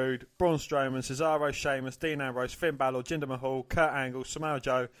 Bobby Roode, Braun Strowman, Cesaro, Sheamus, Dean Ambrose, Finn Balor, Jinder Mahal, Kurt Angle, Samoa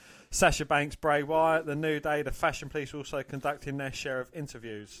Joe, Sasha Banks, Bray Wyatt, The New Day, the Fashion Police also conducting their share of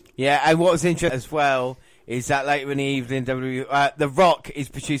interviews. Yeah, and what was interesting as well is that later in the evening, The Rock is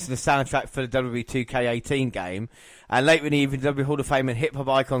producing the soundtrack for the WWE 2K18 game. And later in the evening, WWE Hall of Fame and hip-hop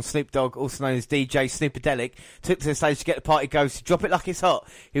icon Snoop Dogg, also known as DJ Snoopadelic, took to the stage to get the party going to drop it like it's hot.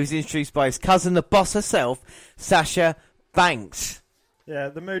 He was introduced by his cousin, the boss herself, Sasha Banks. Yeah,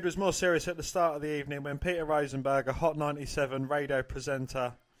 the mood was more serious at the start of the evening when Peter Rosenberg, a Hot 97 radio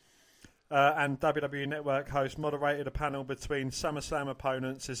presenter and WWE Network host, moderated a panel between SummerSlam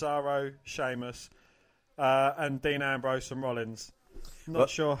opponents Cesaro, Sheamus, and Dean Ambrose and Rollins. Not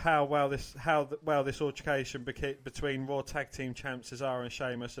sure how well this altercation between Raw Tag Team champs Cesaro and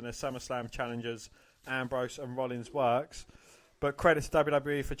Sheamus and their SummerSlam challengers Ambrose and Rollins works. But credit to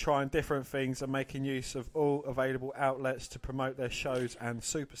WWE for trying different things and making use of all available outlets to promote their shows and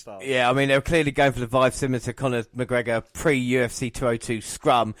superstars. Yeah, I mean, they were clearly going for the vibe similar to Conor McGregor pre-UFC 202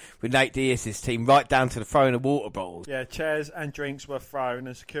 scrum with Nate Diaz's team, right down to the throwing of water bottles. Yeah, chairs and drinks were thrown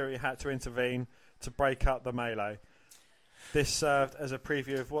and security had to intervene to break up the melee. This served as a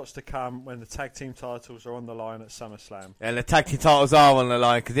preview of what's to come when the tag team titles are on the line at SummerSlam. And the tag team titles are on the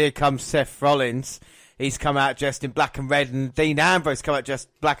line because here comes Seth Rollins. He's come out dressed in black and red, and Dean Ambrose come out dressed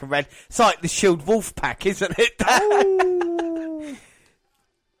black and red. It's like the Shield Wolf Pack, isn't it? Do you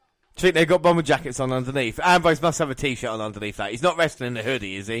think they've got bomber jackets on underneath? Ambrose must have a T-shirt on underneath that. He's not wrestling in a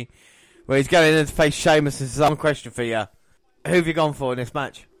hoodie, is he? Well, he's going in to face Sheamus. This is one question for you. Who have you gone for in this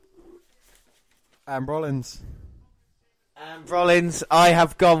match? Rollins. Rollins. I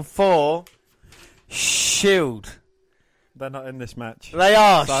have gone for Shield. They're not in this match. They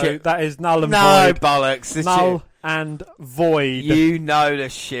are. So that is null and void. No bollocks. The null and void. You know the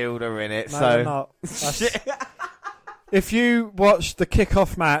Shield are in it. No, so they're not. If you watch the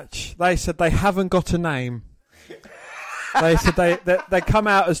kickoff match, they said they haven't got a name. They said they come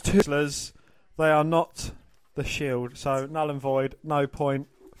out as Twizzlers. They are not the Shield. So null and void. No point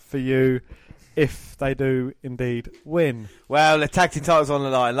for you if they do indeed win. Well, the tag team titles on the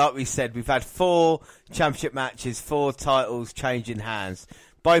line. Like we said, we've had 4 championship matches, 4 titles changing hands.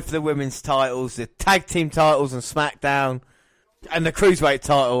 Both of the women's titles, the tag team titles on SmackDown, and the Cruiserweight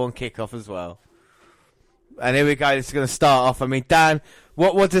title on Kickoff as well. And here we go. This is going to start off. I mean, Dan,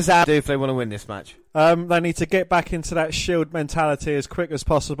 what does that do if they want to win this match? They need to get back into that Shield mentality as quick as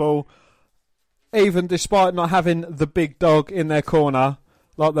possible. Even despite not having the big dog in their corner,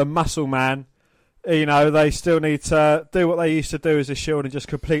 like the muscle man, they still need to do what they used to do as a Shield and just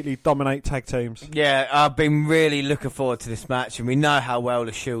completely dominate tag teams. Yeah, I've been really looking forward to this match, and we know how well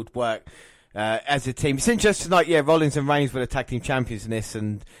the Shield work as a team. It's interesting tonight, Rollins and Reigns were the tag team champions in this,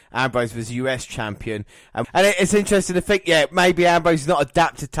 and Ambrose was US champion. And it's interesting to think, maybe Ambrose is not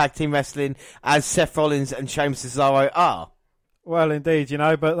adapted tag team wrestling as Seth Rollins and Sheamus Cesaro are. Well, indeed,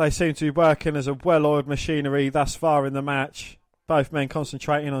 but they seem to be working as a well-oiled machinery thus far in the match. Both men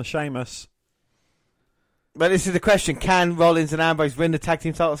concentrating on Sheamus. But this is the question: can Rollins and Ambrose win the tag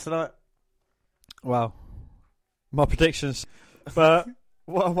team titles tonight? Well, my predictions. But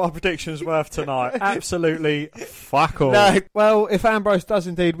what are my predictions worth tonight? Absolutely fuck all. No. Well, if Ambrose does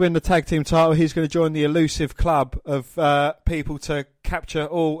indeed win the tag team title, he's going to join the elusive club of people to capture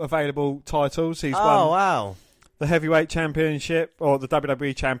all available titles. He's won the Heavyweight Championship, or the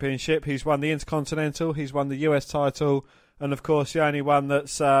WWE Championship. He's won the Intercontinental. He's won the US title. And, of course, the only one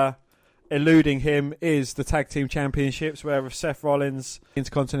that's eluding him is the Tag Team Championships, where with Seth Rollins,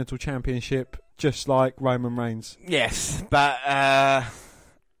 Intercontinental Championship, just like Roman Reigns. Yes, but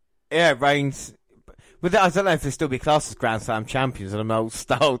Reigns. But I don't know if they'll still be classed as Grand Slam champions in an old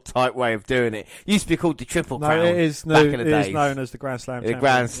style type way of doing it. Used to be called the Triple Crown. No, it is back in the days. It is known as the Grand Slam. The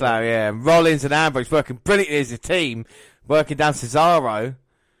Grand Slam, yeah. And Rollins and Ambrose working brilliantly as a team, working down Cesaro,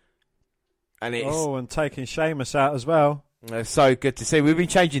 and and taking Sheamus out as well. It's so good to see. We've been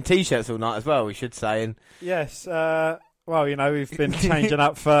changing T-shirts all night as well, we should say. And yes, well, you know, we've been changing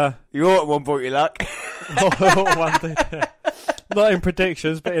up for. You ought at one point, your luck. Not in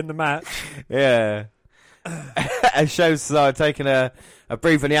predictions, but in the match. Yeah. And shows Cesaro taking a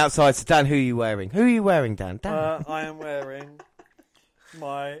breathe on the outside. So, Dan, who are you wearing? Who are you wearing, Dan? I am wearing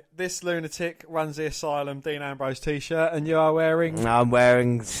This Lunatic Runs the Asylum Dean Ambrose t-shirt, and you are wearing? I'm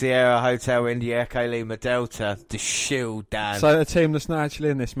wearing Sierra Hotel India Echo Lima Delta, the Shield, Dan. So a team that's not actually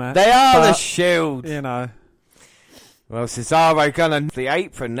in this match. They are the Shield. You know. Well, Cesaro gonna the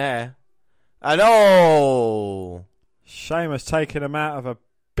apron there. And Sheamus taking him out of a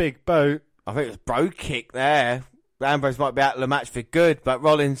big boot. I think it was bro kick there. Ambrose might be out of the match for good, but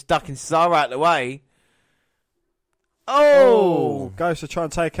Rollins ducking Cesaro out of the way. Goes to try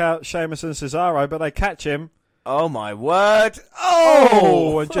and take out Sheamus and Cesaro, but they catch him. Oh my word.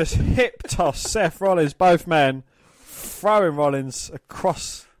 And just hip toss Seth Rollins, both men, throwing Rollins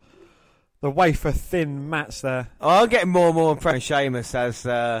across the wafer thin mats there. I'm getting more and more impressed with Sheamus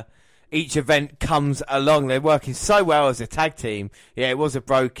as each event comes along. They're working so well as a tag team. Yeah, it was a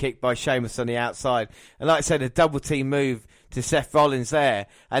bro kick by Sheamus on the outside. And like I said, a double team move to Seth Rollins there.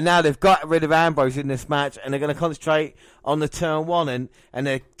 And now they've got rid of Ambrose in this match, and they're going to concentrate on the turn one. And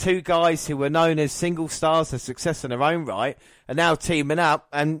the two guys who were known as single stars of success in their own right are now teaming up.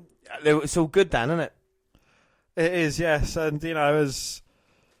 And it's all good, Dan, isn't it? It is, yes. And, you know, as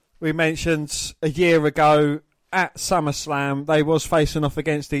we mentioned a year ago, at SummerSlam, they was facing off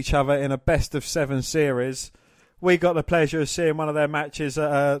against each other in a best-of-7 series. We got the pleasure of seeing one of their matches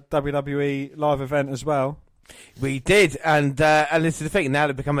at a WWE live event as well. We did, and this is the thing, now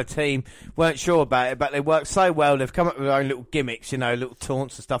they've become a team, weren't sure about it, but they work so well, they've come up with their own little gimmicks, you know, little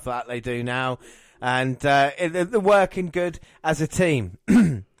taunts and stuff like that they do now, and they're working good as a team.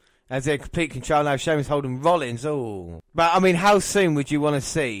 As they're in complete control now, Sheamus holding Rollins, But, I mean, how soon would you want to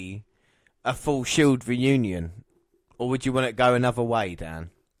see a full Shield reunion? Or would you want it to go another way, Dan?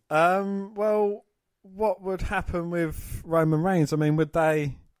 Well, what would happen with Roman Reigns? I mean, would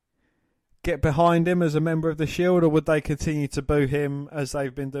they get behind him as a member of the Shield, or would they continue to boo him as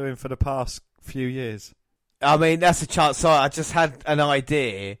they've been doing for the past few years? I mean, that's a chance. So I just had an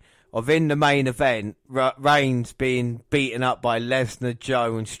idea of, in the main event, Reigns being beaten up by Lesnar,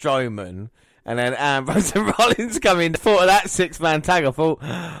 Joe and Strowman, and then Ambrose and Rollins come in. Thought of that 6-man tag. I thought,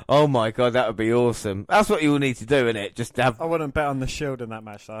 oh my God, that would be awesome. That's what you all need to do, innit? Just have. I wouldn't bet on the Shield in that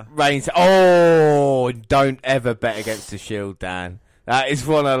match, though. Reigns. Don't ever bet against the Shield, Dan. That is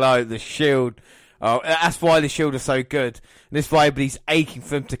one of those. The Shield. That's why the Shield are so good. And that's why everybody's aching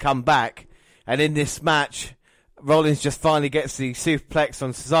for them to come back. And in this match, Rollins just finally gets the superplex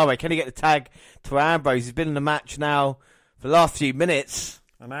on Cesaro. Can he get the tag to Ambrose? He's been in the match now for the last few minutes.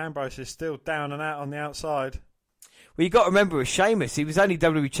 And Ambrose is still down and out on the outside. Well, you got to remember with Sheamus, he was only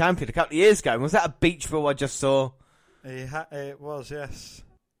WWE champion a couple of years ago. Was that a beach brawl I just saw? It was, yes.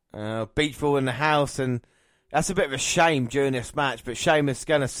 Beach brawl in the house, and that's a bit of a shame during this match. But Sheamus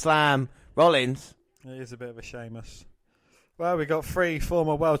going to slam Rollins. It is a bit of a Sheamus. Well, we got 3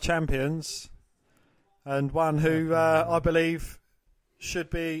 former world champions, and one who I believe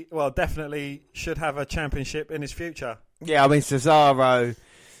definitely should have a championship in his future. Yeah, I mean, Cesaro.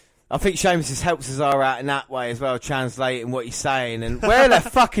 I think Sheamus has helped Cesaro out in that way as well, translating what he's saying. And where the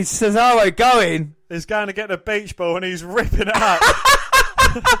fuck is Cesaro going? He's going to get the beach ball and he's ripping it up.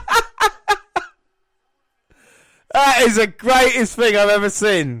 That is the greatest thing I've ever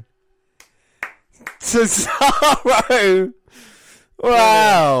seen. Cesaro.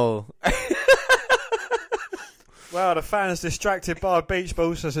 Wow. Well, the fans distracted by a beach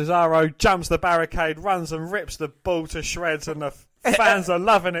ball, so Cesaro jumps the barricade, runs and rips the ball to shreds, and the fans are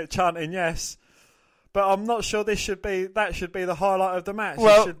loving it, chanting yes. But I'm not sure that should be the highlight of the match.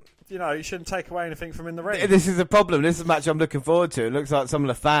 Well, you shouldn't take away anything from in the ring. This is the problem. This is a match I'm looking forward to. It looks like some of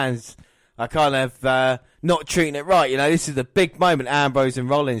the fans are kind of not treating it right. You know, this is the big moment, Ambrose and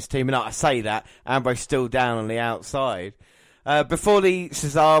Rollins teaming up. I say that. Ambrose still down on the outside. Before the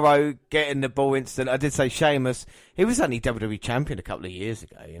Cesaro getting the ball incident, I did say Sheamus, he was only WWE champion a couple of years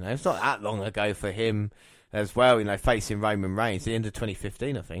ago, you know. It's not that long ago for him as well, you know, facing Roman Reigns, the end of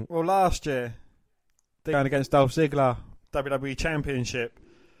 2015, I think. Well, last year, going against Dolph Ziggler, WWE Championship,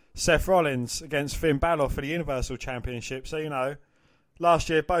 Seth Rollins against Finn Balor for the Universal Championship. So, you know, last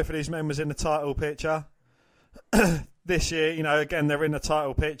year both of these men was in the title picture. This year, you know, again, they're in the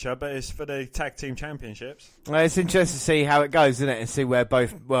title picture, but it's for the Tag Team Championships. Well, it's interesting to see how it goes, isn't it? And see where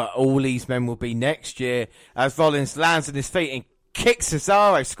all these men will be next year as Rollins lands on his feet and kicks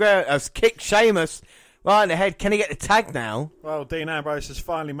Cesaro, kicks Sheamus right in the head. Can he get the tag now? Well, Dean Ambrose has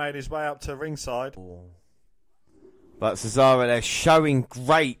finally made his way up to ringside. But Cesaro, they're showing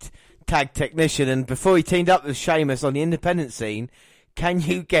great tag technician. And before he teamed up with Sheamus on the independent scene, can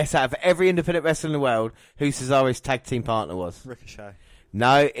you guess out of every independent wrestler in the world who Cesaro's tag team partner was? Ricochet.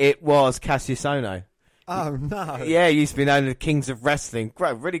 No, it was Cassius Ohno. Oh, no. Yeah, he used to be known as the Kings of Wrestling.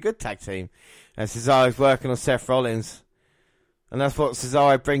 Great, really good tag team. And Cesaro's working on Seth Rollins. And that's what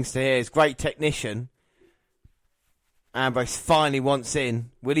Cesaro brings to here. He's great technician. Ambrose finally wants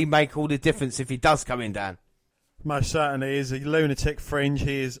in. Will he make all the difference if he does come in, Dan? Most certainly. He's a lunatic fringe.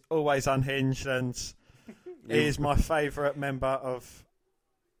 He is always unhinged, and he is my favourite member of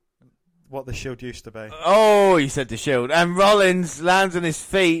what the Shield used to be. Oh, he said the Shield. And Rollins lands on his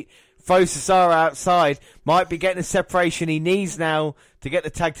feet, throws Cesaro outside. Might be getting the separation he needs now to get the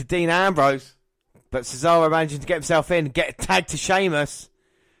tag to Dean Ambrose. But Cesaro managing to get himself in, get a tag to Sheamus.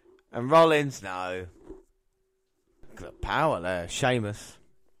 And Rollins, no. Look at the power there, Sheamus.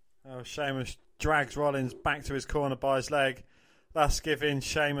 Oh, Sheamus drags Rollins back to his corner by his leg, thus giving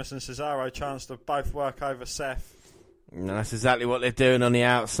Sheamus and Cesaro a chance to both work over Seth. And that's exactly what they're doing on the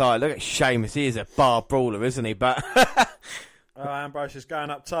outside. Look at Sheamus. He is a bar brawler, isn't he? But Ambrose is going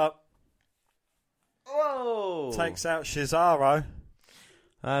up top. Whoa! Takes out Cesaro.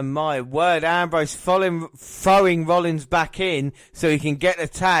 My word, Ambrose throwing Rollins back in so he can get the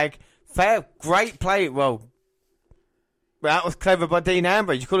tag. Fair, great play. Well, that was clever by Dean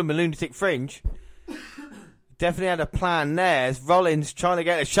Ambrose. You call him a lunatic fringe. Definitely had a plan there. As Rollins trying to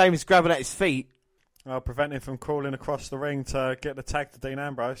get a Sheamus grabbing at his feet. Preventing him from crawling across the ring to get the tag to Dean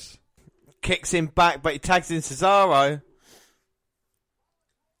Ambrose. Kicks him back, but he tags in Cesaro.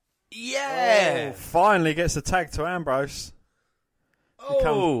 Yeah! Oh, finally gets the tag to Ambrose. He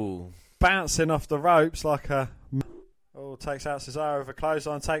comes bouncing off the ropes like a... Oh, takes out Cesaro with a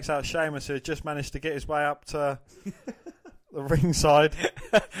clothesline, takes out Sheamus, who had just managed to get his way up to the ringside.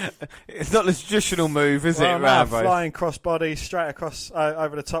 It's not the traditional move, is it? Now flying crossbody straight across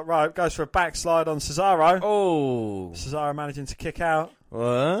over the top rope. Goes for a backslide on Cesaro. Oh. Cesaro managing to kick out.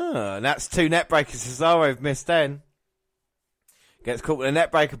 And that's two net breakers Cesaro have missed then. Gets caught with a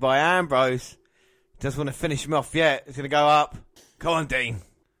net breaker by Ambrose. Doesn't want to finish him off yet. He's going to go up. Come on, Dean.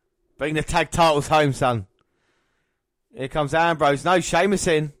 Bring the tag titles home, son. Here comes Ambrose. No, Sheamus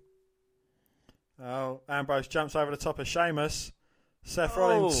in. Oh, Ambrose jumps over the top of Sheamus. Seth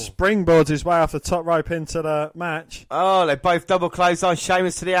Rollins springboards his way off the top rope into the match. Oh, they both double clothesline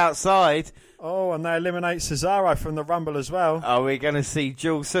Sheamus to the outside. Oh, and they eliminate Cesaro from the Rumble as well. Oh, we're going to see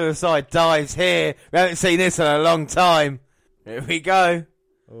dual suicide dives here. We haven't seen this in a long time. Here we go.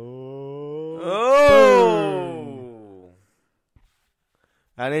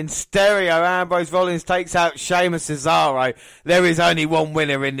 And in stereo, Ambrose Rollins takes out Sheamus Cesaro. There is only one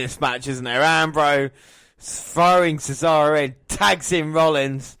winner in this match, isn't there? Ambrose throwing Cesaro in, tags in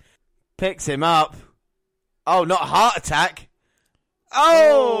Rollins, picks him up. Oh, not a heart attack.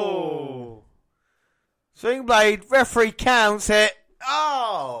 Oh! Swing blade, referee counts it.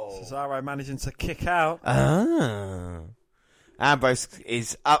 Oh! Cesaro managing to kick out. Ambrose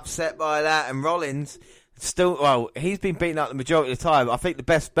is upset by that, and Rollins still, well, he's been beaten up the majority of the time. I think the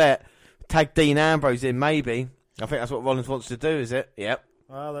best bet, tag Dean Ambrose in, maybe. I think that's what Rollins wants to do, is it? Yep.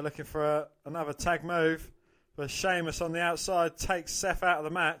 Well, they're looking for another tag move. But Sheamus on the outside takes Seth out of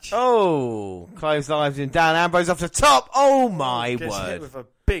the match. Oh, clotheslines him down. Ambrose off the top. Oh, my Gets word. hit with a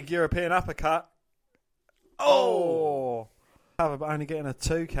big European uppercut. Oh. But only getting a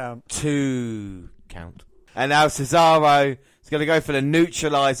 2 count. 2 count. And now Cesaro is going to go for the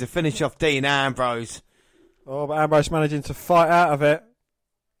neutralizer, finish off Dean Ambrose. Oh, but Ambrose managing to fight out of it.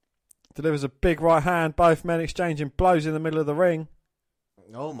 Delivers a big right hand. Both men exchanging blows in the middle of the ring.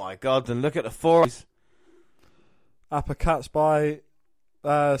 Oh, my God. And look at the fours. Uppercuts by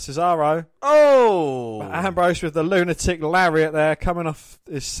Cesaro. Oh! But Ambrose with the lunatic lariat there coming off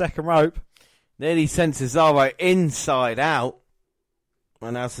his second rope. Nearly sent Cesaro inside out.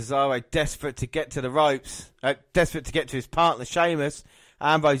 And now Cesaro desperate to get to the ropes. Desperate to get to his partner, Sheamus.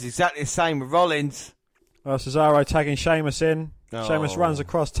 Ambrose exactly the same with Rollins. Well, Cesaro tagging Sheamus in. Oh. Sheamus runs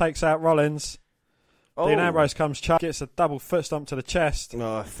across, takes out Rollins. Dean Ambrose comes gets a double foot stomp to the chest.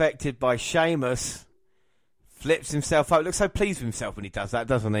 Oh, affected by Sheamus. Flips himself up. Looks so pleased with himself when he does that,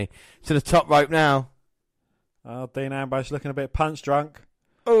 doesn't he? To the top rope now. Oh, Dean Ambrose looking a bit punch drunk.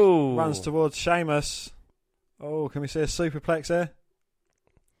 Oh. Runs towards Sheamus. Oh, can we see a superplex here?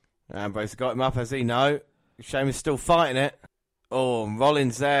 Ambrose got him up, has he? No. Sheamus still fighting it. Oh, and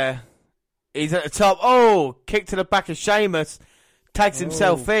Rollins there. He's at the top. Oh, kick to the back of Sheamus. Tags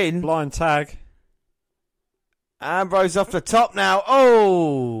himself in. Blind tag. Ambrose off the top now.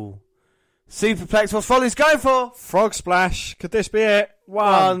 Oh. Superplex. What's Rollins going for? Frog splash. Could this be it?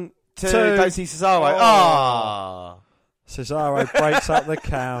 One, two. Don't see Cesaro. Oh. Cesaro breaks up the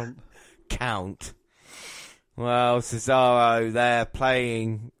count. Well, Cesaro there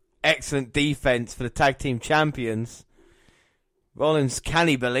playing excellent defense for the tag team champions. Rollins, can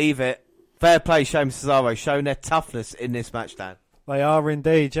he believe it? Fair play, Sheamus, Cesaro, showing their toughness in this match, Dan. They are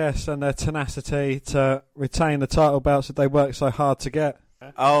indeed, yes, and their tenacity to retain the title belts that they worked so hard to get.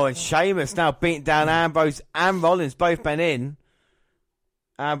 Oh, and Sheamus now beating down Ambrose and Rollins, both been in.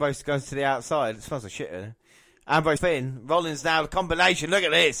 Ambrose goes to the outside. It smells like shit, isn't it? Ambrose in. Rollins now, the combination. Look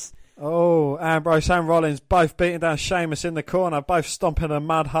at this. Oh, Ambrose and Rollins both beating down Sheamus in the corner, both stomping a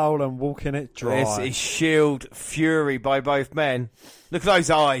mud hole and walking it dry. This is Shield fury by both men. Look at those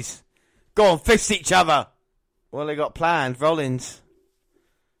eyes. Go on, fist each other. What they got planned? Rollins.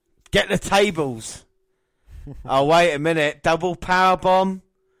 Get the tables. Oh, wait a minute. Double powerbomb.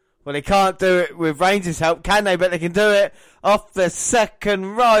 Well, they can't do it with Reigns' help, can they? But they can do it off the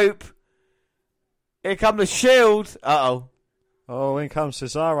second rope. Here comes the Shield. Uh-oh. Oh, in comes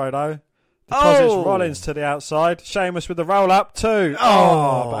Cesaro, though. Deposits Rollins to the outside. Sheamus with the roll-up, too.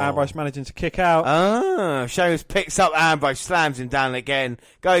 But Ambrose managing to kick out. Sheamus picks up Ambrose, slams him down again,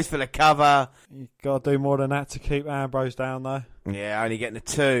 goes for the cover. You've got to do more than that to keep Ambrose down, though. Yeah, only getting a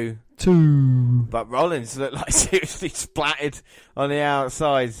 2. 2. But Rollins looked like seriously splattered on the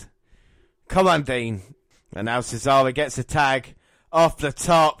outside. Come on, Dean. And now Cesaro gets a tag off the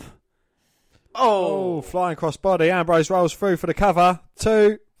top. Oh, flying cross body. Ambrose rolls through for the cover.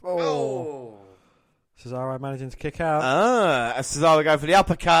 2. Cesaro managing to kick out. Cesaro going for the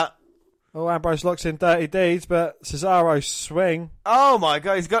uppercut. Oh, Ambrose locks in Dirty Deeds, but Cesaro swing. Oh my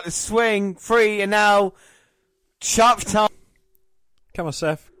God, he's got the swing free, and now sharp time. Come on,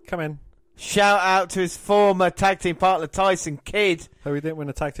 Seth, come in. Shout out to his former tag team partner Tyson Kidd, who he didn't win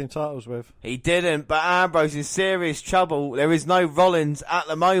the tag team titles with. He didn't, but Ambrose in serious trouble. There is no Rollins at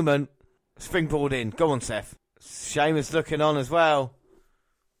the moment. Springboard in. Go on, Seth. Sheamus looking on as well.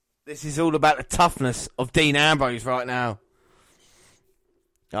 This is all about the toughness of Dean Ambrose right now.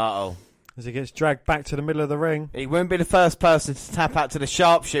 Uh-oh. As he gets dragged back to the middle of the ring. He won't be the first person to tap out to the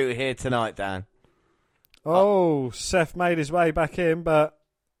sharpshooter here tonight, Dan. Seth made his way back in, but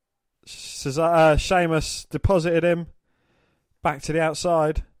Sheamus deposited him back to the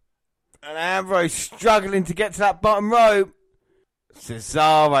outside. And Ambrose struggling to get to that bottom rope.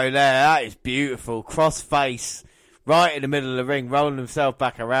 Cesaro there, that is beautiful. Cross face, right in the middle of the ring, rolling himself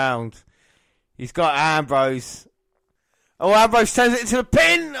back around. He's got Ambrose. Oh, Ambrose turns it into the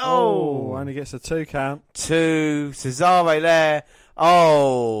pin. Oh, only gets a 2 count. 2. Cesaro there.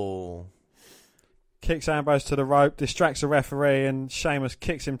 Oh. Kicks Ambrose to the rope, distracts the referee, and Sheamus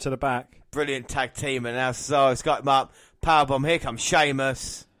kicks him to the back. Brilliant tag team, and now Cesaro's got him up. Powerbomb, here comes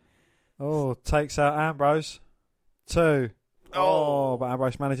Sheamus. Oh, takes out Ambrose. 2. But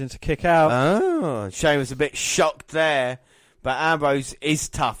Ambrose managing to kick out. Sheamus a bit shocked there. But Ambrose is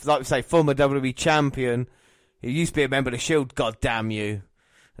tough. Like we say, former WWE champion. He used to be a member of the Shield, God damn you.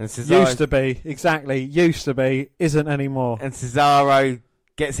 And Cesaro, used to be, exactly. Used to be, isn't anymore. And Cesaro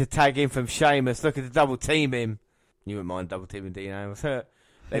gets a tag in from Sheamus. Look at the double team him. You wouldn't mind double teaming Dean Ambrose.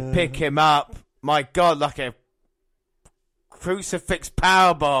 They pick him up. My God, like a crucifix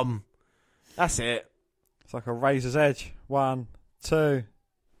powerbomb. That's it. It's like a razor's edge. 1, 2.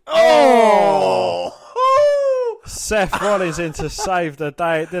 Seth Rollins in to save the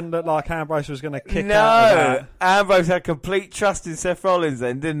day. It didn't look like Ambrose was going to kick out of that. Ambrose had complete trust in Seth Rollins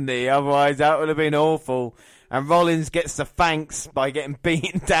then, didn't he? Otherwise, that would have been awful. And Rollins gets the thanks by getting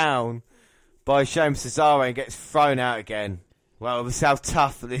beaten down by Sheamus Cesaro and gets thrown out again. Well, this is how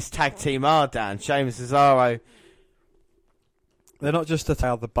tough this tag team are, Dan. Sheamus Cesaro. They're not just a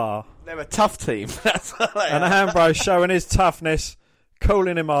tail the bar. They're a tough team. That's what they and are. Ambrose showing his toughness,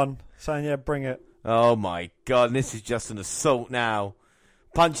 calling him on, saying, yeah, bring it. Oh my God, this is just an assault now.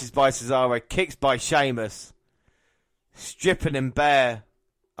 Punches by Cesaro, kicks by Sheamus. Stripping him bare.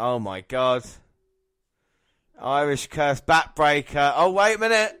 Oh my God. Irish curse backbreaker. Oh, wait a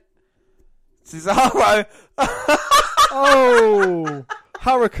minute. Cesaro.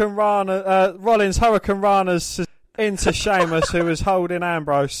 Hurricane Rana, Rollins Hurricane Rana's into Sheamus, who was holding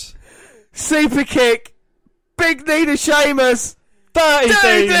Ambrose. Super kick. Big knee to Sheamus.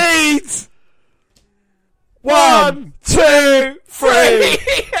 30 deeds. 1, 2, 3.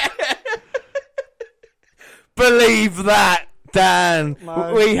 Believe that, Dan.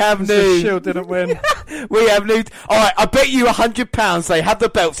 No, we have the news. Shield didn't win. We have news. All right, I bet you £100 they have the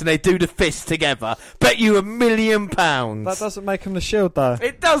belts and they do the fists together. Bet you £1 million. That doesn't make them the Shield, though.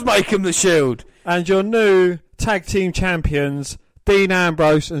 It does make them the Shield. And your new tag team champions, Dean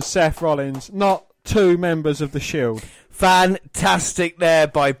Ambrose and Seth Rollins, not 2 members of the Shield. Fantastic there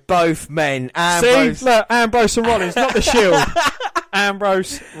by both men. Ambrose. See, look, Ambrose and Rollins, not the Shield.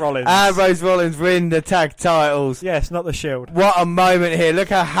 Ambrose Rollins. Ambrose Rollins win the tag titles. Yes, not the Shield. What a moment here. Look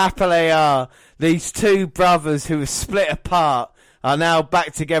how happy they are. These 2 brothers who were split apart are now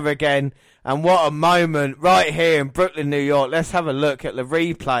back together again. And what a moment right here in Brooklyn, New York. Let's have a look at the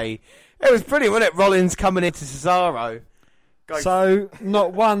replay. It was brilliant, wasn't it? Rollins coming into Cesaro. So,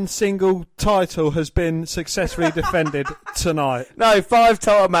 not one single title has been successfully defended tonight. No, 5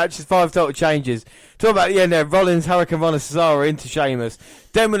 title matches, 5 title changes. Talk about the end there. Rollins, Hurricane Rana, Cesaro into Sheamus.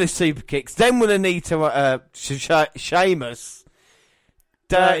 Then with the super kicks. Then with a knee to Sheamus.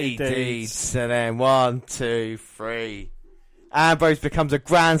 Dirty deeds. And then 1, 2, 3. Ambrose becomes a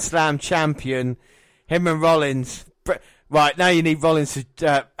Grand Slam champion. Him and Rollins. Right, now you need Rollins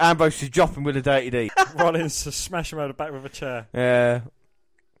to Ambrose to drop him with a dirty deed. Rollins to smash him over the back with a chair. Yeah.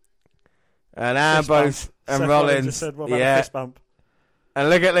 And Ambrose and Seth Rollins. Just said, what about a fist bump? And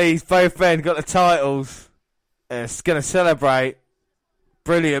look at these, both men got the titles. It's going to celebrate.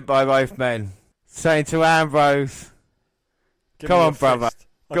 Brilliant by both men. Saying to Ambrose, come on, brother.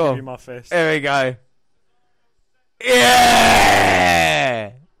 I'll Go give on. you my fist. Here we go.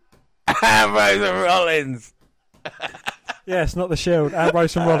 Yeah! Ambrose and Rollins. Yes, not the Shield.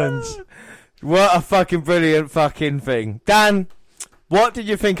 Ambrose and Rollins. What a fucking brilliant fucking thing. Dan, what did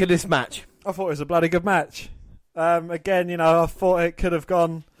you think of this match? I thought it was a bloody good match. Again, you know, I thought it could have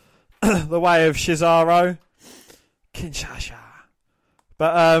gone the way of Cesaro. Kinshasa.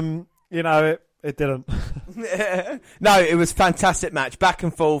 But, you know, it didn't. No, it was a fantastic match. Back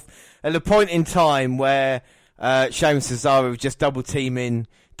and forth. At the point in time where Sheamus and Cesaro was just double teaming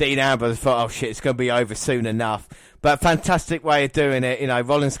Dean Ambrose, I thought, oh shit, it's going to be over soon enough. But fantastic way of doing it. You know,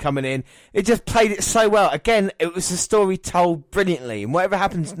 Rollins coming in. It just played it so well. Again, it was a story told brilliantly. And whatever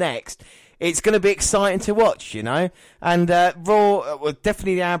happens next, it's going to be exciting to watch, you know. And Raw, well,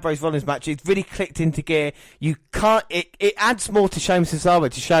 definitely the Ambrose Rollins match, it's really clicked into gear. You can't. It adds more to Sheamus and Cesaro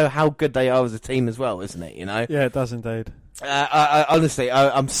to show how good they are as a team as well, isn't it? You know. Yeah, it does indeed. Honestly,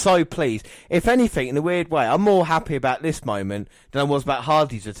 I'm so pleased. If anything, in a weird way, I'm more happy about this moment than I was about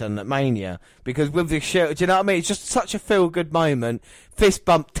Hardy's return at Mania. Because with the show, do you know what I mean? It's just such a feel-good moment. Fist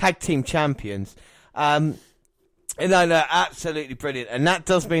bump, tag team champions. No, absolutely brilliant. And that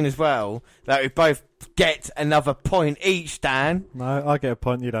does mean as well that we both get another point each, Dan. No, I get a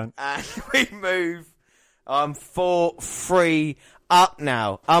point, you don't. And we move 4-3 up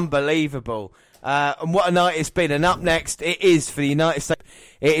now. Unbelievable. And what a night it's been. And up next, it is for the United States.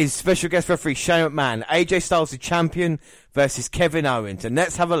 It is special guest referee Shane McMahon. AJ Styles, the champion, versus Kevin Owens. And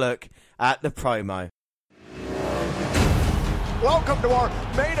let's have a look at the promo. Welcome to our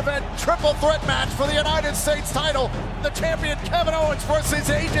main event triple threat match for the United States title. The champion Kevin Owens versus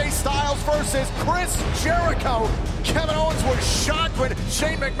AJ Styles versus Chris Jericho. Kevin Owens was shocked when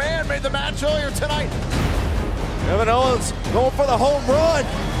Shane McMahon made the match earlier tonight. Kevin Owens going for the home run.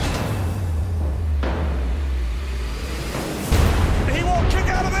 He won't kick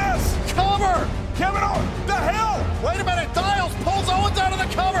out of this. Cover. Kevin Owens. The hell. Wait a minute. Styles pulls Owens out of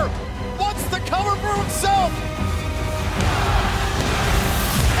the cover. Wants the cover for himself.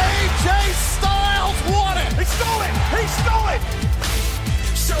 AJ Styles won it! He stole it! He stole it!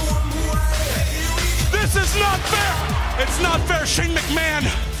 This is not fair! It's not fair. Shane McMahon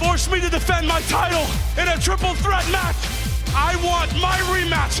forced me to defend my title in a triple threat match. I want my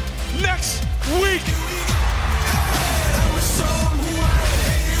rematch next week.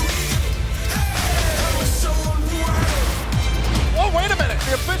 Oh, wait a minute.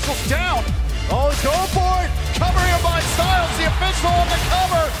 The official's down. Oh, he's going for it. Covering him by Styles. The official on the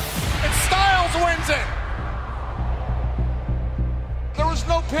cover. And Styles wins it. There was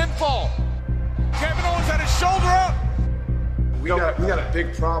no pinfall. Kevin Owens had his shoulder up. We got a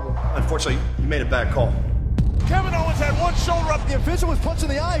big problem. Unfortunately, you made a bad call. Kevin Owens had one shoulder up. The official was punched in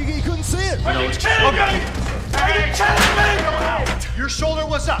the eye. He couldn't see it. Are you kidding me? Are you kidding me? Your shoulder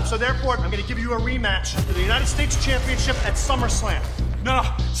was up, so therefore I'm going to give you a rematch for the United States Championship at SummerSlam. No,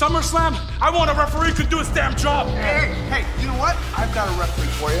 SummerSlam, I want a referee who can do his damn job. Hey, you know what? I've got a referee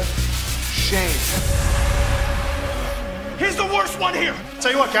for you. Shane. He's the worst one here.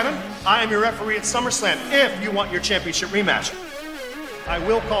 Tell you what, Kevin, I am your referee at SummerSlam if you want your championship rematch. I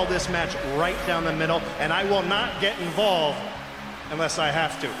will call this match right down the middle, and I will not get involved unless I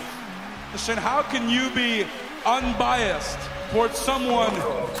have to. Listen, how can you be unbiased towards someone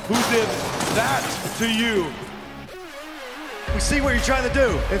who did that to you? We see what you're trying to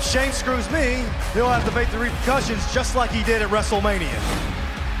do. If Shane screws me, he'll have to face the repercussions just like he did at WrestleMania.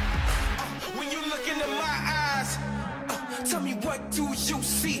 When you look into my eyes, tell me what do you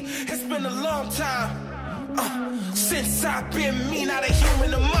see? It's been a long time since I've been me, not a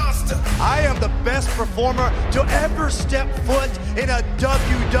human, a monster. I am the best performer to ever step foot in a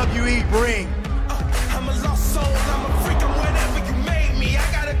WWE ring. I'm a lost soul, I'm a freak, I'm whatever you made me.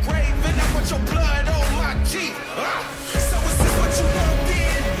 I got a grave and I put your blood on my teeth. So is this what you want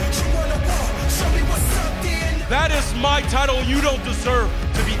then? You wanna walk? Show me what's up then. That is my title. You don't deserve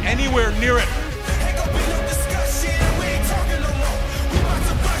to be anywhere near it. Ain't gonna be no discussion, we ain't talking no more. We about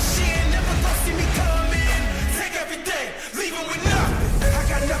to rush in, never gonna see me coming. Take everything, leaving with nothing. I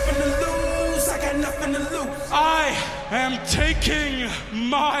got nothing to lose, I got nothing to lose. I am taking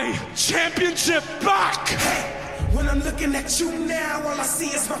my championship back. Hey, when I'm looking at you now, all I see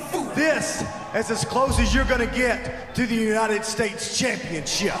is my food. This is as close as you're gonna get to the United States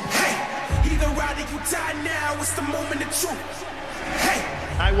Championship. Hey, either ride or you die now, it's the moment of truth. Hey,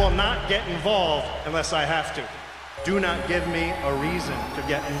 I will not get involved unless I have to. Do not give me a reason to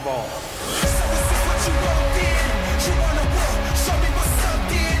get involved. so is this what you want then? You wanna walk? Show me what's up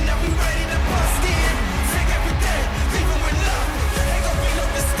then. Now we ready to bust in. Take everything, leaving with nothing. Ain't gonna be no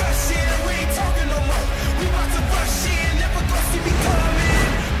discussion, we ain't talking no more. We about to rush in, never gonna see me coming.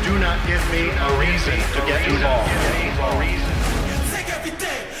 Do not give me a reason to get involved. Take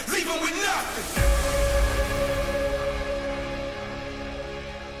everything, leaving with nothing.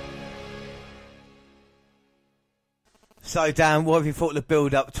 So, Dan, what have you thought of the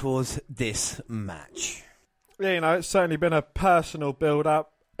build-up towards this match? Yeah, you know, it's certainly been a personal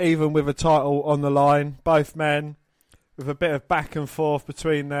build-up, even with a title on the line. Both men with a bit of back and forth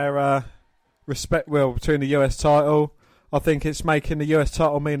between their between the US title. I think it's making the US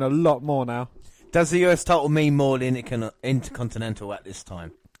title mean a lot more now. Does the US title mean more than Intercontinental at this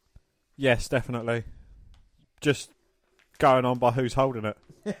time? Yes, definitely. Just going on by who's holding it.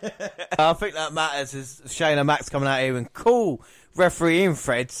 I think that matters is Shane Max coming out here and cool refereeing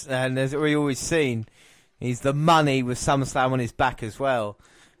threads, and as we always seen, he's the money with SummerSlam on his back as well.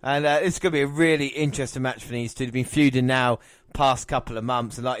 And it's going to be a really interesting match for these two. They've been feuding now past couple of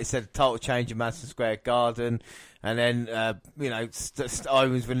months, and like you said, title change in Madison Square Garden, and then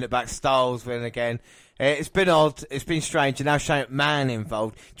Owens winning it back, Styles winning again. It's been odd, it's been strange, and now Shane McMahon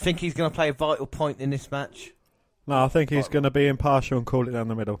involved. Do you think he's going to play a vital point in this match? No, I think he's going to be impartial and call it down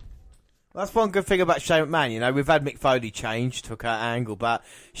the middle. That's one good thing about Shane McMahon. You know, we've had Mick Foley change, took out Angle, but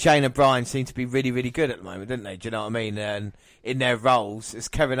Shane and Bryan seem to be really, really good at the moment, don't they? Do you know what I mean? And in their roles, as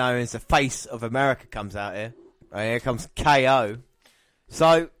Kevin Owens, the face of America, comes out here. And here comes KO.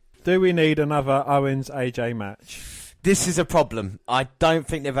 So, do we need another Owens-AJ match? This is a problem. I don't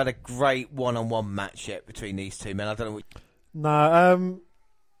think they've had a great one-on-one match yet between these two men. I don't know what... No,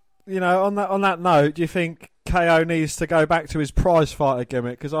 you know, on that note, do you think KO needs to go back to his prize fighter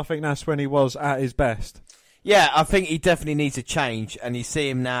gimmick? Because I think that's when he was at his best. Yeah, I think he definitely needs a change, and you see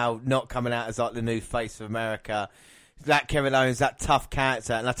him now not coming out as like the new face of America. That Kevin Owens, that tough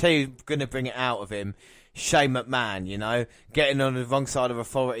character, and I tell you, going to bring it out of him, Shane McMahon, you know, getting on the wrong side of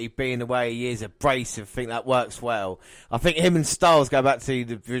authority, being the way he is, abrasive, I think that works well. I think him and Styles go back to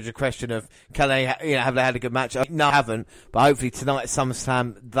the original question of, can they, have they had a good match? No, I haven't, but hopefully tonight at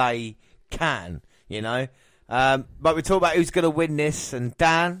SummerSlam they can, you know. But we talk about who's going to win this, and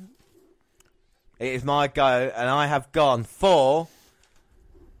Dan, it is my go, and I have gone for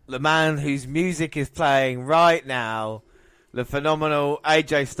the man whose music is playing right now, the phenomenal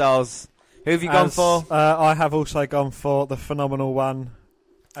AJ Styles. Who have you gone for? I have also gone for the phenomenal one,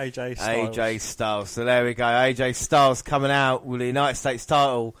 AJ Styles. AJ Styles. So there we go. AJ Styles coming out with the United States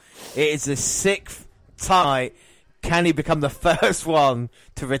title. It is the 6th time. Can he become the first one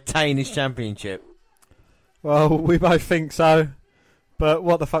to retain his championship? Well, we both think so. But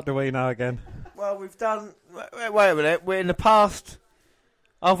what the fuck do we know again? Well, we've done... Wait a minute. We're in the past...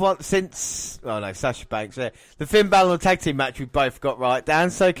 I've won since... Oh, no, Sasha Banks. Yeah. The Finn Balor tag team match we both got right, Dan.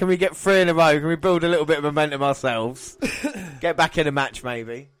 So can we get 3 in a row? Can we build a little bit of momentum ourselves? Get back in a match,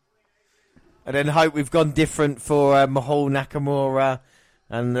 maybe. And then hope we've gone different for Mahal, Nakamura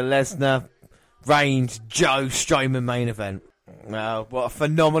and the Lesnar, Reigns, Joe, Strowman main event. Wow, what a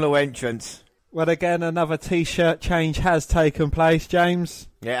phenomenal entrance. Well, again, another T-shirt change has taken place, James.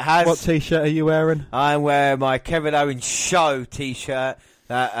 Yeah, it has. What T-shirt are you wearing? I'm wearing my Kevin Owens Show T-shirt.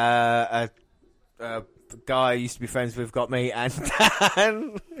 That guy I used to be friends with got me, and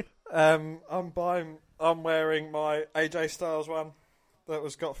Dan. I'm wearing my AJ Styles one that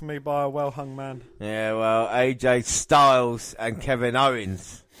was got for me by a well-hung man. Yeah, well, AJ Styles and Kevin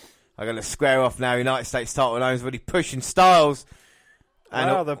Owens are going to square off now. United States title, and Owens already pushing Styles.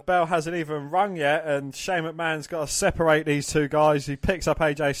 And the bell hasn't even rung yet, and Shane McMahon's got to separate these two guys. He picks up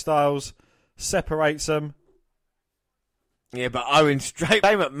AJ Styles, separates them. Yeah, but Owens straight.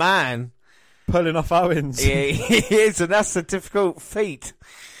 Shane McMahon pulling off Owens. Yeah, he is, and that's a difficult feat.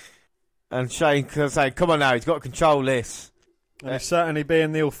 And Shane saying, come on now, he's got to control this. And he's certainly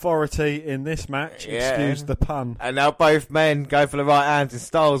being the authority in this match, excuse the pun. And now both men go for the right hands, and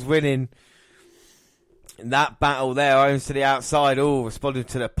Styles winning. In that battle there, Owens to the outside, responding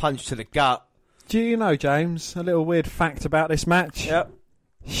to the punch to the gut. Do you know, James, a little weird fact about this match? Yep.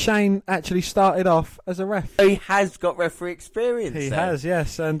 Shane actually started off as a ref. He has got referee experience. He has,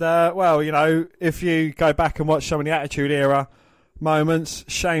 yes. And, well, you know, if you go back and watch some of the Attitude Era moments,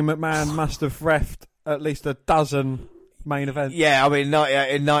 Shane McMahon must have reffed at least a dozen main events. Yeah, I mean,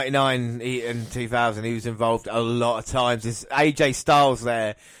 in 99 and 2000, he was involved a lot of times. There's AJ Styles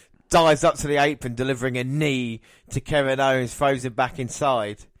there. Dives up to the apron, delivering a knee to Kevin Owens, throws him back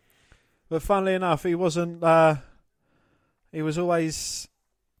inside. But funnily enough, he wasn't. He was always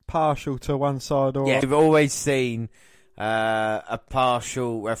partial to one side. Or we've always seen a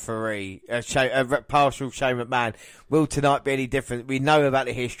partial referee, partial Shane McMahon. Will tonight be any different? We know about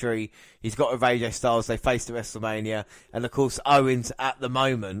the history. He's got with AJ Styles. They faced at WrestleMania, and of course Owens at the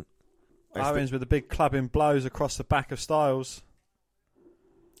moment. Owens with the big clubbing blows across the back of Styles.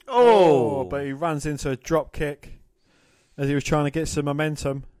 Oh, but he runs into a drop kick as he was trying to get some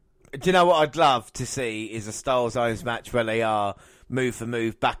momentum. Do you know what I'd love to see is a Styles Owens match where they are move for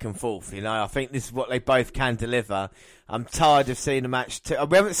move, back and forth. You know, I think this is what they both can deliver. I'm tired of seeing a match.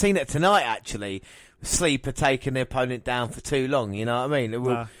 We haven't seen it tonight, actually. Sleeper taking the opponent down for too long. You know what I mean?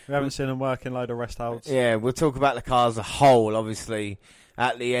 We haven't seen them working load of rest holds. Yeah, we'll talk about the card as a whole, obviously,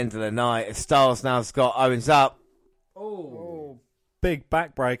 at the end of the night. Styles now's got Owens up. Oh. Big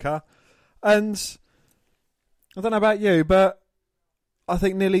backbreaker. And I don't know about you, but I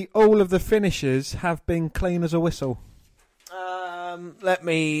think nearly all of the finishes have been clean as a whistle. Let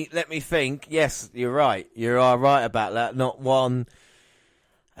me think. Yes, you're right. You are right about that. Not one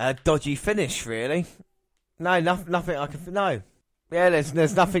dodgy finish, really. No, nothing I can... No. Yeah,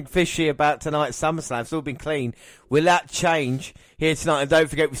 there's nothing fishy about tonight's SummerSlam. It's all been clean. Will that change here tonight? And don't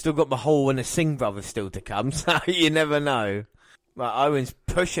forget, we've still got Mahal and the Singh brothers still to come, so you never know. But Owens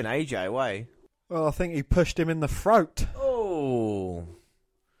pushing AJ away. Well, I think he pushed him in the throat. Oh.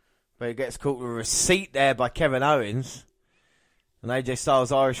 But he gets caught with a receipt there by Kevin Owens. And AJ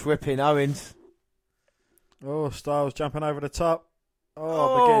Styles Irish whipping Owens. Oh, Styles jumping over the top.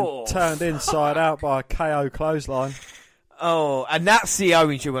 But getting turned inside out by a KO clothesline. Oh, and that's the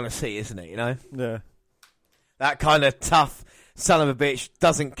Owens you want to see, isn't it, you know? Yeah. That kind of tough son of a bitch,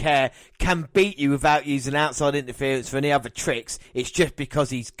 doesn't care, can beat you without using outside interference for any other tricks. It's just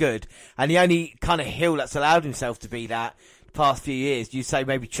because he's good. And the only kind of heel that's allowed himself to be that the past few years, you say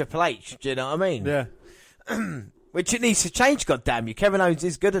maybe Triple H, do you know what I mean? Yeah. Which it needs to change, goddamn you. Kevin Owens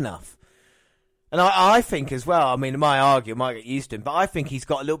is good enough. And I think as well, I mean, might get used to him, but I think he's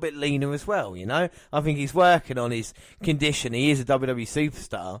got a little bit leaner as well, you know? I think he's working on his condition. He is a WWE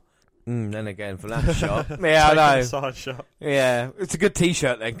superstar. Then again, for that shot. Yeah, I know. Side shot. Yeah, it's a good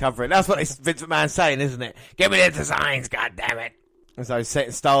T-shirt then, covering. That's what Vince McMahon's saying, isn't it? Give me the designs, goddammit. And so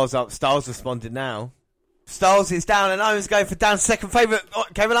setting Styles up. Styles responded now. Styles is down and Owens going for Dan's second favourite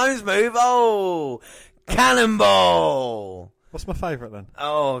Kevin Owens move. Oh, cannonball. What's my favourite then?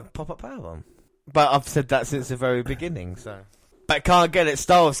 Oh, pop-up powerbomb. But I've said that since the very beginning, so... But can't get it.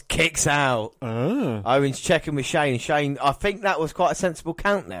 Styles kicks out. Oh. Owens checking with Shane. Shane, I think that was quite a sensible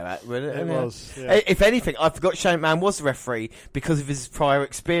count there. Really. It was. Yeah. If anything, I forgot Shane McMahon was the referee because of his prior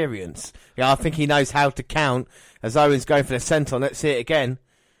experience. Yeah, I think he knows how to count. As Owens going for the senton. Let's see it again.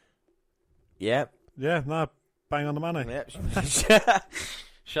 Yep. Yeah, no, bang on the money. Yep.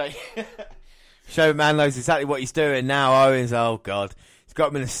 Shane McMahon knows exactly what he's doing now. Owens, oh God, he's got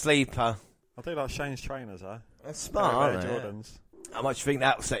him in a sleeper. I do like Shane's trainers though. That's smart, aren't they? Jordans. How much do you think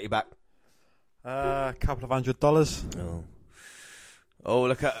that will set you back? A couple of $100. Oh,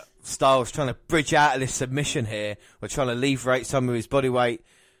 look at Styles trying to bridge out of this submission here. We're trying to leverage some of his body weight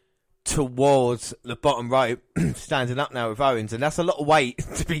towards the bottom rope. Standing up now with Owens, and that's a lot of weight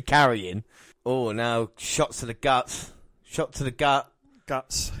to be carrying. Oh, now shots to the guts. Shot to the gut.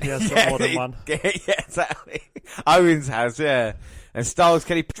 Guts. He has got more than one. Yeah, exactly. Owens has, yeah. And Styles,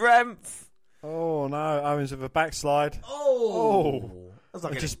 can he strength? Oh no, Owens with a backslide. Oh.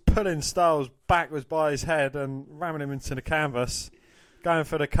 like just pulling Styles backwards by his head and ramming him into the canvas, going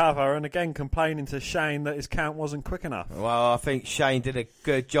for the cover, and again complaining to Shane that his count wasn't quick enough. Well, I think Shane did a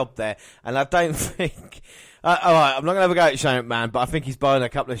good job there, and I don't think... all right, I'm not going to have a go at Shane McMahon, but I think he's buying a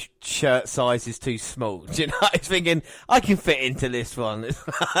couple of shirt sizes too small. Do you know? He's thinking, I can fit into this one. It's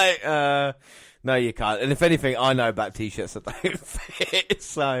like, no, you can't. And if anything, I know about T-shirts that don't fit,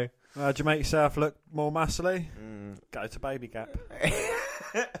 so... Do you make yourself look more muscly? Go to Baby Gap.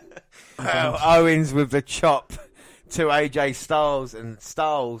 Owens with the chop to AJ Styles, and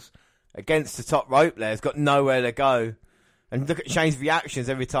Styles against the top rope there has got nowhere to go. And look at Shane's reactions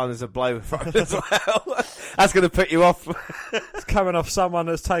every time there's a blow thrown as well. That's going to put you off. It's coming off someone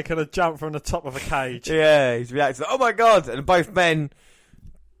that's taken a jump from the top of a cage. Yeah, he's reacting. Oh my God! And both men,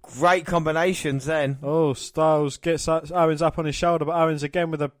 great combinations then. Oh, Styles gets Owens up on his shoulder, but Owens again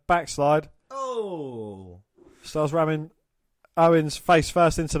with a backslide. Oh. Styles ramming Owens face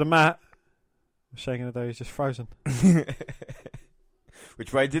first into the mat. What's Shane going to do? He's just frozen.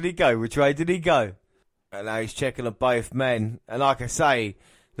 Which way did he go? Which way did he go? And now he's checking on both men. And like I say,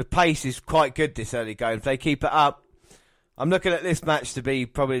 the pace is quite good this early going. If they keep it up, I'm looking at this match to be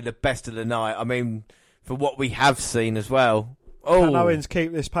probably the best of the night. I mean, for what we have seen as well. Oh, Can Owens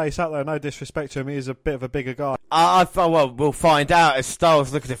keep this pace up though? No disrespect to him, he is a bit of a bigger guy. Well, we'll find out as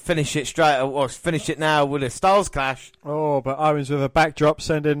Styles looking to finish it straight, or finish it now with a Styles clash. Oh, but Owens with a backdrop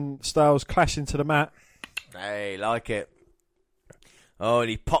sending Styles clashing to the mat. Hey, like it. Oh, and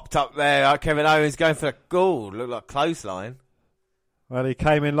he popped up there. Kevin Owens going for the goal. Looked like a clothesline. Well, he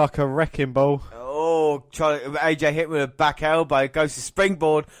came in like a wrecking ball. Oh, AJ hit with a back elbow. Goes to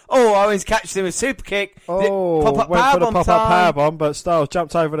springboard. Oh, Owens catches him with a super kick. Oh, pop-up went for the powerbomb pop-up time. powerbomb, but Styles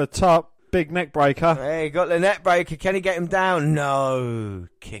jumped over the top. Big neck breaker. Hey, got the neck breaker. Can he get him down? No.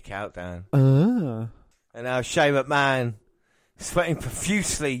 Kick out down. Ah. And now Shane McMahon sweating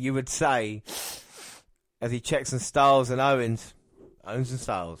profusely, you would say, as he checks on Styles and Owens. Owens and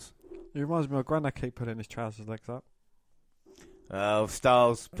Styles. He reminds me of Granddad keep putting his trousers legs up. Oh,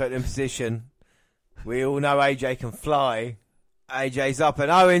 Styles put in position. We all know AJ can fly. AJ's up and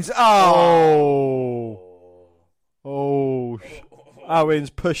Owens. Oh! Owens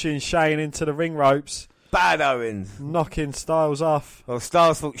pushing Shane into the ring ropes. Bad Owens. Knocking Styles off. Well,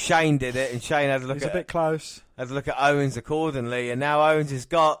 Styles thought Shane did it, and Shane had to look He's a bit close. Had to look at Owens accordingly, and now Owens has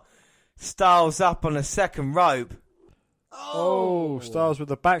got Styles up on the second rope. Oh, Styles with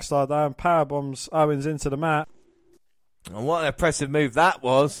the backslide there and powerbombs Owens into the mat. And what an impressive move that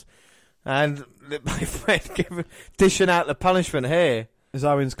was. And my friend dishing out the punishment here. Is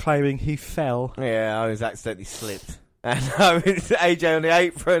Owens claiming he fell? Yeah, Owens accidentally slipped. And Owens, AJ on the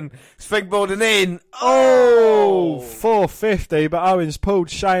apron, springboarding in. Oh, 450, but Owens pulled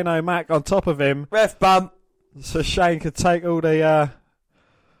Shane O'Mac on top of him. Ref bump. So Shane could take all the,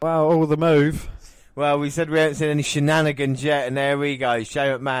 all the move. Well, we said we haven't seen any shenanigans yet, and there we go.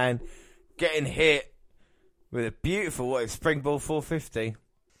 Shane McMahon getting hit with a beautiful, springboard 450.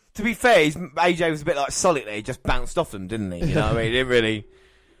 To be fair, AJ was a bit like Solid there. He just bounced off him, didn't he? You know what I mean? It didn't really...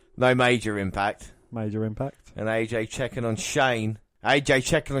 No major impact. Major impact. And AJ checking on Shane. AJ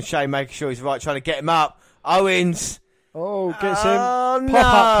checking on Shane, making sure he's right, trying to get him up. Owens. Oh, gets him. No.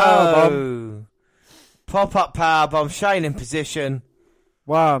 Pop-up powerbomb. Pop-up powerbomb. Shane in position.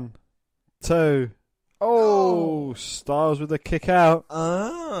 1, 2... Oh, Styles with a kick out.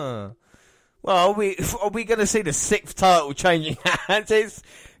 Well, are we going to see the 6th title changing hands?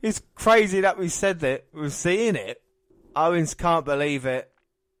 It's crazy that we said that. We're seeing it. Owens can't believe it.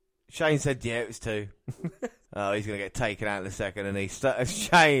 Shane said, yeah, it was 2. Oh, he's going to get taken out in a second. And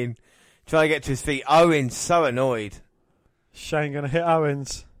Shane trying to get to his feet. Owens so annoyed. Shane going to hit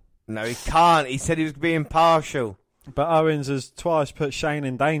Owens. No, he can't. He said he was being partial. But Owens has twice put Shane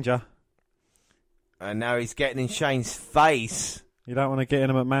in danger. And now he's getting in Shane's face. You don't want to get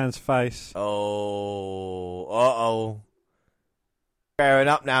in a McMahon's face. Oh, uh-oh. Bearing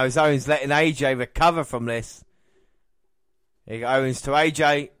up now as Owens letting AJ recover from this. Here you go, Owens to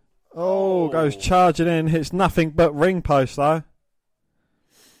AJ. Oh, goes charging in. Hits nothing but ring post, though.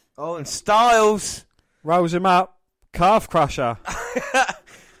 Oh, and Styles. Rolls him up. Calf crusher.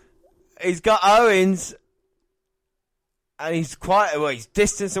 He's got Owens. And he's he's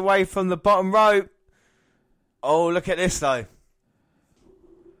distance away from the bottom rope. Oh, look at this, though.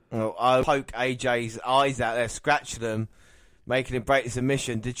 Oh, I'll poke AJ's eyes out there, scratch them, making him break the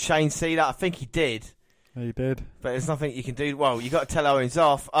submission. Did Shane see that? I think he did. He did. But there's nothing you can do. Well, you got to tell Owens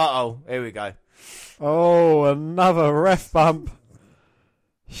off. Uh-oh, here we go. Oh, another ref bump.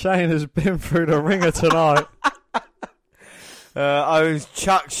 Shane has been through the ringer tonight. Owens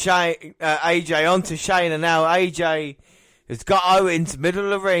chucked AJ onto Shane, and now AJ It's got Owens, middle of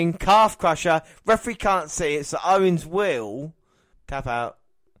the ring, calf crusher. Referee can't see it, so Owens will tap out.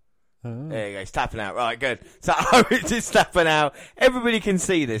 Oh. There you go, he's tapping out. Right, good. So Owens is tapping out. Everybody can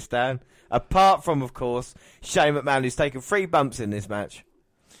see this, Dan. Apart from, of course, Shane McMahon, who's taken 3 bumps in this match.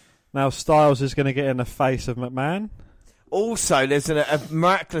 Now Styles is going to get in the face of McMahon. Also, there's a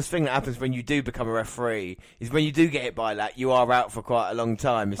miraculous thing that happens when you do become a referee, is when you do get hit by that, you are out for quite a long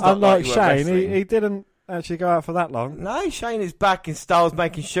time. It's not Unlike like you Shane, he didn't actually go out for that long. No, Shane is back and Styles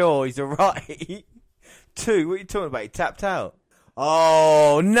making sure he's alright. 2, what are you talking about? He tapped out.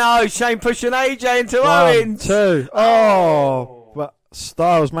 Oh, no, Shane pushing AJ into 1, Owens. 2. Oh, but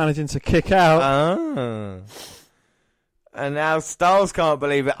Styles managing to kick out. And now Styles can't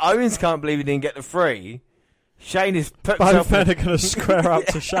believe it. Owens can't believe he didn't get the 3. Shane is put Both men are going to square up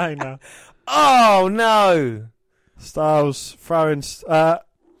to Shane now. Oh, no. Styles throwing...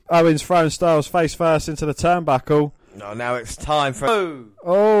 Owens throwing Styles face first into the turnbuckle. No, now it's time for...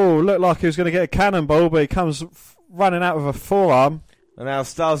 Oh, looked like he was going to get a cannonball, but he comes running out with a forearm. And now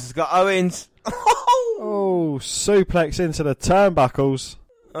Styles has got Owens. Oh, suplex into the turnbuckles.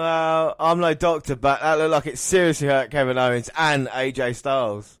 Well, I'm no doctor, but that looked like it seriously hurt Kevin Owens and AJ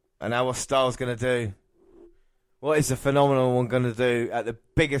Styles. And now what's Styles going to do? What is the phenomenal one going to do at the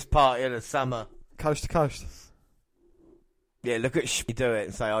biggest party of the summer? Coast to coast. Yeah, look at do it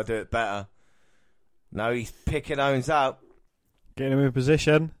and say, I'll do it better. No, he's picking Owens up. Getting him in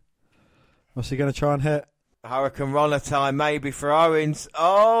position. What's he going to try and hit? Hurricane Runner time maybe for Owens.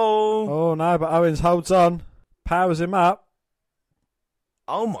 Oh! Oh, no, but Owens holds on. Powers him up.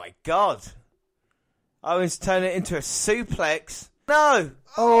 Oh, my God. Owens turned it into a suplex. No!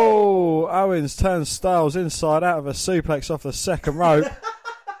 Oh, Owens turns Styles inside out of a suplex off the second rope.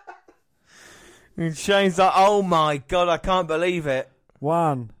 And Shane's like, oh, my God, I can't believe it.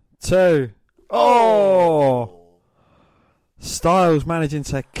 1, 2. Oh! Styles managing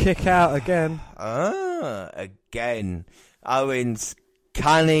to kick out again. Again. Owens,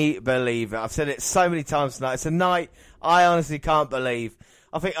 can he believe it? I've said it so many times tonight. It's a night I honestly can't believe.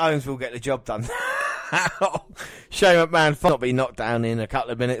 I think Owens will get the job done. Shane McMahon not be knocked down in a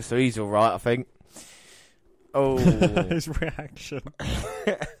couple of minutes, so he's all right, I think. Oh, his reaction.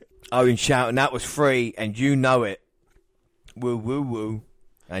 Owens shouting, that was free, and you know it. Woo, woo, woo.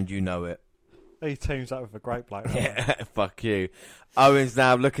 And you know it. He teams up with a great bloke. Yeah, fuck you. Owens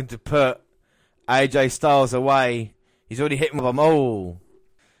now looking to put AJ Styles away. He's already hit him with them all.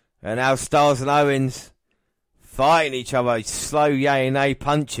 And now Styles and Owens fighting each other. Slow yay and nay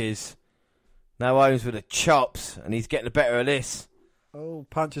punches. Now Owens with the chops, and he's getting the better of this. Oh,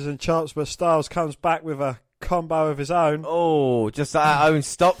 punches and chops, but Styles comes back with a combo of his own. Oh, just like that, Owens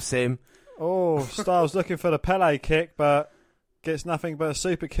stops him. Oh, Styles looking for the Pele kick, but gets nothing but a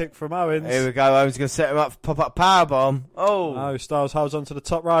super kick from Owens. Here we go, Owens going to set him up for pop-up powerbomb. Oh. No, Styles holds on to the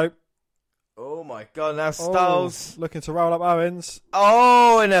top rope. Oh, my God, now Styles. Looking to roll up Owens.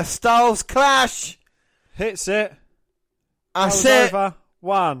 Oh, in a Styles clash. Hits it. That's it. Over.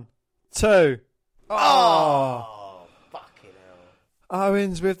 1, 2. Oh, fucking hell.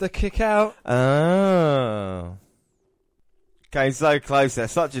 Owens with the kick out. Oh. Came so close there.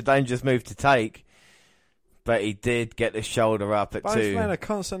 Such a dangerous move to take. But he did get the shoulder up at Both 2. men are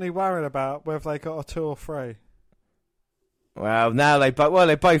constantly worried about whether they got a 2 or 3. Well, now they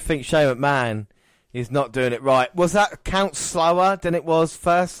both think Shane McMahon is not doing it right. Was that count slower than it was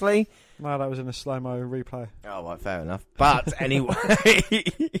firstly? No, that was in a slow-mo replay. Oh, right, fair enough. But anyway,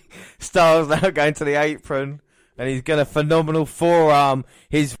 Styles now going to the apron, and he's going to phenomenal forearm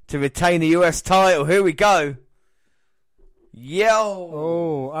to retain the US title. Here we go. Yo!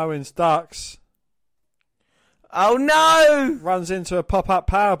 Oh, Owens ducks. Oh, no! Runs into a pop-up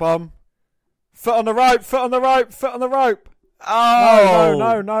powerbomb. Foot on the rope, foot on the rope, foot on the rope.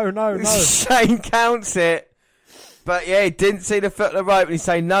 Oh! No. Shane counts it. But yeah, he didn't see the foot of the rope, and he's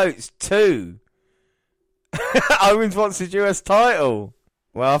saying, no, it's 2. Owens wants his US title.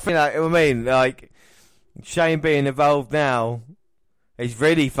 Well, I think Shane being involved now, he's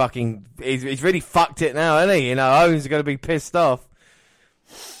really fucked it now, isn't he? Owens is going to be pissed off.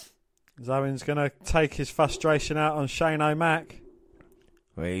 Is Owens going to take his frustration out on Shane O'Mac?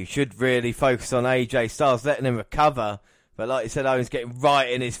 Well, he should really focus on AJ Styles, letting him recover. But like you said, Owens getting right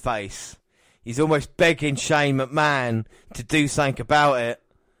in his face. He's almost begging Shane McMahon to do something about it.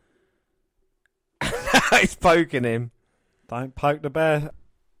 He's poking him. Don't poke the bear.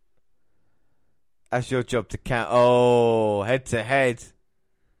 That's your job to count. Oh, head to head.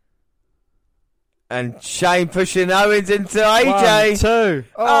 And Shane pushing Owens into AJ. 1, 2.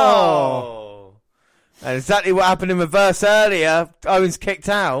 Oh. And exactly what happened in reverse earlier. Owens kicked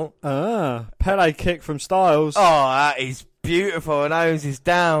out. Pele kick from Styles. Oh, that is beautiful, and Owens is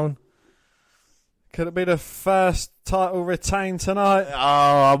down. Could it be the first title retained tonight? Oh,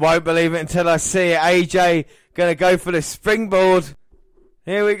 I won't believe it until I see it. AJ going to go for the springboard.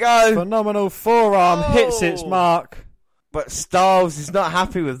 Here we go. Phenomenal forearm hits its mark. But Styles is not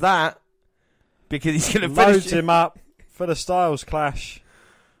happy with that because he's going to finish Loads him up for the Styles clash.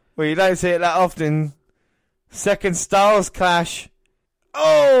 Well, you don't see it that often. Second Styles clash.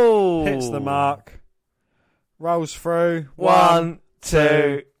 Oh! Hits the mark. Rolls through. 1,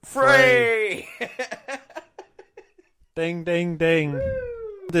 2, 3. Ding, ding, ding.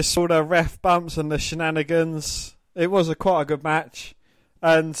 This sort of ref bumps and the shenanigans. It was quite a good match.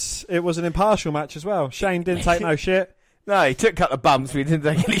 And it was an impartial match as well. Shane didn't take no shit. No, he took a couple of bumps, but he didn't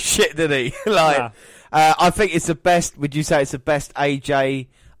take any shit, did he? I think it's the best. Would you say it's the best AJ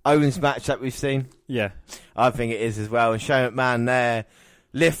Owens match that we've seen? Yeah. I think it is as well. And Shane McMahon there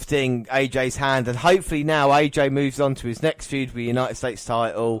lifting AJ's hand, and hopefully now AJ moves on to his next feud with the United States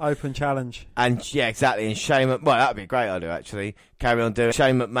title. Open challenge. And yeah, exactly. And Shane well, that'd be a great idea actually. Carry on doing.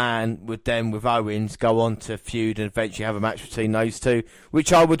 Shane McMahon would then, with Owens, go on to feud and eventually have a match between those two,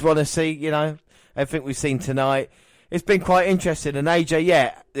 which I would want to see. You know, everything we've seen tonight, it's been quite interesting. And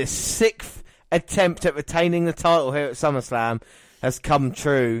AJ, the 6th attempt at retaining the title here at SummerSlam has come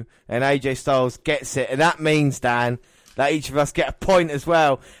true, and AJ Styles gets it, and that means, Dan, that each of us get a point as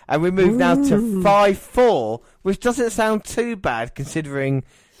well. And we move now to 5-4, which doesn't sound too bad considering,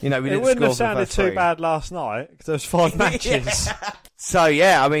 we didn't score. It wouldn't have sounded too bad last night because there was 5 matches. So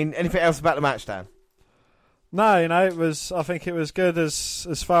I mean, anything else about the match, Dan? No, it was. I think it was good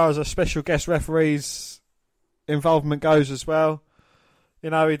as far as a special guest referee's involvement goes as well. He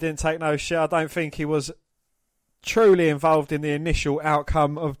didn't take no shit. I don't think he was truly involved in the initial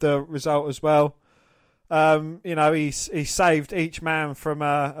outcome of the result as well. He saved each man from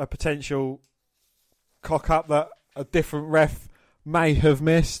a potential cock-up that a different ref may have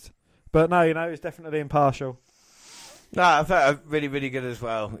missed. But no, he was definitely impartial. No, I thought really, really good as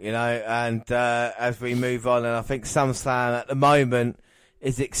well, and as we move on, and I think SummerSlam at the moment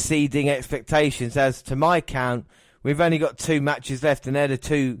is exceeding expectations. As to my count, we've only got 2 matches left, and they're the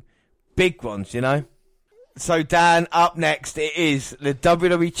 2 big ones, So, Dan, up next, it is the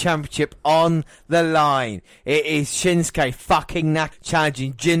WWE Championship on the line. It is Shinsuke fucking Nakamura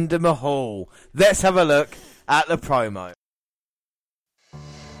challenging Jinder Mahal. Let's have a look at the promo.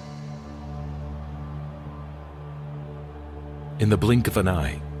 In the blink of an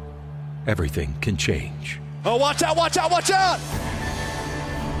eye, everything can change. Oh, watch out, watch out, watch out!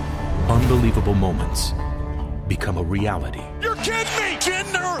 Unbelievable moments become a reality. You're kidding me!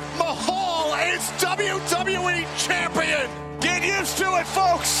 Jinder Mahal is WWE Champion! Get used to it,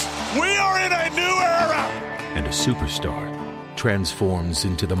 folks! We are in a new era! And a superstar transforms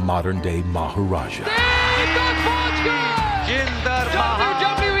into the modern-day Maharaja. Jinder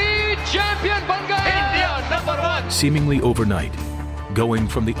WWE Champion ban gaya! India #1! Seemingly overnight, going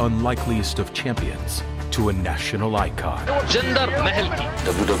from the unlikeliest of champions to a national icon. Jinder Mahal ki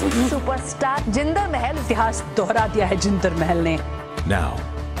WWE Superstar Jinder Mahal इतिहास दोहरा दिया है Jinder Mahal ने. Now,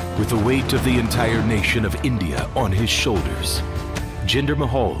 with the weight of the entire nation of India on his shoulders, Jinder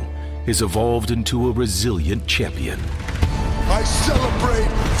Mahal has evolved into a resilient champion. I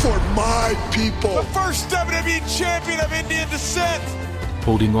celebrate for my people. The first WWE champion of Indian descent.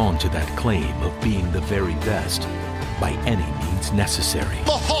 Holding on to that claim of being the very best by any means necessary.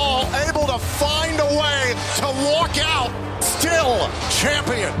 Mahal able to find a way to walk out still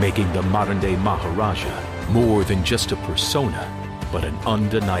champion. Making the modern-day Maharaja more than just a persona, but an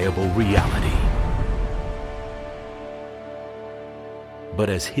undeniable reality. But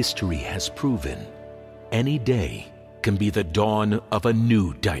as history has proven, any day can be the dawn of a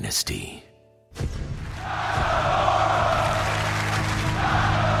new dynasty.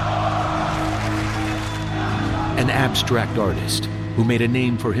 An abstract artist who made a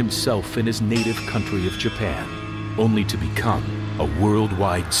name for himself in his native country of Japan, only to become a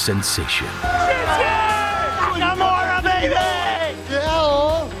worldwide sensation. Nakamura, baby!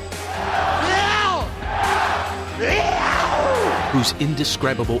 Whose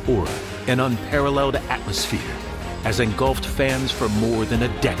indescribable aura and unparalleled atmosphere has engulfed fans for more than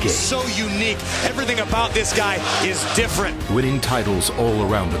a decade. So unique. Everything about this guy is different. Winning titles all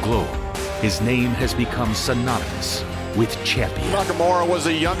around the globe, his name has become synonymous with champion. Nakamura was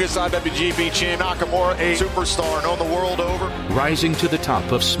the youngest IWGP champion. Nakamura, a superstar known the world over. Rising to the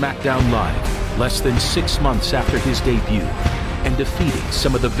top of SmackDown Live less than 6 months after his debut, and defeating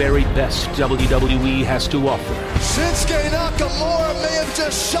some of the very best WWE has to offer. Shinsuke Nakamura may have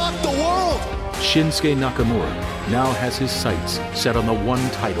just shocked the world. Shinsuke Nakamura now has his sights set on the one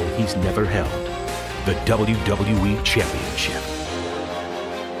title he's never held, the WWE Championship.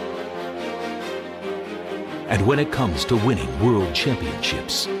 And when it comes to winning world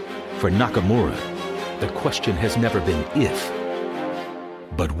championships, for Nakamura, the question has never been if,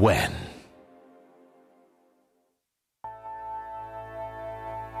 but when.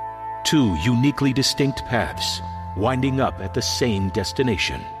 Two uniquely distinct paths winding up at the same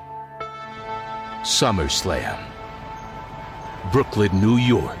destination. SummerSlam, Brooklyn, New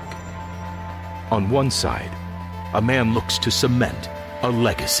York. On one side, a man looks to cement a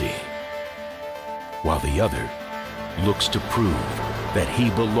legacy, while the other looks to prove that he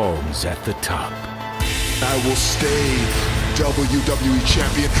belongs at the top. I will stay WWE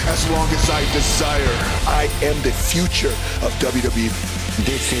Champion as long as I desire. I am the future of WWE.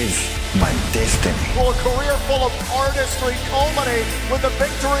 This is my destiny. Will a career full of artistry culminate with the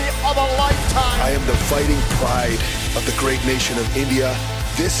victory of a lifetime? I am the fighting pride of the great nation of India.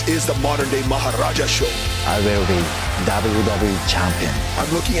 This is the modern-day Maharaja show. I will be WWE Champion.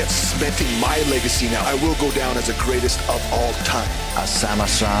 I'm looking at cementing my legacy now. I will go down as the greatest of all time. At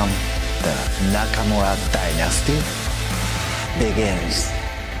SummerSlam, the Nakamura dynasty begins.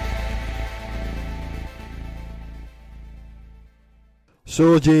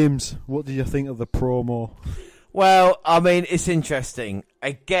 So, James, what did you think of the promo? Well, I mean, it's interesting.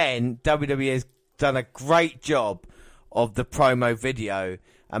 Again, WWE has done a great job of the promo video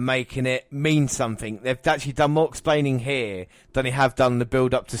and making it mean something. They've actually done more explaining here than they have done the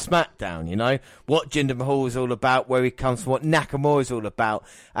build up to SmackDown, you know? What Jinder Mahal is all about, where he comes from, what Nakamura is all about,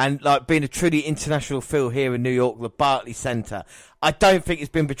 and like being a truly international feel here in New York, the Barclays Center. I don't think it's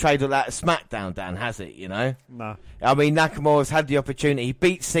been portrayed all that at SmackDown, Dan, has it, you know? No. I mean, Nakamura's had the opportunity. He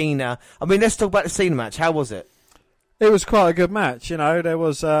beat Cena. I mean, let's talk about the Cena match. How was it? It was quite a good match, you know. There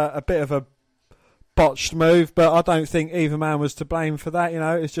was a bit of a botched move, but I don't think either man was to blame for that, you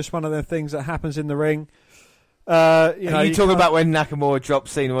know. It's just one of the things that happens in the ring. Are you talking about when Nakamura dropped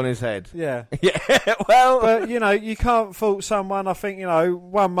Cena on his head? Yeah. Yeah, well... But, you know, you can't fault someone. I think, you know,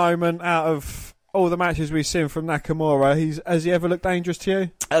 one moment out of all the matches we've seen from Nakamura, has he ever looked dangerous to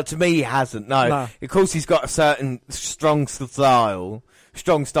you? To me, he hasn't, no. Of course, he's got a certain strong style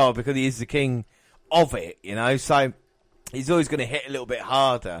because he is the king of it, you know, so he's always going to hit a little bit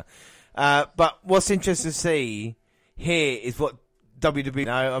harder. But what's interesting to see here is what WWE, you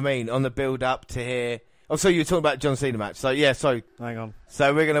know, I mean, on the build-up to here. Oh, so you were talking about John Cena match. So, yeah, sorry. Hang on.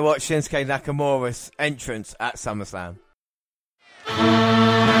 So we're going to watch Shinsuke Nakamura's entrance at SummerSlam.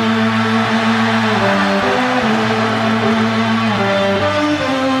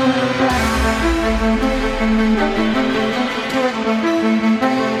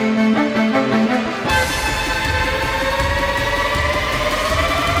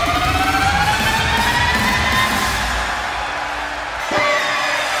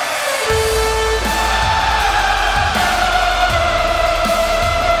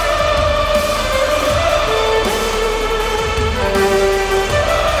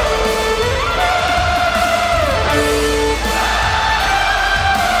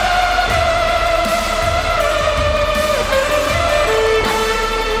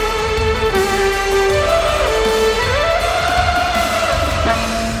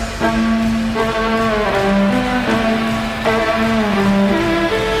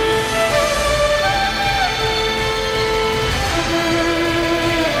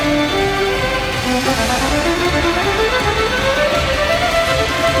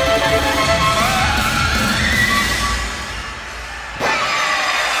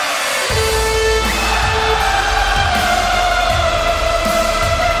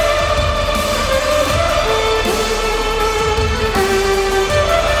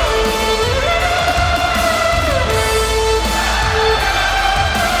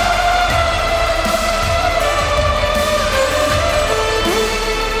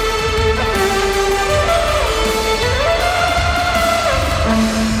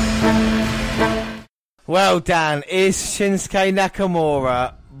 Well, Dan, is Shinsuke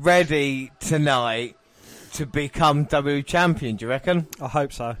Nakamura ready tonight to become WWE champion, do you reckon? I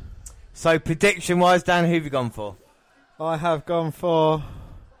hope so. So, prediction-wise, Dan, who have you gone for? I have gone for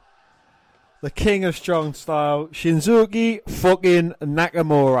the King of Strong Style, Shinsuke fucking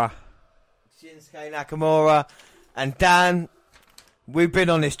Nakamura. Shinsuke Nakamura. And Dan, we've been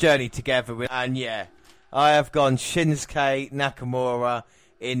on this journey together, and yeah, I have gone Shinsuke Nakamura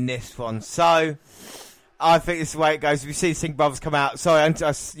in this one. So, I think this is the way it goes. If you see the Singh brothers come out, sorry, you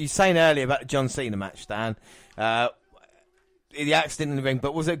were saying earlier about the John Cena match, Dan. The accident in the ring,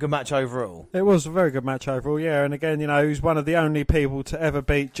 but was it a good match overall? It was a very good match overall, yeah. And again, you know, he's one of the only people to ever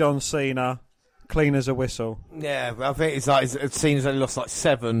beat John Cena clean as a whistle. Yeah, I think it's like it seems only lost like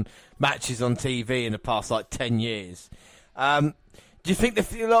 7 matches on TV in the past like 10 years. Do you think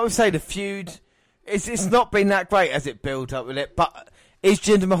like we say, the feud? It's not been that great as it built up with it, but is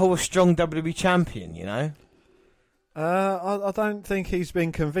Jinder Mahal a strong WWE champion? You know. I don't think he's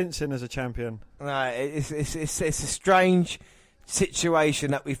been convincing as a champion. No, it's a strange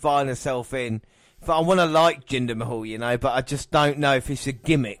situation that we find ourselves in. But I want to like Jinder Mahal, you know, but I just don't know if it's a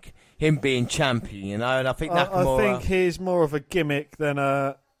gimmick, him being champion, you know. And I think Nakamura, I think he's more of a gimmick than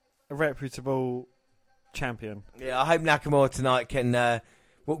a reputable champion. Yeah, I hope Nakamura tonight can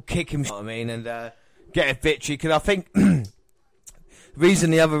kick him, I mean, and get a victory. Because I think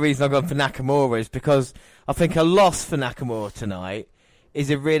the other reason I've gone for Nakamura is because I think a loss for Nakamura tonight is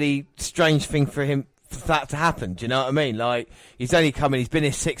a really strange thing for him, for that to happen. Do you know what I mean? Like, he's only come in, he's been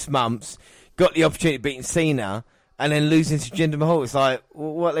here 6 months, got the opportunity of beating Cena, and then losing to Jinder Mahal. It's like,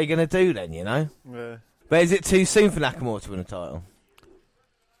 well, what are they going to do then, you know? Yeah. But is it too soon for Nakamura to win a title?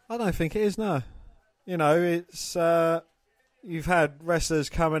 I don't think it is, no. You know, it's you've had wrestlers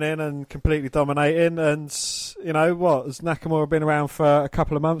coming in and completely dominating, and, you know, what, has Nakamura been around for a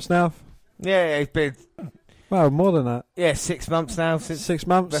couple of months now? Yeah, it's been... Well, more than that. Yeah, 6 months now since 6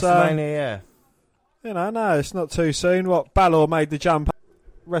 months. WrestleMania, yeah. You know, no, it's not too soon. What, Balor made the jump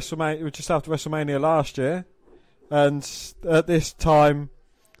WrestleMania just after WrestleMania last year, and at this time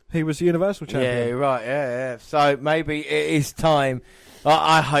he was the Universal Champion. Yeah, right, yeah. So maybe it is time.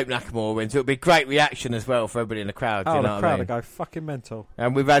 I hope Nakamura wins. It'll be a great reaction as well for everybody in the crowd. Oh, you know the what crowd I mean? will go fucking mental.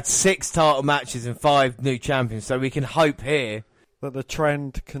 And we've had 6 title matches and 5 new champions, so we can hope here that the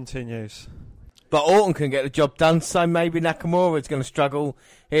trend continues. But Orton can get the job done, so maybe Nakamura is going to struggle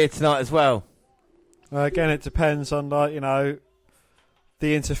here tonight as well. Again, it depends on, like, you know,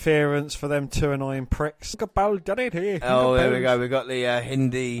 the interference for them 2 annoying pricks. Oh, there we go. We've got the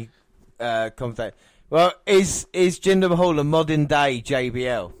Hindi commentator. Well, is Jinder Mahal a modern day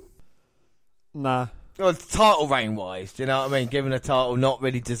JBL? Nah. Well, title reign wise, do you know what I mean? Given a title, not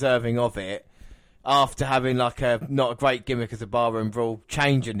really deserving of it. After having like not a great gimmick as a barroom brawl,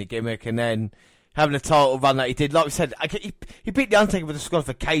 changing the gimmick, and then having a title run that he did. Like we said, he beat the Undertaker with a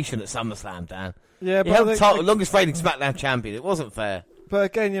disqualification at SummerSlam, Dan. Yeah, he but held the title, longest reigning SmackDown champion. It wasn't fair. But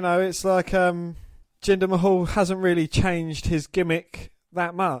again, you know, it's like Jinder Mahal hasn't really changed his gimmick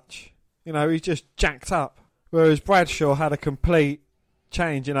that much. You know, he's just jacked up. Whereas Bradshaw had a complete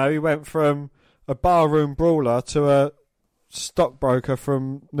change. You know, he went from a barroom brawler to a stockbroker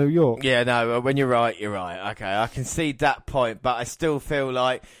from New York. Yeah, no, when you're right, you're right. Okay, I can see that point, but I still feel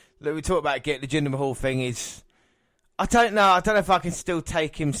like, look, we talk about getting the Jinder Mahal thing is, I don't know if I can still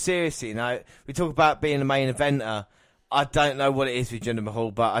take him seriously. You know, we talk about being a main eventer. I don't know what it is with Jinder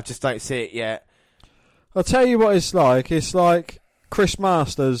Mahal, but I just don't see it yet. I'll tell you what it's like. It's like Chris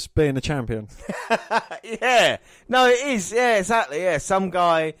Masters being a champion. Yeah. No, it is. Yeah, exactly. Yeah, some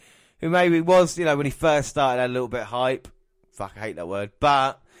guy who maybe was, you know, when he first started, had a little bit of hype. Fuck, I hate that word.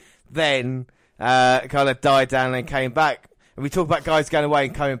 But then kind of died down and came back. And we talk about guys going away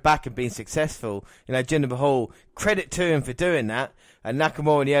and coming back and being successful. You know, Jinder Mahal, credit to him for doing that. And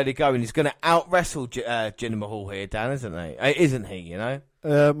Nakamura in the early going, he's going to out-wrestle Jinder Mahal here, Dan, isn't he, you know?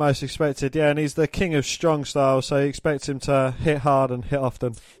 Most expected, yeah, and he's the king of strong style, so you expect him to hit hard and hit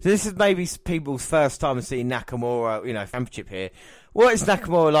often. So this is maybe people's first time seeing Nakamura, you know, championship here. What is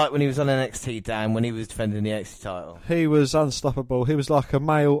Nakamura like when he was on NXT, Dan, when he was defending the NXT title? He was unstoppable. He was like a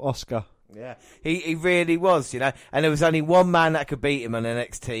male Oscar. Yeah, he really was, you know. And there was only one man that could beat him on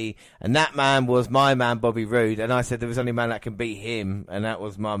NXT, and that man was my man, Bobby Roode. And I said there was only one man that can beat him, and that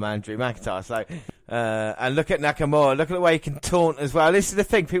was my man, Drew McIntyre. So, and look at Nakamura. Look at the way he can taunt as well. This is the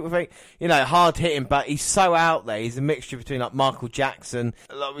thing. People think, you know, hard hitting, but he's so out there. He's a mixture between, like, Michael Jackson,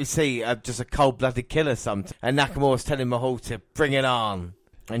 like we see, just a cold-blooded killer sometimes. And Nakamura's telling Mahal to bring it on.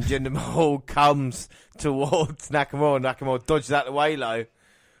 And Jinder Mahal comes towards Nakamura, and Nakamura dodges out the way low.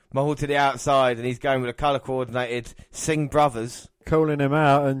 Mahal to the outside, and he's going with a colour-coordinated Singh Brothers. Calling him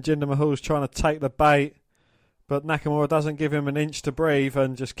out, and Jinder Mahal's trying to take the bait, but Nakamura doesn't give him an inch to breathe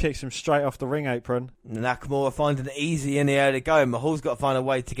and just kicks him straight off the ring apron. Nakamura finding it easy in the early going. Mahal's got to find a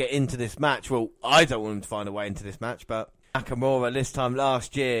way to get into this match. Well, I don't want him to find a way into this match, but Nakamura this time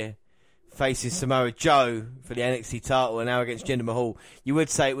last year faces Samoa Joe for the NXT title, and now against Jinder Mahal. You would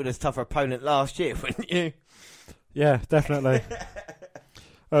say it was a tougher opponent last year, wouldn't you? Yeah, definitely.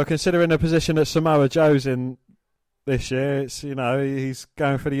 Well, considering the position that Samoa Joe's in this year, it's, you know, he's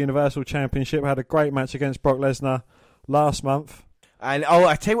going for the Universal Championship. Had a great match against Brock Lesnar last month. And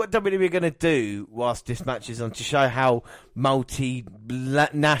I tell you what WWE are going to do whilst this match is on to show how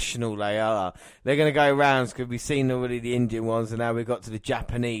multi-national they are. They're going to go around, because we've seen already the Indian ones, and now we've got to the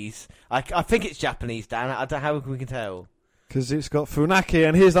Japanese. I think it's Japanese, Dan. I don't know how we can tell. Because it's got Funaki,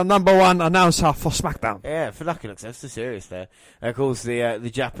 and here's the number one announcer for SmackDown. Yeah, Funaki looks so serious there. And of course, the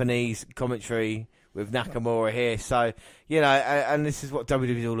Japanese commentary with Nakamura here. So, and this is what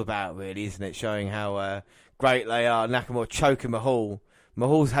WWE is all about, really, isn't it? Showing how great they are. Nakamura choking Mahal.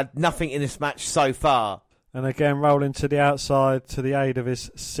 Mahal's had nothing in this match so far. And again, rolling to the outside to the aid of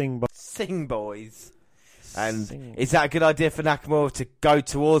his Sing boys. And is that a good idea for Nakamura to go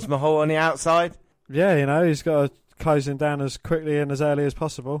towards Mahal on the outside? Yeah, he's got to close him down as quickly and as early as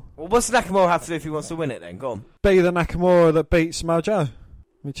possible. Well, what's Nakamura have to do if he wants to win it then? Go on. Be the Nakamura that beats Samoa Joe,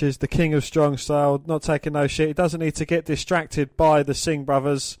 which is the king of strong style, not taking no shit. He doesn't need to get distracted by the Singh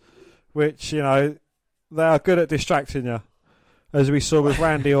brothers, which, they are good at distracting you, as we saw with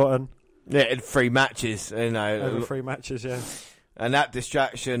Randy Orton. Yeah, in 3 matches, Over 3 matches, yeah. And that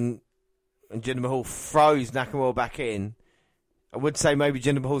distraction, and Jinder Mahal throws Nakamura back in. I would say maybe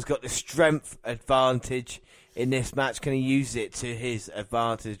Jinder Mahal's got the strength advantage in this match. Can he use it to his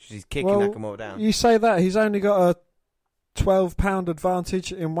advantage? He's kicking Nakamura down. You say that, he's only got a 12-pound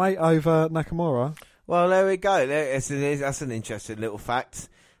advantage in weight over Nakamura. Well, there we go. That's an interesting little fact.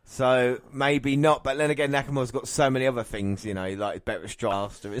 So, maybe not, but then again, Nakamura's got so many other things, like better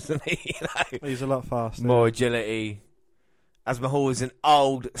faster, isn't he? He's a lot faster. More agility. As Mahal is an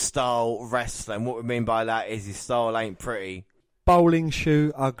old-style wrestler, and what we mean by that is his style ain't pretty. Bowling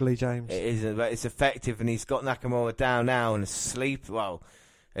shoe ugly, James. It isn't, but it's effective, and he's got Nakamura down now in a submission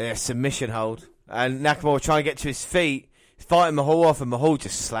hold. And Nakamura trying to get to his feet. He's fighting Mahal off, and Mahal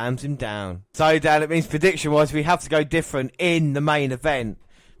just slams him down. So, Dan, it means prediction-wise, we have to go different in the main event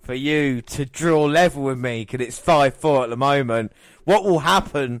for you to draw level with me, because it's 5-4 at the moment. What will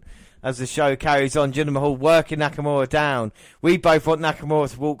happen as the show carries on? Jinder Mahal working Nakamura down. We both want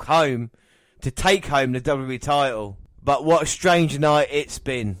Nakamura to walk home, to take home the WWE title. But what a strange night it's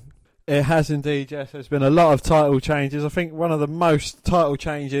been. It has indeed, yes. There's been a lot of title changes. I think one of the most title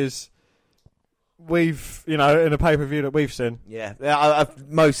changes we've, in a pay-per-view that we've seen. Yeah,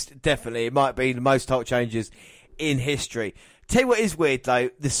 most definitely. It might be the most title changes in history. Tell you what is weird,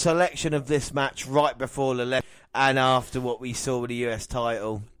 though, the selection of this match right before the left and after what we saw with the US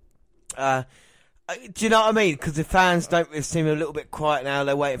title. Do you know what I mean? Because the fans seem a little bit quiet now.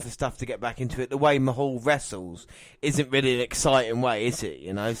 They're waiting for stuff to get back into it. The way Mahal wrestles isn't really an exciting way, is it?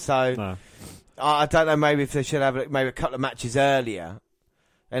 So no. I don't know, maybe if they should have maybe a couple of matches earlier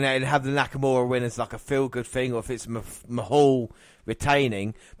and then have the Nakamura win as like a feel-good thing, or if it's Mahal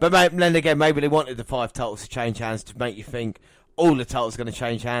retaining. But then again, maybe they wanted the 5 titles to change hands to make you think all the titles are going to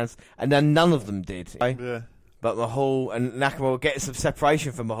change hands, and then none of them did. Yeah. But Mahal and Nakamura getting some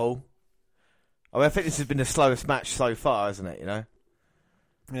separation from Mahal. I think this has been the slowest match so far, hasn't it?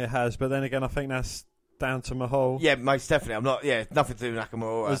 It has, but then again, I think that's down to Mahal. Yeah, most definitely. Nothing to do with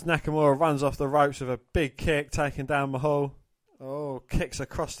Nakamura. As Nakamura runs off the ropes with a big kick, taking down Mahal. Oh, kicks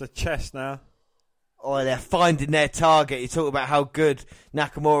across the chest now. Oh, they're finding their target. You talk about how good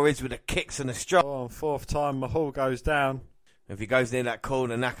Nakamura is with the kicks and the strike. Oh, on 4th time, Mahal goes down. If he goes near that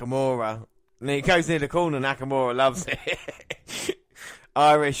corner, Nakamura loves it.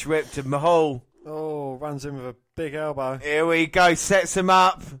 Irish whip to Mahal. Oh, runs in with a big elbow. Here we go, sets him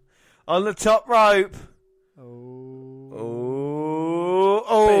up on the top rope. Big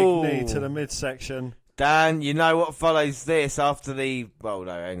knee to the midsection. Dan, you know what follows this after the... Well,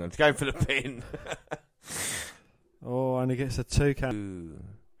 no, hang on. It's going for the pin. And he gets a 2 count.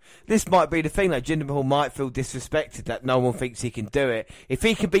 This might be the thing, though. Jinder Mahal might feel disrespected that no one thinks he can do it. If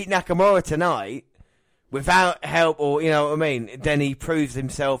he can beat Nakamura tonight without help, or, you know what I mean, then he proves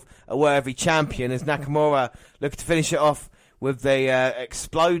himself a worthy champion as Nakamura looking to finish it off with the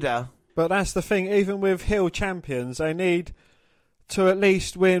exploder. But that's the thing. Even with heel champions, they need to at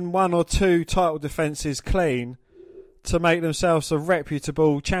least win 1 or 2 title defences clean to make themselves a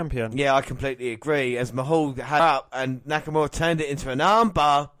reputable champion. Yeah, I completely agree. As Mahal had up and Nakamura turned it into an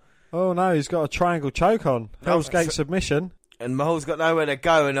armbar. Oh no, he's got a triangle choke on. Hell's Gate submission. And Mahal's got nowhere to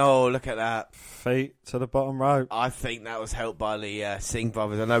go, and look at that. Feet to the bottom rope. I think that was helped by the Singh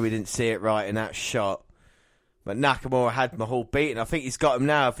brothers. I know we didn't see it right in that shot. But Nakamura had Mahal beaten. I think he's got him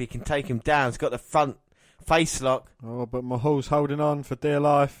now. If he can take him down, he's got the front face lock. Oh, but Mahal's holding on for dear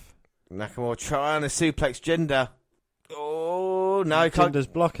life. Nakamura trying to suplex Jinder. Oh, no. Jinder's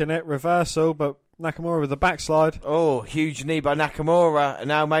blocking it. Reversal, but Nakamura with a backslide. Oh, huge knee by Nakamura. And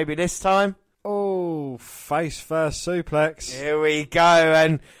now maybe this time. Oh, face first suplex. Here we go.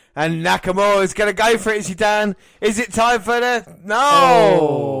 And And Nakamura's going to go for it, is he, Dan? Is it time for the... No!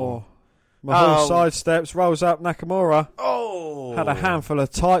 Oh. Mahal sidesteps, rolls up Nakamura. Oh. Had a handful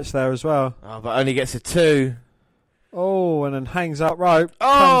of tights there as well. Oh, but only gets a 2. Oh, and then hangs up rope. Oh.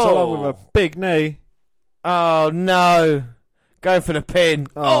 Comes along with a big knee. Oh, no. Going for the pin.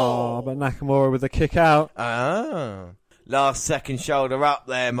 Oh, but Nakamura with the kick out. Ah. Last second shoulder up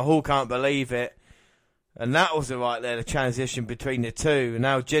there. Mahal can't believe it. And that was right there, the transition between the two. And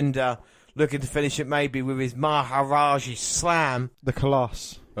now Jinder looking to finish it maybe with his Maharaji slam. The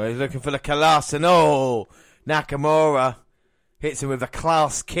Colossus. Well, he's looking for the Colossus. And Nakamura hits him with a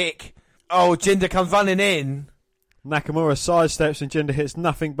class kick. Oh, Jinder comes running in. Nakamura sidesteps and Jinder hits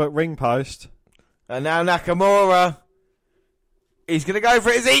nothing but ring post. And now Nakamura, he's going to go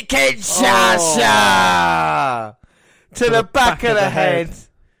for his Kinshasa to the back of the head.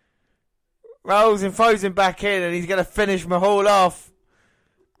 Rolls and throws him back in, and he's going to finish Mahal off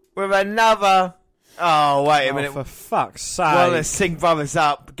with another. Oh, wait a minute. For fuck's sake. Well, the Singh brothers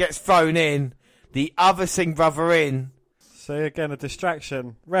up, gets thrown in. The other Singh brother in. See, again, a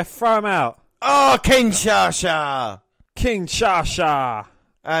distraction. Ref, throw him out. Oh, Kinshasa. Kinshasa.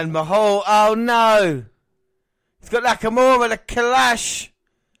 And Mahal, oh no. He's got Nakamura, the Kalash.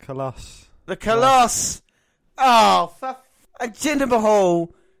 Colossus. The Colossus. Oh, and Jinder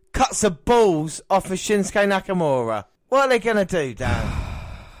Mahal cuts the balls off of Shinsuke Nakamura. What are they going to do, Dan?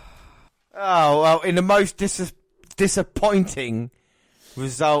 Oh, well, in the most disappointing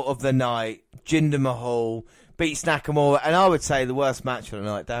result of the night, Jinder Mahal beats Nakamura, and I would say the worst match of the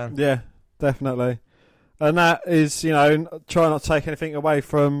night, Dan. Yeah, definitely. And that is, try not to take anything away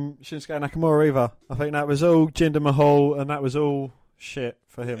from Shinsuke Nakamura either. I think that was all Jinder Mahal, and that was all shit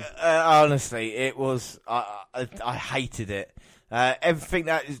for him. Honestly, it was... I hated it. Everything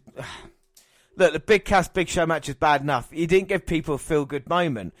that is... Look, the Big Cass Big Show match is bad enough. You didn't give people a feel-good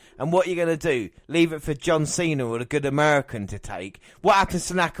moment. And what are you going to do? Leave it for John Cena or the Good American to take? What happens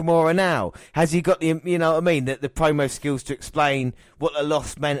to Nakamura now? Has he got the, the promo skills to explain what the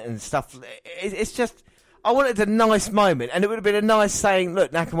loss meant and stuff? It's just... I wanted a nice moment, and it would have been a nice saying,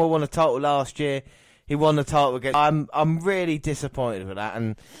 look, Nakamura won the title last year. He won the title again. I'm really disappointed with that.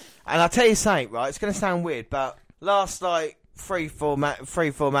 And I'll tell you something, right? It's going to sound weird, but last, three, four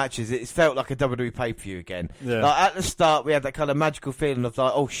matches, it felt like a WWE pay-per-view again. Yeah. At the start, we had that kind of magical feeling of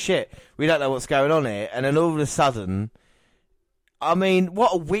oh shit, we don't know what's going on here. And then all of a sudden,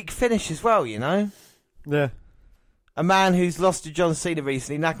 what a weak finish as well, Yeah. A man who's lost to John Cena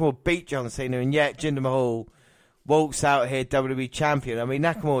recently, Nakamura beat John Cena, and yet Jinder Mahal walks out here WWE champion.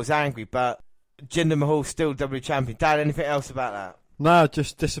 Nakamura's angry, but Jinder Mahal's still WWE champion. Dad, anything else about that? No,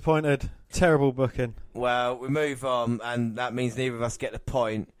 just disappointed. Terrible booking. Well, we move on, and that means neither of us get the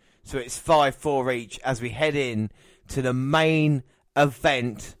point. So it's 5-4 each as we head in to the main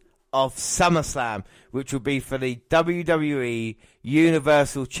event of SummerSlam, which will be for the WWE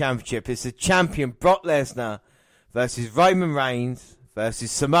Universal Championship. It's the champion Brock Lesnar versus Roman Reigns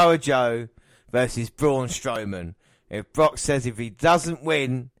versus Samoa Joe versus Braun Strowman. If Brock says if he doesn't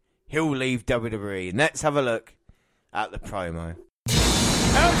win, he'll leave WWE. And let's have a look at the promo.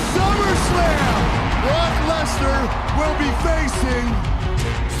 At SummerSlam, Brock Lesnar will be facing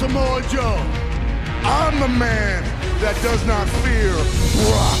Samoa Joe. I'm the man that does not fear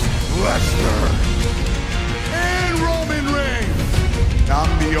Brock Lesnar. And Roman Reigns. I'm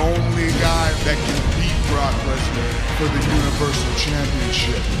the only guy that can beat Brock Lesnar for the Universal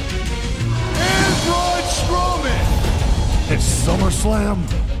Championship. And Braun Strowman. At SummerSlam,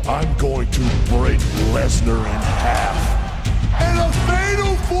 I'm going to break Lesnar in half. And a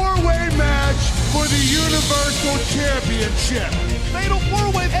fatal four-way match for the Universal Championship. Fatal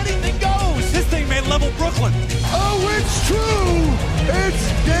four-way, anything goes. This thing may level Brooklyn. Oh, it's true. It's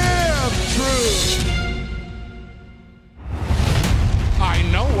damn true. I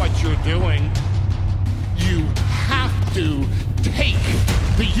know what you're doing. You have to take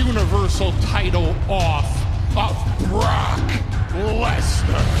the Universal title off of Brock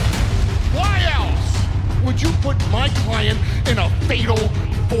Lesnar. Why else would you put my client in a fatal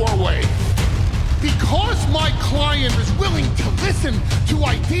four-way? Because my client is willing to listen to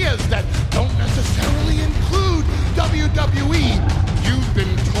ideas that don't necessarily include WWE. You've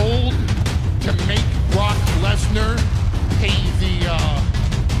been told to make Brock Lesnar pay the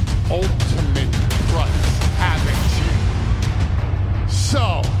ultimate price, haven't you?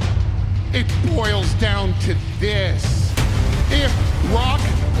 So, it boils down to this. If Brock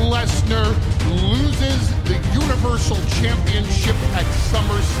Lesnar loses the Universal Championship at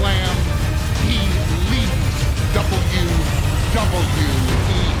SummerSlam, he leaves WWE.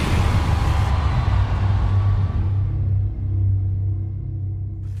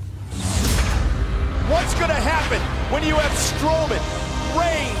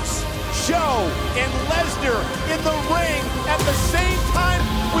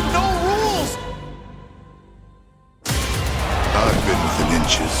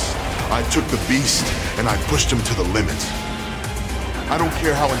 took the Beast and I pushed him to the limit. I don't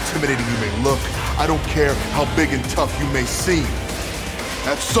care how intimidating you may look. I don't care how big and tough you may seem.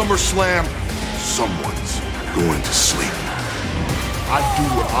 At SummerSlam, someone's going to sleep. I do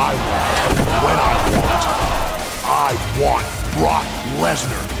what I want, when I want. I want Brock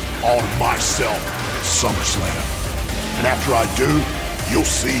Lesnar on myself at SummerSlam. And after I do, you'll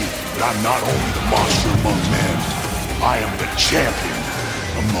see that I'm not only the monster among men, I am the champion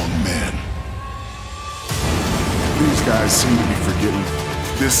among men. These guys seem to be forgetting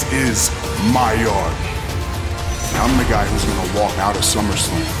this is my yard. I'm the guy who's gonna walk out of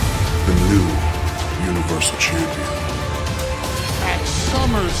SummerSlam, the new Universal Champion. At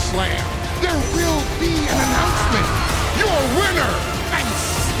SummerSlam, there will be an announcement. Your winner and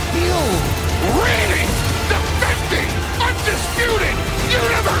still reigning, defending, undisputed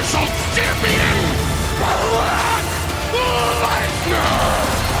Universal Champion, Brock Lesnar.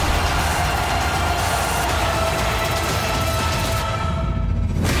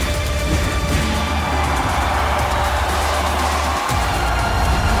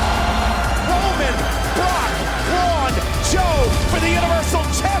 Braun Joe for the Universal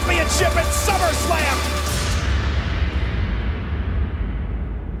Championship at SummerSlam.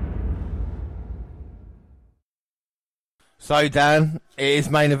 So, Dan, it is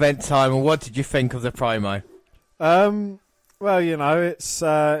main event time, and what did you think of the promo? Well, you know, it's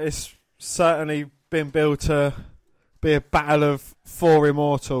certainly been billed to be a battle of four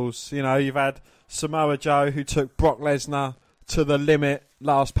immortals. You know, you've had Samoa Joe, who took Brock Lesnar to the limit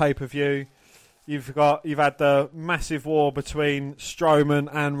last pay-per-view. You've had the massive war between Strowman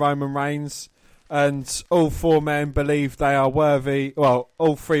and Roman Reigns, and all four men believe they are worthy. Well,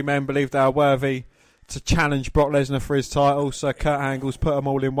 all three men believe they are worthy to challenge Brock Lesnar for his title. So Kurt Angle's put them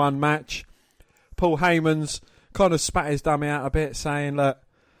all in one match. Paul Heyman's kind of spat his dummy out a bit, saying, "Look,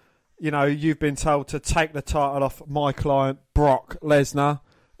 you know, you've been told to take the title off my client Brock Lesnar,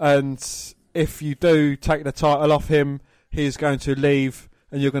 and if you do take the title off him, he's going to leave."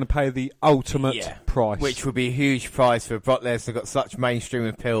 And you're going to pay the ultimate price. Which would be a huge price for Brock Lesnar. Got such mainstream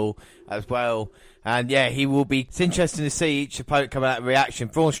appeal as well. And yeah, he will be. It's interesting to see each opponent come out in reaction.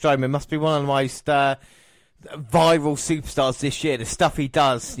 Braun Strowman must be one of the most viral superstars this year. The stuff he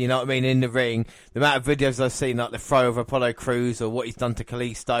does, you know what I mean, in the ring. The amount of videos I've seen, like the throw of Apollo Crews or what he's done to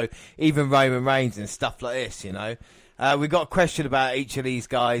Kalisto, even Roman Reigns and stuff like this, you know. We got a question about each of these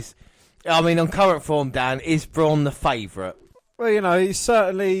guys. I mean, on current form, Dan, is Braun the favourite? Well, you know, he's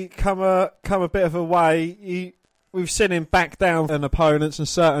certainly come a bit of a way. We've seen him back down on opponents and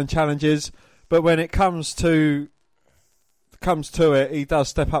certain challenges, but when it comes to it, he does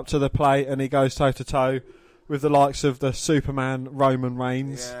step up to the plate and he goes toe to toe with the likes of the Superman Roman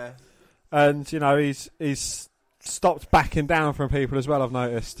Reigns. Yeah. And you know, he's stopped backing down from people as well, I've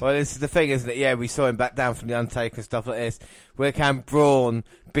noticed. Well, this is the thing, isn't it? Yeah, we saw him back down from The Undertaker and stuff like this. Where can Braun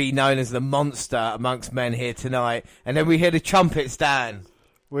be known as the monster amongst men here tonight? And then we hear the trumpets, Dan.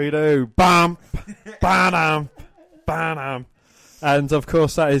 We do. Bump, ba-dum, ba-dum. And, of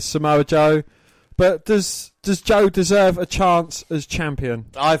course, that is Samoa Joe. But does Joe deserve a chance as champion?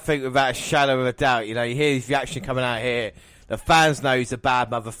 I think without a shadow of a doubt. You know, you hear his reaction coming out here. The fans know he's a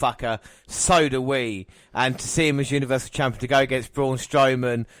bad motherfucker. So do we. And to see him as Universal Champion, to go against Braun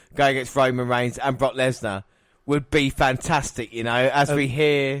Strowman, go against Roman Reigns and Brock Lesnar, would be fantastic, you know, as we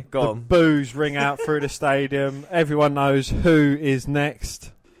hear. Go on. The boos ring out through the stadium. Everyone knows who is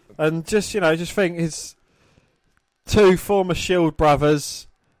next. And just, you know, just think his two former Shield brothers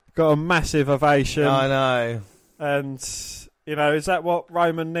got a massive ovation. I know. And, you know, is that what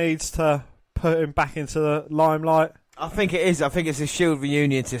Roman needs to put him back into the limelight? I think it is. I think it's a Shield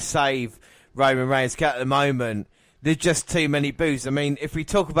reunion to save Roman Reigns. At the moment, there's just too many boos. I mean, if we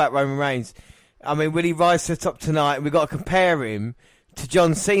talk about Roman Reigns, I mean, will he rise to the top tonight? We've got to compare him to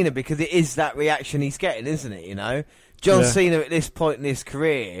John Cena because it is that reaction he's getting, isn't it? You know, John Cena at this point in his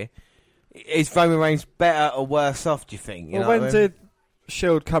career, is Roman Reigns better or worse off, do you think? Well, when did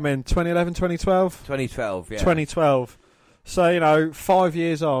Shield come in? 2011, 2012? 2012, yeah. 2012. So, you know, 5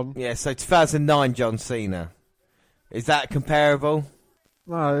 years on. Yeah, so 2009 John Cena. Is that comparable?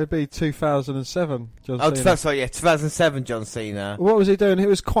 No, it'd be 2007 John Cena. 2007 John Cena. What was he doing? He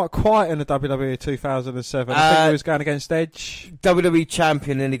was quite quiet in the WWE 2007. I think he was going against Edge. WWE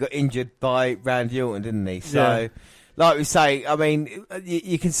champion, and he got injured by Randy Orton, didn't he? So, like we say, I mean,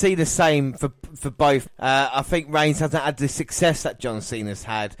 you can see the same for both. I think Reigns hasn't had the success that John Cena's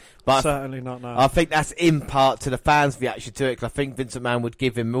had. But certainly not, no. I think that's in part to the fans' reaction to it, because I think Vince McMahon would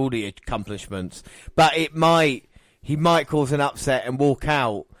give him all the accomplishments. But he might cause an upset and walk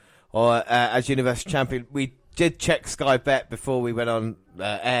out or as Universal Champion. We did check Sky Bet before we went on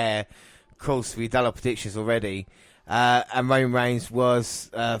air. course, we've done our predictions already. And Roman Reigns was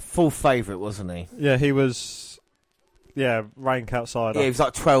full favourite, wasn't he? Yeah, he was. Yeah, rank outsider. Yeah, he was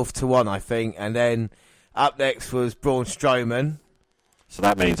like 12-1, I think. And then up next was Braun Strowman. So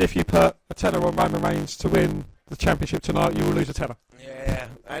that means if you put a tenner on Roman Reigns to win the championship tonight, you will lose a tenner. Yeah.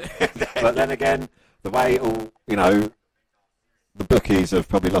 But then again, the way the bookies have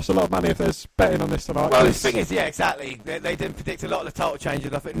probably lost a lot of money if there's betting on this tonight. Well, the thing is, yeah, exactly. They didn't predict a lot of the title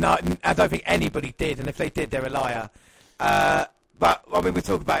changes. I don't think anybody did, and if they did, they're a liar. But I mean, we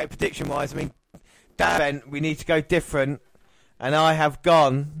talk about it prediction-wise. I mean, Dan, we need to go different, and I have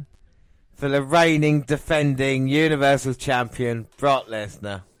gone for the reigning, defending Universal Champion Brock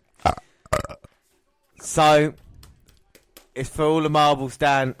Lesnar. So it's for all the marbles,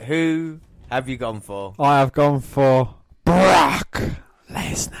 Dan. Who have you gone for? I have gone for Brock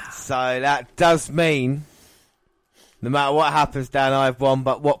Lesnar. So that does mean, no matter what happens, Dan, I've won.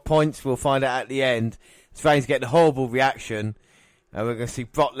 But what points, we'll find out at the end. Reigns getting a horrible reaction, and we're going to see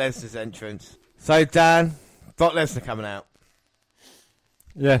Brock Lesnar's entrance. So, Dan, Brock Lesnar coming out.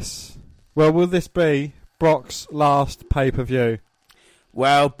 Yes. Well, will this be Brock's last pay-per-view?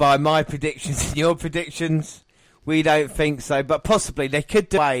 Well, by my predictions and your predictions, we don't think so. But possibly they could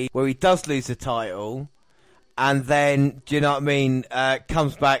do a way where he does lose the title, and then, do you know what I mean,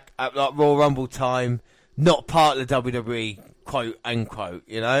 comes back at like Royal Rumble time, not part of the WWE, quote unquote,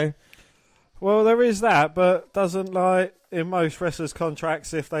 you know? Well, there is that, but doesn't, like, in most wrestlers'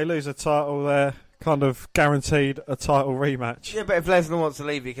 contracts, if they lose a title, they're kind of guaranteed a title rematch. Yeah, but if Lesnar wants to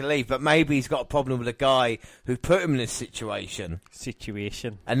leave, he can leave. But maybe he's got a problem with a guy who put him in this situation.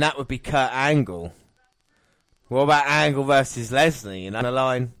 And that would be Kurt Angle. What about Angle versus Lesnar, you know, on the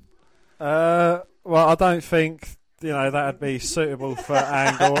line? Well, I don't think, that would be suitable for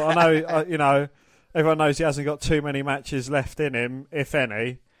Angle. I know, everyone knows he hasn't got too many matches left in him, if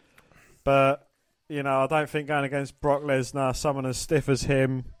any. But, I don't think going against Brock Lesnar, someone as stiff as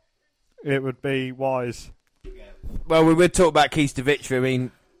him, it would be wise. Well, we would talk about keys to victory. I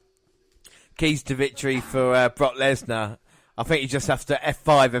mean, keys to victory for Brock Lesnar. I think you just have to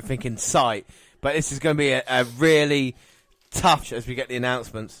F5 everything in sight. But this is going to be a really tough as we get the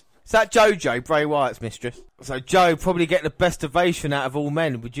announcements. Is that JoJo, Bray Wyatt's mistress? So Joe probably get the best ovation out of all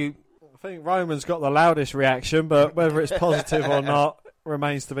men. Would you? I think Roman's got the loudest reaction, but whether it's positive or not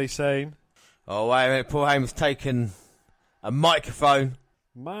remains to be seen. Oh, wait a minute. Paul Heyman's taken a microphone.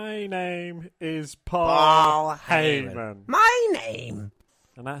 My name is Paul Heyman. My name?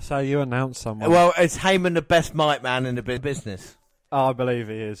 And that's how you announce someone. Well, is Heyman the best mic man in the business? I believe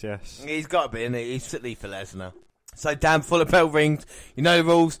he is, yes. He's got to be, isn't he? He's certainly for Lesnar. So, Dan, full of bell rings. You know the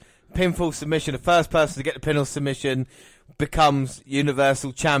rules. Pinfall submission. The first person to get the pinfall submission becomes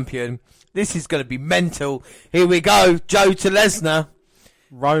Universal Champion. This is going to be mental. Here we go. Joe to Lesnar.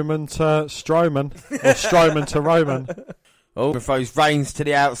 Roman to Strowman. Or Strowman to Roman. Oh, throws Reigns to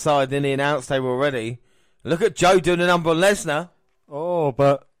the outside in the announce table already. Look at Joe doing a number on Lesnar. Oh,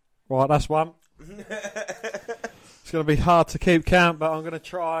 but... Right, that's one. It's going to be hard to keep count, but I'm going to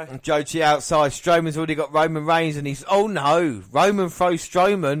try. And Joe to the outside. Strowman's already got Roman Reigns, and he's... Oh, no. Roman throws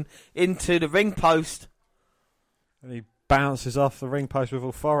Strowman into the ring post. And he bounces off the ring post with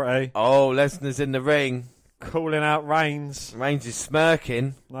authority. Oh, Lesnar's in the ring. Calling out Reigns. Reigns is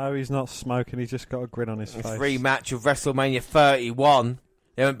smirking. No, he's not smoking. He's just got a grin on his face. Rematch of WrestleMania 31.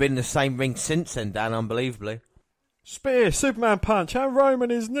 They haven't been in the same ring since then, Dan, unbelievably. Spear, Superman punch, and Roman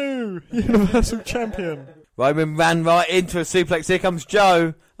is new Universal Champion. Roman ran right into a suplex. Here comes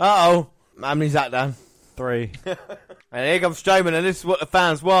Joe. Uh-oh. How many's that, Dan? 3. And here comes Strowman, and this is what the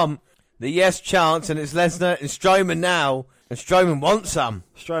fans want. The yes chance, and it's Lesnar and Strowman now. And Strowman wants some.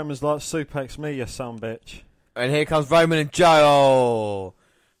 Strowman's like, suplex me, you son bitch. And here comes Roman and Joe. Oh.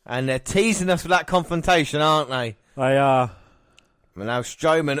 And they're teasing us with that confrontation, aren't they? They are. And now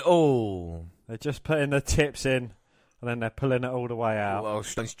Strowman, oh. They're just putting the tips in, and then they're pulling it all the way out. Well,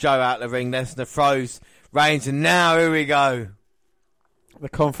 it's Joe out the ring. Lesnar throws Reigns, and now here we go. The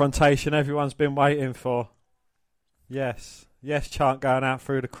confrontation everyone's been waiting for. Yes. Yes chant going out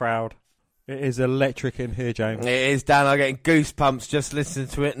through the crowd. It is electric in here, James. It is, Dan. I'm getting goosebumps just listening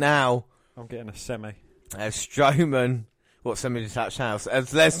to it now. I'm getting a semi. As Strowman... What semi-detached house?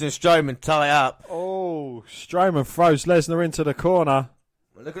 As Lesnar and Strowman tie up. Oh, Strowman throws Lesnar into the corner.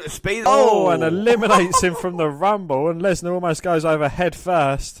 Look at the speed. Oh, and eliminates him from the Rumble, and Lesnar almost goes over head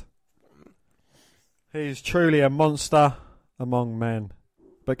first. He's truly a monster among men.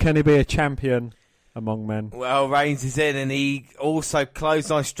 But can he be a champion among men? Well, Reigns is in, and he also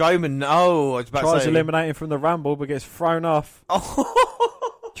closed on Strowman. Oh, I was about tries to say... eliminating from the Rumble, but gets thrown off.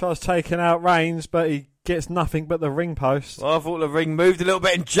 Tries taking out Reigns, but he gets nothing but the ring post. Well, I thought the ring moved a little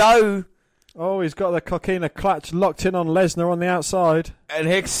bit, and Joe Oh, he's got the coquina clutch locked in on Lesnar on the outside. And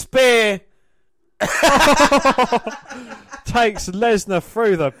Hicks spear. Takes Lesnar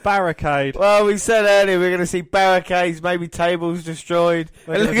through the barricade. Well, we said earlier we're going to see barricades, maybe tables destroyed.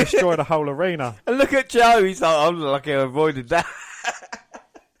 They're going to destroy the whole arena. And look at Joe. He's like, I'm lucky I avoided that.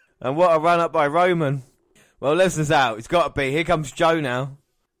 And what a run up by Roman. Well, Lesnar's out. It's got to be. Here comes Joe now.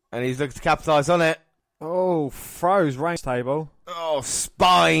 And he's looking to capitalise on it. Oh, throws Reigns table. Oh,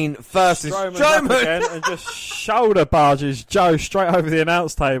 spine first. Strowman's up again and just shoulder barges Joe straight over the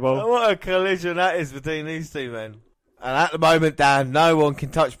announce table. Oh, what a collision that is between these two men. And at the moment, Dan, no one can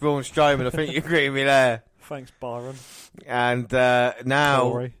touch Braun Strowman. I think you agree with me there. Thanks, Byron. And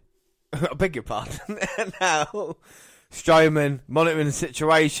now... I beg your pardon. Now, Strowman monitoring the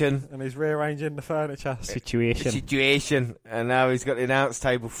situation. And he's rearranging the furniture. Situation. And now he's got the announce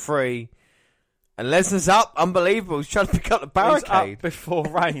table free. And Lesnar's up. Unbelievable. He's trying to pick up the barricade. He's up before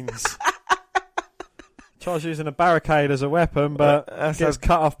Reigns. Tries using a barricade as a weapon, but gets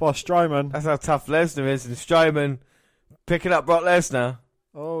cut off by Strowman. That's how tough Lesnar is. And Strowman picking up Brock Lesnar.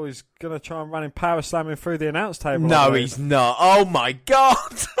 Oh, he's going to try and run him power slamming through the announce table. No, he's not. Oh, my God.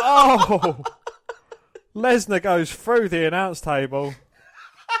 Oh. Lesnar goes through the announce table.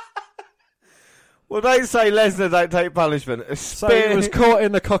 Well, don't say Lesnar don't take punishment. A spear. So he was caught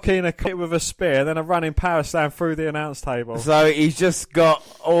in the coquina with a spear, then a running power slam through the announce table. So he's just got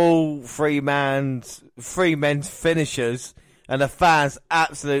all three men's finishers, and the fans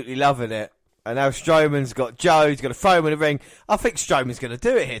absolutely loving it. And now Strowman's got Joe. He's going to throw him in the ring. I think Strowman's going to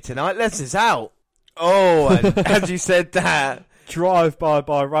do it here tonight. Lesnar's out. Oh, and as you said that. Drive-by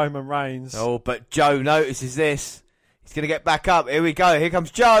by Roman Reigns. Oh, but Joe notices this. He's going to get back up. Here we go. Here comes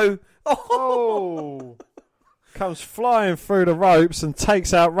Joe. Oh. Comes flying through the ropes and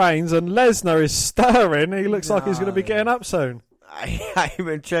takes out Reigns, and Lesnar is stirring. He looks like he's going to be getting up soon. I ain't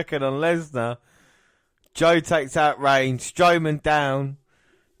been checking on Lesnar. Joe takes out Reigns. Strowman down.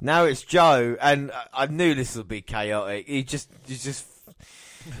 Now it's Joe, and I knew this would be chaotic. He's just.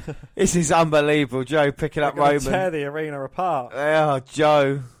 This is unbelievable. Joe picking up Roman. Tear the arena apart. Oh,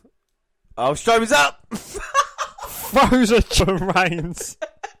 Joe. Oh, Strowman's up. Throws a Reigns.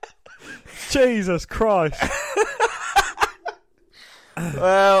 Jesus Christ.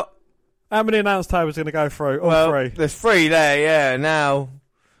 Well, how many announce tables are going to go through? All three. There's three there, yeah. Now,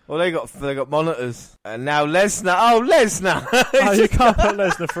 well, they got monitors, and now Lesnar. Oh, Lesnar! Oh, you can't put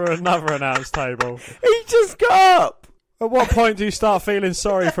Lesnar through another announce table. He just got up. At what point do you start feeling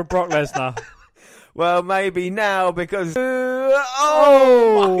sorry for Brock Lesnar? Well, maybe now because and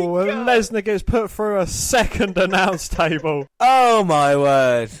Lesnar gets put through a second announce table. Oh my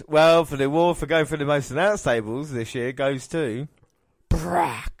word! Well, for the award for going through the most announce tables this year goes to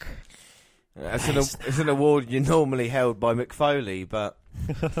Brock. It's an award you normally held by Mick Foley, but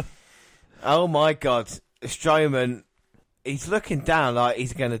oh my God, Strowman, he's looking down like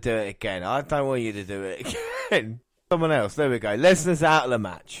he's going to do it again. I don't want you to do it again. Someone else. There we go. Lesnar's out of the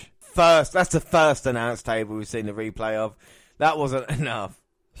match. That's the first announce table we've seen the replay of. That wasn't enough.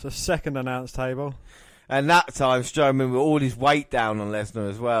 It's a second announce table. And that time, Strowman with all his weight down on Lesnar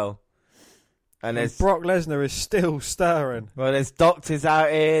as well. And Brock Lesnar is still stirring. Well, there's doctors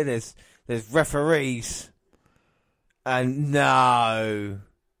out here. There's referees. And no,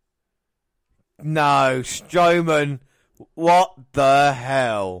 Strowman, what the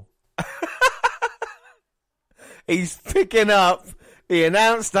hell? He's picking up the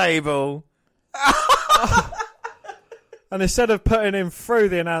announce table. And instead of putting him through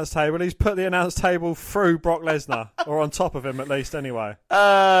the announce table, he's put the announce table through Brock Lesnar. Or on top of him, at least, anyway.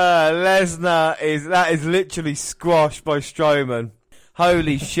 Lesnar is literally squashed by Strowman.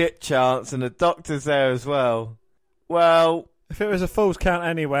 Holy shit chance, and the doctor's there as well. Well, if it was a Falls Count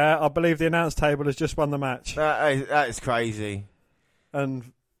Anywhere, I believe the announce table has just won the match. That is crazy.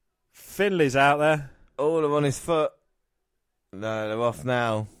 And Finley's out there. All of on his foot. No, they're off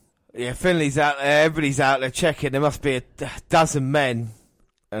now. Yeah, Finley's out there. Everybody's out there checking. There must be a dozen men.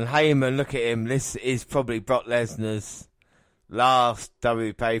 And Heyman, look at him. This is probably Brock Lesnar's last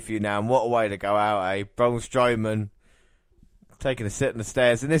WWE pay-per-view now. And what a way to go out, eh? Braun Strowman taking a sit on the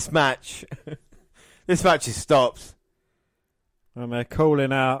stairs. And this match, this match is stopped. And they're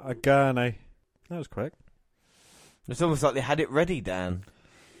calling out a gurney. That was quick. It's almost like they had it ready, Dan.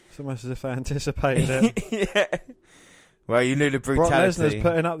 It's almost as if they anticipated it. Yeah. Well, you knew the brutality. Brock Lesnar's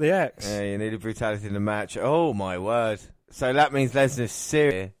putting up the X. Yeah, you knew the brutality in the match. Oh, my word. So that means Lesnar's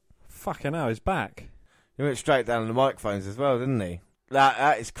serious. Fucking hell, he's back. He went straight down on the microphones as well, didn't he?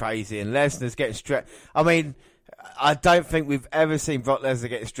 That is crazy. And Lesnar's getting stretched. I mean, I don't think we've ever seen Brock Lesnar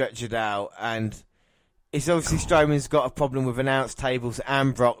getting stretchered out. And It's obviously Strowman's got a problem with announce tables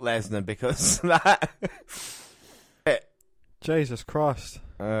and Brock Lesnar because that. Jesus Christ.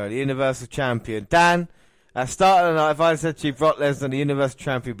 The Universal Champion. Dan, at the start of the night, if I said to you Brock Lesnar, the Universal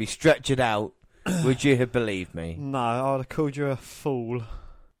Champion, would be stretched out, would you have believed me? No, I would have called you a fool.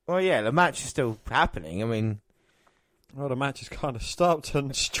 Well, yeah, the match is still happening. I mean... Well, the match has kind of stopped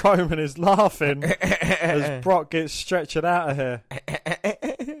and Strowman is laughing as Brock gets stretched out of here.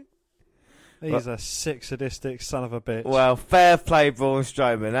 He's a sick, sadistic son of a bitch. Well, fair play, Braun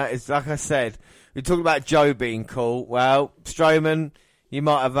Strowman. That is, like I said, we talked about Joe being cool. Well, Strowman, you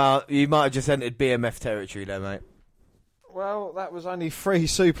might have just entered BMF territory there, mate. Well, that was only 3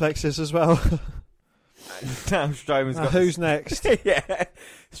 suplexes as well. Now Strowman's got... Who's next? Yeah,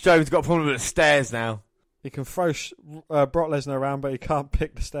 Strowman's got a problem with the stairs now. He can throw Brock Lesnar around, but he can't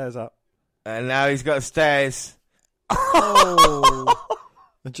pick the stairs up. And now he's got the stairs. Oh!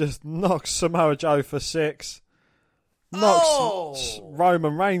 And just knocks Samoa Joe for 6. Knocks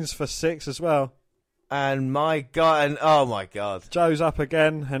Roman Reigns for 6 as well. And my God, and oh my God. Joe's up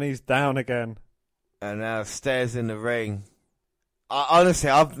again, and he's down again. And now stairs in the ring.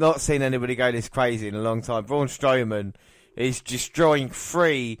 Honestly, I've not seen anybody go this crazy in a long time. Braun Strowman is destroying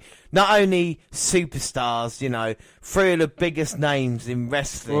 3, not only superstars, 3 of the biggest names in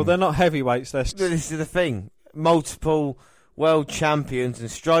wrestling. Well, they're not heavyweights. This is the thing. Multiple world champions, and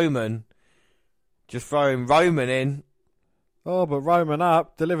Strowman just throwing Roman in. Oh, but Roman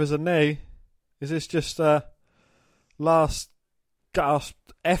up, delivers a knee. Is this just a last gasp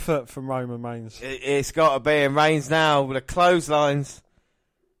effort from Roman Reigns? It's got to be. And Reigns now with the clotheslines,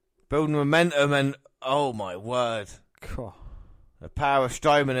 building momentum, and oh my word. God. The power of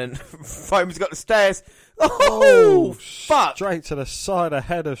Strowman, and Roman's got the stairs. Oh, fuck. Straight to the side of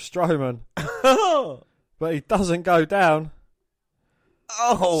head of Strowman. But he doesn't go down.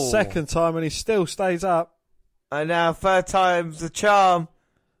 Oh. Second time, and he still stays up. And now third time's the charm.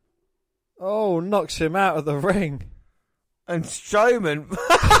 Oh, knocks him out of the ring. And Strowman.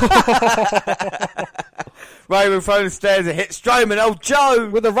 Roman throwing the stairs and hits Strowman. Oh, Joe.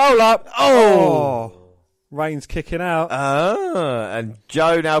 With a roll up. Oh. Reigns kicking out. And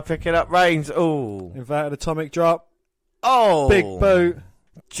Joe now picking up Reigns. Oh. Inverted atomic drop. Oh. Big boot.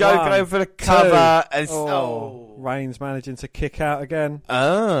 Joe going for the cover. And Reigns managing to kick out again.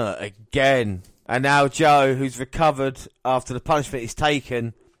 Again. And now Joe, who's recovered after the punishment he's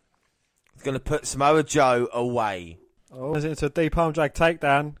taken, is going to put Samoa Joe away. Oh, into a deep arm drag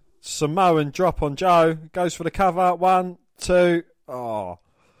takedown. Samoan drop on Joe. Goes for the cover. 1, 2. Oh.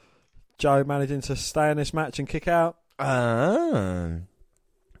 Joe managing to stay in this match and kick out. And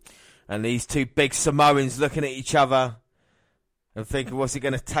these 2 big Samoans looking at each other and thinking, what's it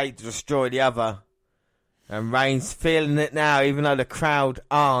going to take to destroy the other? And Reigns feeling it now, even though the crowd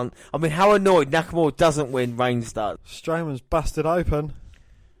aren't. I mean, how annoyed Nakamura doesn't win, Reigns does. Strowman's busted open.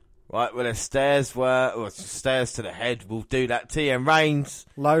 Right, well, the stairs stairs to the head will do that to you. And Reigns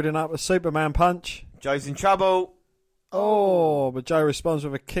loading up a Superman punch. Joe's in trouble. Oh, but Joe responds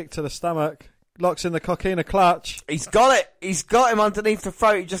with a kick to the stomach. Locks in the coquina clutch. He's got it. He's got him underneath the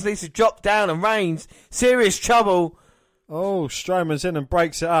throat. He just needs to drop down, and Reigns, serious trouble. Oh, Strowman's in and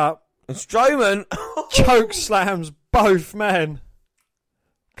breaks it up. And Strowman choke slams both men.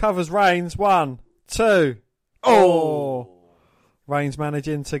 Covers Reigns. 1, 2. Oh. Reigns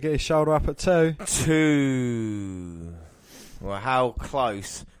managing to get his shoulder up at 2. 2. Well, how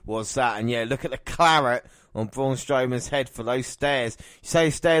close was that? And yeah, look at the claret on Braun Strowman's head for those stairs. You say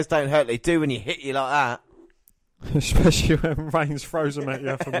stairs don't hurt, they do when you hit you like that. Especially when Reigns throws them at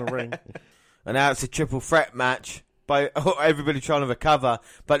you from the ring. And now it's a triple threat match. By everybody trying to recover.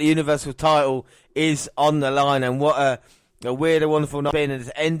 But the Universal title is on the line. And what a weird and wonderful night and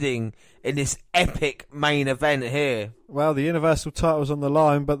it's ending in this epic main event here. Well, the Universal title's on the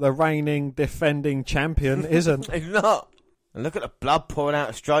line, but the reigning, defending champion isn't. It's not. And look at the blood pouring out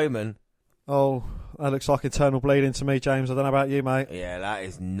of Strowman. Oh, that looks like eternal bleeding to me, James. I don't know about you, mate. Yeah, that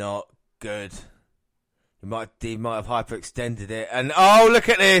is not good. He might have hyperextended it. And oh, look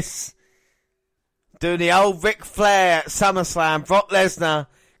at this. Doing the old Ric Flair at SummerSlam. Brock Lesnar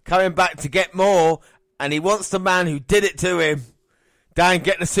coming back to get more. And he wants the man who did it to him. Dan,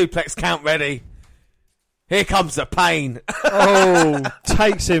 get the suplex count ready. Here comes the pain. Oh,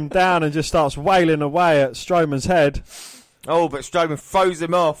 takes him down and just starts wailing away at Strowman's head. Oh, but Strowman throws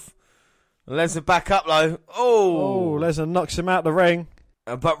him off. Lesnar back up low. Oh, Lesnar knocks him out the ring.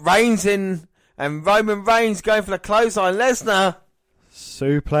 But Reigns in, and Roman Reigns going for the clothesline. Lesnar.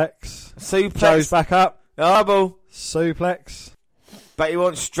 Suplex. Joe's back up. Double. Suplex. But he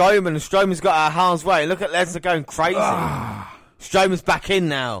wants Strowman, and Strowman's got out of harm's way. Look at Lesnar going crazy. Strowman's back in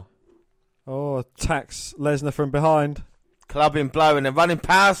now. Oh, attacks Lesnar from behind. Clubbing blow and a running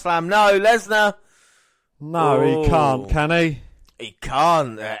power slam. No, Lesnar. No, he can't, can he? He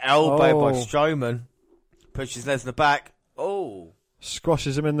can't. Elbow by Strowman. Pushes Lesnar back. Oh.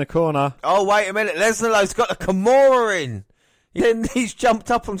 Squashes him in the corner. Oh, wait a minute. Lesnar's got a Kimura in. He's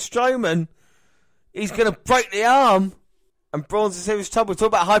jumped up on Strowman. He's going to break the arm. And Braun's in serious trouble. Talk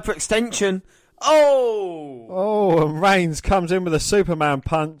about hyperextension. Oh! Oh, and Reigns comes in with a Superman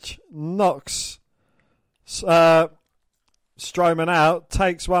punch. Knocks Strowman out.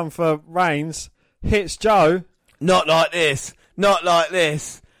 Takes one for Reigns. Hits Joe. Not like this. Not like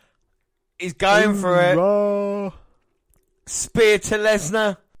this. He's going for it. Spear to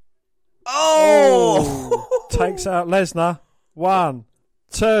Lesnar. Oh! Takes out Lesnar. 1,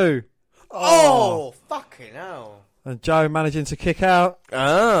 2. Oh, fucking hell. And Joe managing to kick out.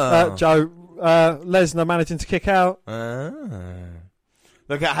 Lesnar managing to kick out.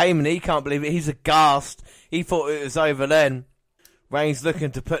 Look at Heyman. He can't believe it. He's aghast. He thought it was over then. Reigns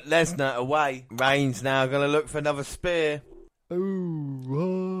looking to put Lesnar away. Reigns now going to look for another spear. But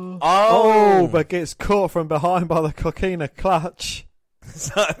gets caught from behind by the Coquina clutch.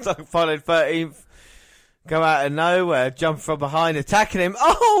 Followed 13th. Go out of nowhere, jump from behind, attacking him.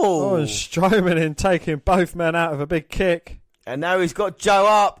 And Strowman in taking both men out of a big kick. And now he's got Joe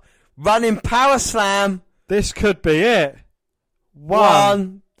up. Running power slam. This could be it.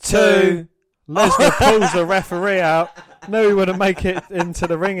 1, 2. Lesnar pulls the referee out. Knew he wouldn't make it into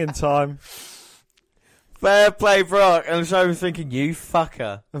the ring in time. Fair play, Brock. And Strowman's thinking, you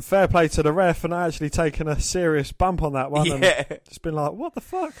fucker. And fair play to the ref for not actually taking a serious bump on that one. Yeah. And just been like, what the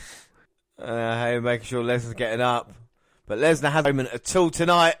fuck? Making sure Lesnar's getting up. But Lesnar has a moment at all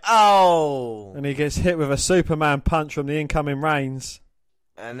tonight. Oh! And he gets hit with a Superman punch from the incoming Reigns.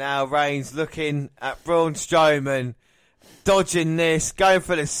 And now Reigns looking at Braun Strowman. Dodging this. Going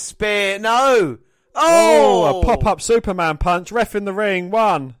for the spear. No! Oh! A pop-up Superman punch. Ref in the ring.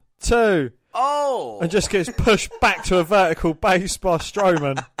 1, 2. Oh! And just gets pushed back to a vertical base by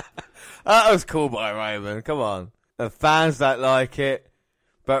Strowman. That was cool by Roman. Come on. The fans don't like it.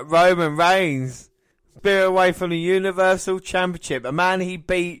 But Roman Reigns, spear away from the Universal Championship. A man he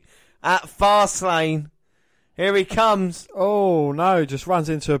beat at Fastlane. Here he comes. Oh, no. Just runs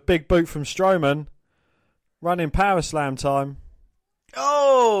into a big boot from Strowman. Running power slam time.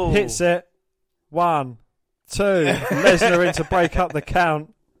 Oh! Hits it. 1, 2. Lesnar in to break up the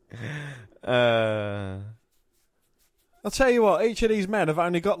count. I'll tell you what, each of these men have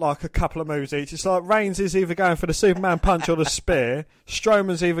only got like a couple of moves each. It's like Reigns is either going for the Superman punch or the spear.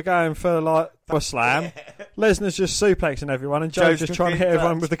 Strowman's either going for like a slam. Lesnar's just suplexing everyone, and Joe's just trying to hit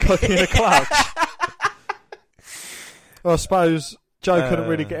everyone with the Coquina clutch. Well, I suppose Joe couldn't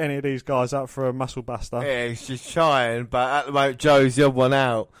really get any of these guys up for a muscle buster. Yeah, he's just trying, but at the moment Joe's the odd one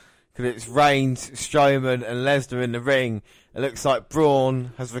out. Because it's Reigns, Strowman and Lesnar in the ring. It looks like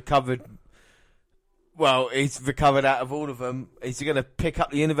Braun has recovered. Well, he's recovered out of all of them. He's going to pick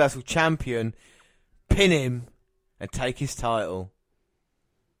up the Universal Champion, pin him, and take his title.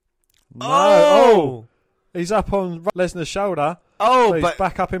 No. Oh! He's up on Lesnar's shoulder. Oh, so he's but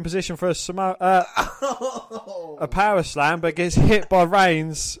back up in position for a power slam, but gets hit by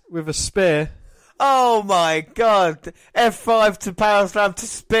Reigns with a spear. Oh my God! F5 to power slam to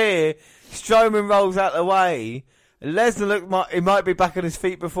spear. Strowman rolls out the way. Lesnar he might be back on his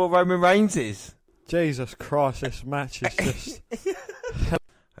feet before Roman Reigns is. Jesus Christ, this match is just...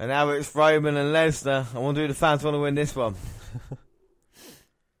 And now it's Roman and Lesnar. I wonder who the fans want to win this one.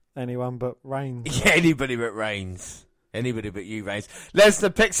 Anyone but Reigns. Yeah, anybody but Reigns. Anybody but you, Reigns.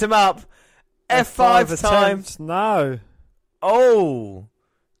 Lesnar picks him up. F5 time. No. Oh.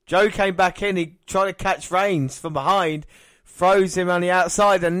 Joe came back in. He tried to catch Reigns from behind. Throws him on the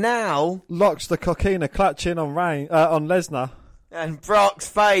outside. And now... locks the Coquina clutch in on Lesnar. And Brock's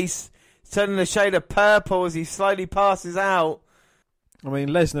face turning a shade of purple as he slowly passes out. I mean,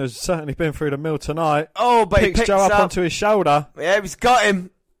 Lesnar's certainly been through the mill tonight. Oh, but picks Joe up onto his shoulder. Yeah, he's got him.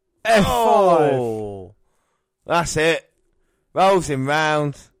 F5. Oh. That's it. Rolls him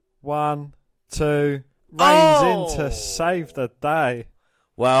round. 1, 2. Reigns in to save the day.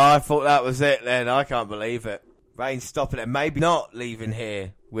 Well, I thought that was it then. I can't believe it. Reigns stopping it. Maybe not leaving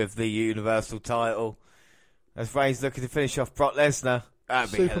here with the Universal title. As Reigns looking to finish off Brock Lesnar.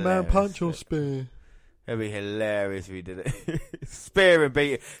 Superman punch or spear? It'd be hilarious if he did it. Spear and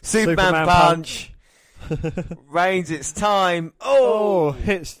beat it. Superman punch. Reigns, it's time. Oh,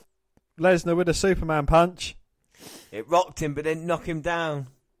 hits Lesnar with a Superman punch. It rocked him, but didn't knock him down.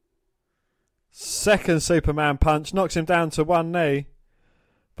 Second Superman punch knocks him down to one knee.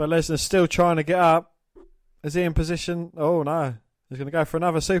 But Lesnar's still trying to get up. Is he in position? Oh, no. He's going to go for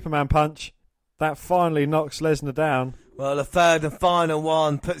another Superman punch. That finally knocks Lesnar down. Well, the third and final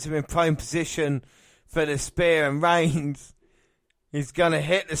one puts him in prone position for the spear, and Reigns, he's going to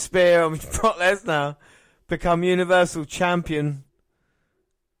hit the spear on Brock Lesnar, become Universal Champion.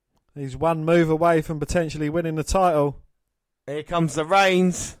 He's one move away from potentially winning the title. Here comes the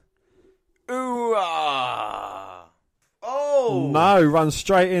Reigns. Ooh, ah. Oh! No, runs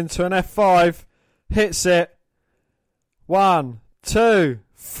straight into an F5. Hits it. 1, 2,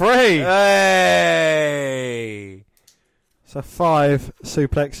 3. Hey! So 5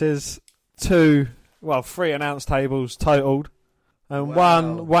 suplexes, 3 announce tables totaled, and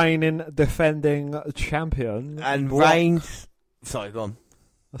 1 reigning defending champion. And Brock. Reigns... Sorry, go on.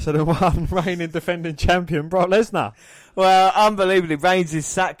 I said 1 reigning defending champion, Brock Lesnar. Well, unbelievably, Reigns is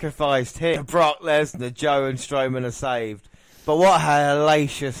sacrificed here. Brock Lesnar, Joe and Strowman are saved. But what a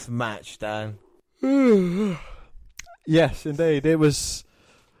hellacious match, Dan. Yes, indeed. It was...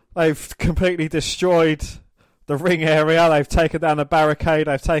 They've completely destroyed the ring area. They've taken down a barricade.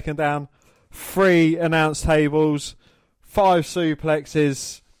 They've taken down 3 announce tables, 5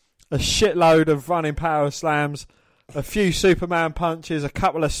 suplexes, a shitload of running power slams, a few Superman punches, a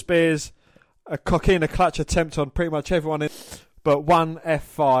couple of spears, a coquina clutch attempt on pretty much everyone, but 1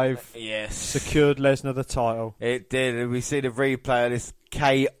 F5 secured Lesnar the title. It did, and we see the replay of this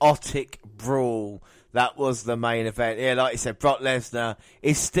chaotic brawl. That was the main event. Yeah, like you said, Brock Lesnar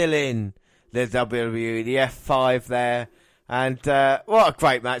is still in the WWE, the F5 there. And what a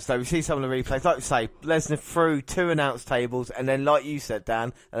great match, though. We see some of the replays. Like you say, Lesnar threw 2 announce tables, and then, like you said,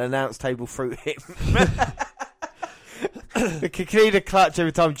 Dan, an announce table threw him. The coquina clutch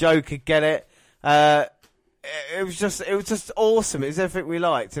every time Joe could get it. It was just awesome. It was everything we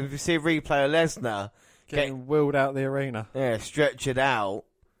liked. And if you see a replay of Lesnar getting wheeled out the arena, stretchered out,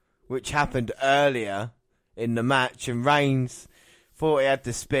 which happened earlier in the match, and Reigns thought he had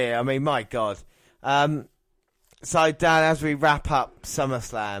the spear. I mean, my God. So, Dan, as we wrap up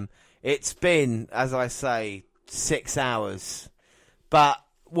SummerSlam, it's been, as I say, 6 hours. But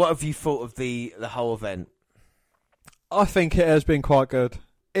what have you thought of the whole event? I think it has been quite good.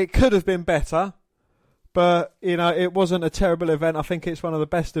 It could have been better, but, it wasn't a terrible event. I think it's one of the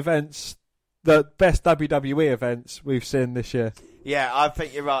best events, the best WWE events we've seen this year. Yeah, I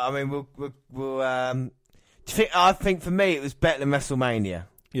think you're right. I mean, I think for me it was better than WrestleMania.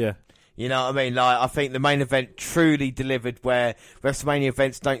 Yeah. You know what I mean? Like, I think the main event truly delivered where WrestleMania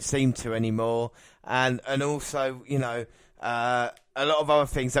events don't seem to anymore. And also, a lot of other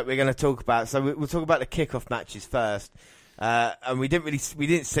things that we're going to talk about. So we'll talk about the kickoff matches first. And we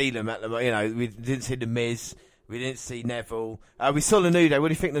didn't see them at the, we didn't see the Miz. We didn't see Neville. We saw the New Day. What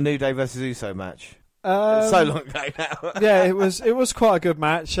do you think the New Day versus Uso match? So long ago now. Yeah, it was quite a good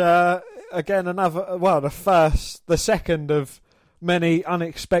match. Again, the second of many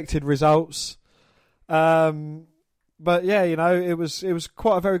unexpected results. But yeah, it was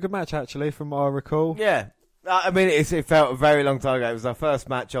quite a very good match actually, from what I recall. Yeah, I mean it felt a very long time ago. It was our first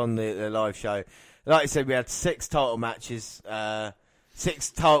match on the live show. Like I said, we had 6 title matches.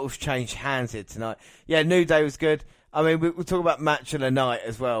 6 titles changed hands here tonight. Yeah, New Day was good. I mean, we'll talk about match of the night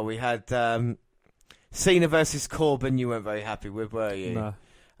as well. We had Cena versus Corbin. You weren't very happy with, were you? No.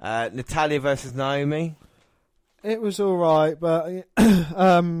 Natalya versus Naomi. It was all right, but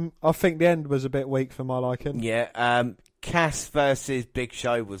I think the end was a bit weak for my liking. Yeah. Cass versus Big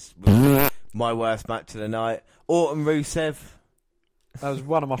Show was my worst match of the night. Orton Rusev. That was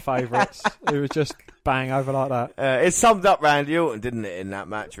one of my favourites. It was just bang over like that. It summed up Randy Orton, didn't it, in that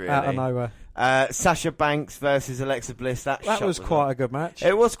match, really? Out of nowhere. Sasha Banks versus Alexa Bliss. That was quite a good match.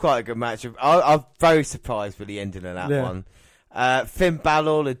 It was quite a good match. I'm very surprised with the ending of that one. Finn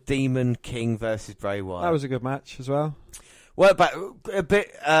Balor, the Demon King versus Bray Wyatt. That was a good match as well. Well, but a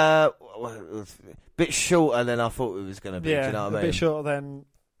bit shorter than I thought it was going to be. Yeah, do you know what I mean? A bit shorter than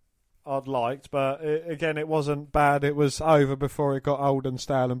I'd liked, but again, it wasn't bad. It was over before it got old and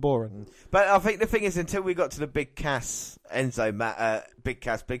stale and boring. But I think the thing is, until we got to the Big Cass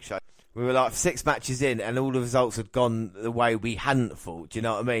Big Show, we were like 6 matches in, and all the results had gone the way we hadn't thought. Do you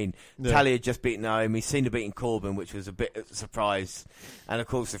know what I mean? Yeah. Talia had just beaten Naomi, Cena beating Corbin, which was a bit of a surprise. And of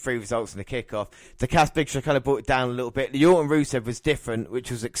course, the 3 results in the kickoff. The Cass Big Show kind of brought it down a little bit. The Orton Rusev was different,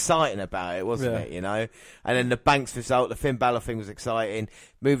 which was exciting about it, wasn't it? And then the Banks result, the Finn Balor thing was exciting.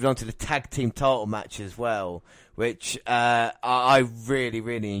 Moving on to the tag team title match as well, which I really,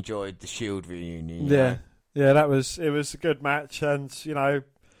 really enjoyed the Shield reunion. Yeah, it was a good match, and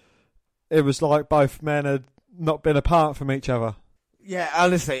it was like both men had not been apart from each other. Yeah,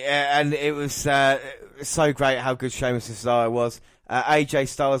 honestly, and it was so great how good Sheamus and Cesaro was. AJ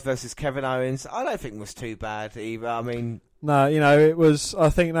Styles versus Kevin Owens, I don't think was too bad either. I mean, No, it was. I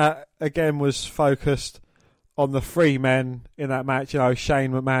think that again was focused on the 3 men in that match.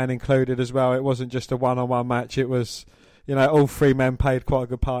 Shane McMahon included as well. It wasn't just a one-on-one match. It was, all 3 men played quite a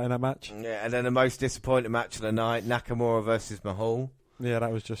good part in that match. Yeah, and then the most disappointing match of the night, Nakamura versus Mahal. Yeah,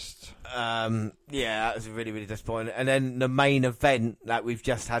 that was just... that was really, really disappointing. And then the main event that we've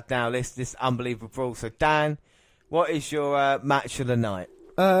just had now, this unbelievable brawl. So, Dan, what is your match of the night?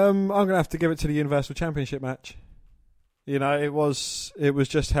 I'm going to have to give it to the Universal Championship match. It was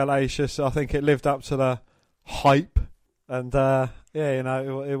just hellacious. I think it lived up to the hype. And,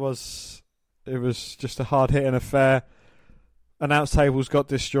 it was just a hard-hitting affair. Announce tables got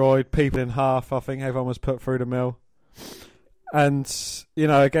destroyed. People in half. I think everyone was put through the mill. And,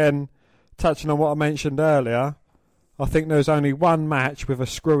 again, touching on what I mentioned earlier, I think there was only one match with a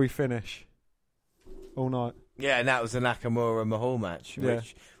screwy finish all night. Yeah, and that was the Nakamura Mahal match,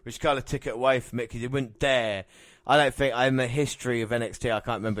 which kind of took it away from it because you wouldn't dare. I don't think in the history of NXT, I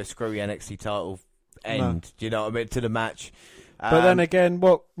can't remember a screwy NXT title end. No. Do you know what I mean? To the match. But then again,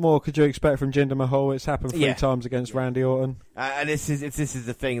 what more could you expect from Jinder Mahal? It's happened 3 times against Randy Orton. And this is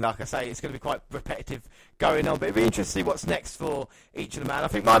the thing, like I say, it's going to be quite repetitive going on. But it'll be interesting to see what's next for each of them. And I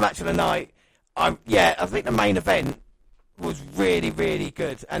think my match of the night, I think the main event was really, really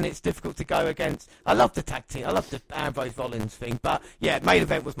good. And it's difficult to go against. I love the tag team. I love the Ambrose Rollins thing. But, main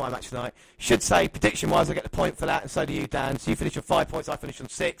event was my match of the night. Should say, prediction-wise, I get the point for that. And so do you, Dan. So you finish on 5 points, I finish on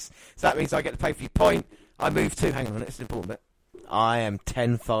 6. So that means I get the pay-per-view point. I move to, hang on, it's an important bit. I am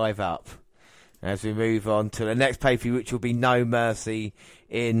 10-5 up as we move on to the next pay-per-view, which will be No Mercy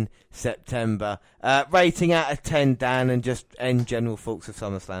in September. Rating out of 10, Dan, and just end general thoughts of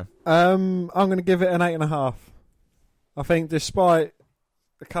SummerSlam. I'm going to give it an 8.5. I think despite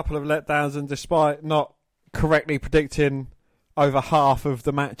a couple of letdowns and despite not correctly predicting over half of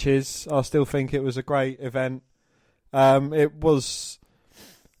the matches, I still think it was a great event. It was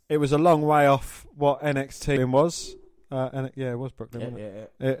a long way off what NXT was. It was Brooklyn, wasn't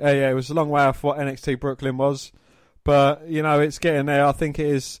it? It was a long way off what NXT Brooklyn was. But, it's getting there. I think it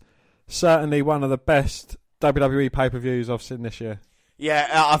is certainly one of the best WWE pay-per-views I've seen this year. Yeah,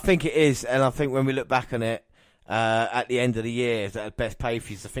 I think it is. And I think when we look back on it at the end of the year, as the best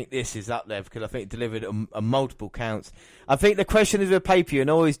pay-per-views, I think this is up there because I think it delivered on multiple counts. I think the question is with pay-per-view, and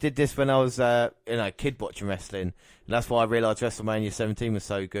I always did this when I was a kid watching wrestling, and that's why I realised WrestleMania 17 was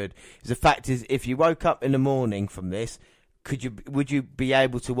so good. The fact is, if you woke up in the morning from this, would you be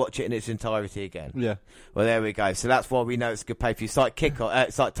able to watch it in its entirety again? Yeah. Well, there we go. So that's why we know it's a good pay-per-view. It's like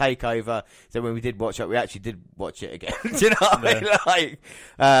it's like Takeover. So when we did watch it, we actually did watch it again. Do you know what I mean?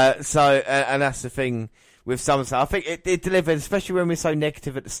 And that's the thing with SummerSlam. I think it delivered, especially when we're so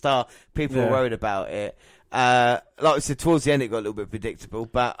negative at the start. People were worried about it. Like I said, towards the end it got a little bit predictable,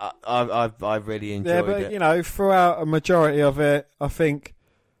 but I really enjoyed it. Yeah, but throughout a majority of it, I think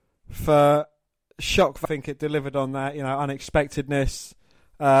for shock, I think it delivered on that, unexpectedness.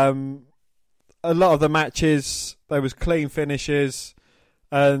 A lot of the matches, there was clean finishes,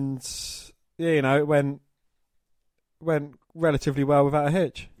 and it went relatively well without a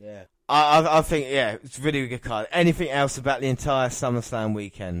hitch. Yeah, I think it's a really good card. Anything else about the entire SummerSlam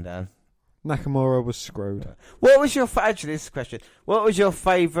weekend, Dan? Nakamura was screwed. What was your actually this question? What was your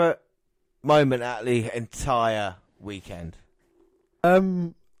favourite moment at the entire weekend?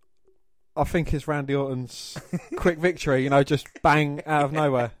 I think it's Randy Orton's quick victory. Just bang out of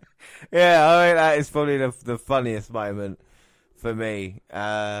nowhere. Yeah, I mean that is probably the funniest moment for me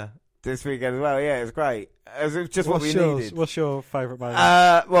this weekend as well. Yeah, it was great. It was just what we needed. What's your favourite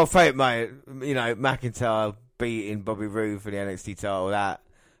moment? Favourite moment, McIntyre beating Bobby Roode for the NXT title. That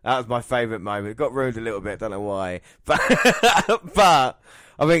was my favourite moment. It got ruined a little bit, don't know why. But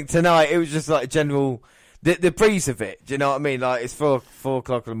I think tonight it was just like a general, the breeze of it. Do you know what I mean? Like it's 4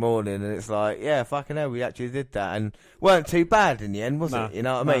 o'clock in the morning and it's like, yeah, fucking hell, we actually did that. And weren't too bad in the end, was it? You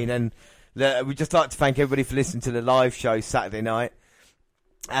know what I mean? And we'd just like to thank everybody for listening to the live show Saturday night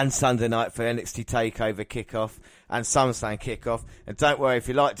and Sunday night for NXT TakeOver kickoff and SummerSlam kickoff. And don't worry, if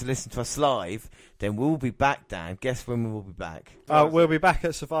you like to listen to us live, then we'll be back, Dan. Guess when we will be back? We'll be back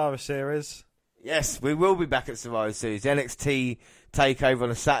at Survivor Series. Yes, we will be back at Survivor Series. NXT TakeOver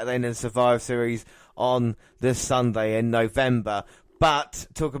on a Saturday and then Survivor Series on the Sunday in November. But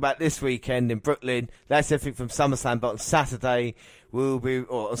talk about this weekend in Brooklyn. That's everything from SummerSlam. But on Saturday,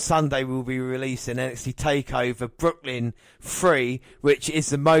 on Sunday we'll be releasing NXT TakeOver Brooklyn 3, which is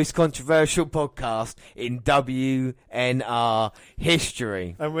the most controversial podcast in WNR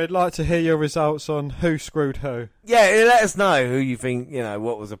history. And we'd like to hear your results on who screwed who. Yeah, let us know who you think,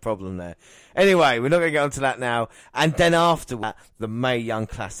 what was the problem there. Anyway, we're not going to get onto that now. And then after that, the Mae Young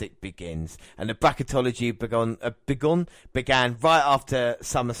Classic begins. And the bracketology began right after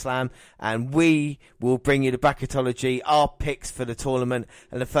SummerSlam. And we will bring you the bracketology, our picks for the tournament,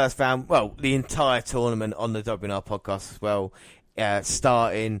 and the first round, the entire tournament on the WNR podcast as well.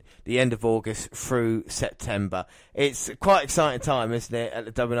 Starting the end of August through September. It's quite an exciting time, isn't it, at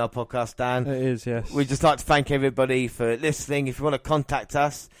the WNR podcast, Dan? It is, yes. We'd just like to thank everybody for listening. If you want to contact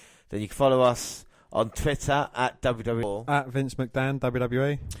us, then you can follow us on Twitter at WWE. At Vince McDan,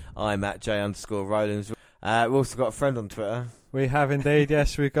 WWE. I'm at J_Rollins. We've also got a friend on Twitter. We have indeed,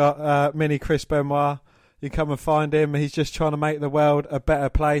 yes. We've got Mini Chris Benoit. You can come and find him. He's just trying to make the world a better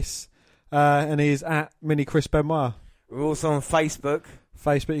place. And he's at Mini Chris Benoit. We're also on Facebook.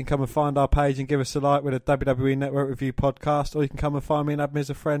 You can come and find our page and give us a like with a WWE Network Review podcast, or you can come and find me and have me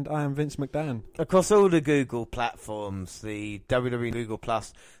as a friend. I am Vince McDan. Across all the Google platforms, the WWE Google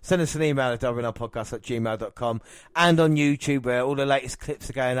Plus, send us an email at WNRpodcast@gmail.com, and on YouTube, where all the latest clips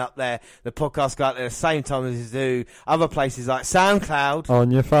are going up there. The podcast go out there at the same time as they do other places like SoundCloud. On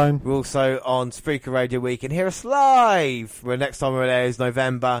your phone. We're also on Spreaker Radio Week and hear us live, where next time we're there is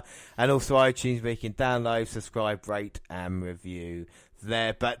November, and also iTunes, where you can download, subscribe, rate, and review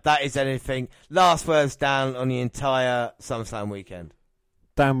there. But that is anything. Last words, Dan, on the entire SummerSlam weekend.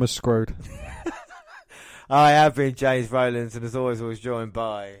 Dan was screwed. I have been James Rowlands, and as always joined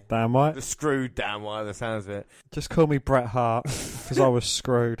by Dan White. The screwed Dan White, the sounds of it. Just call me Bret Hart, because I was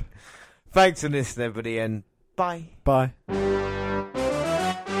screwed. Thanks for listening, everybody, and bye. Bye.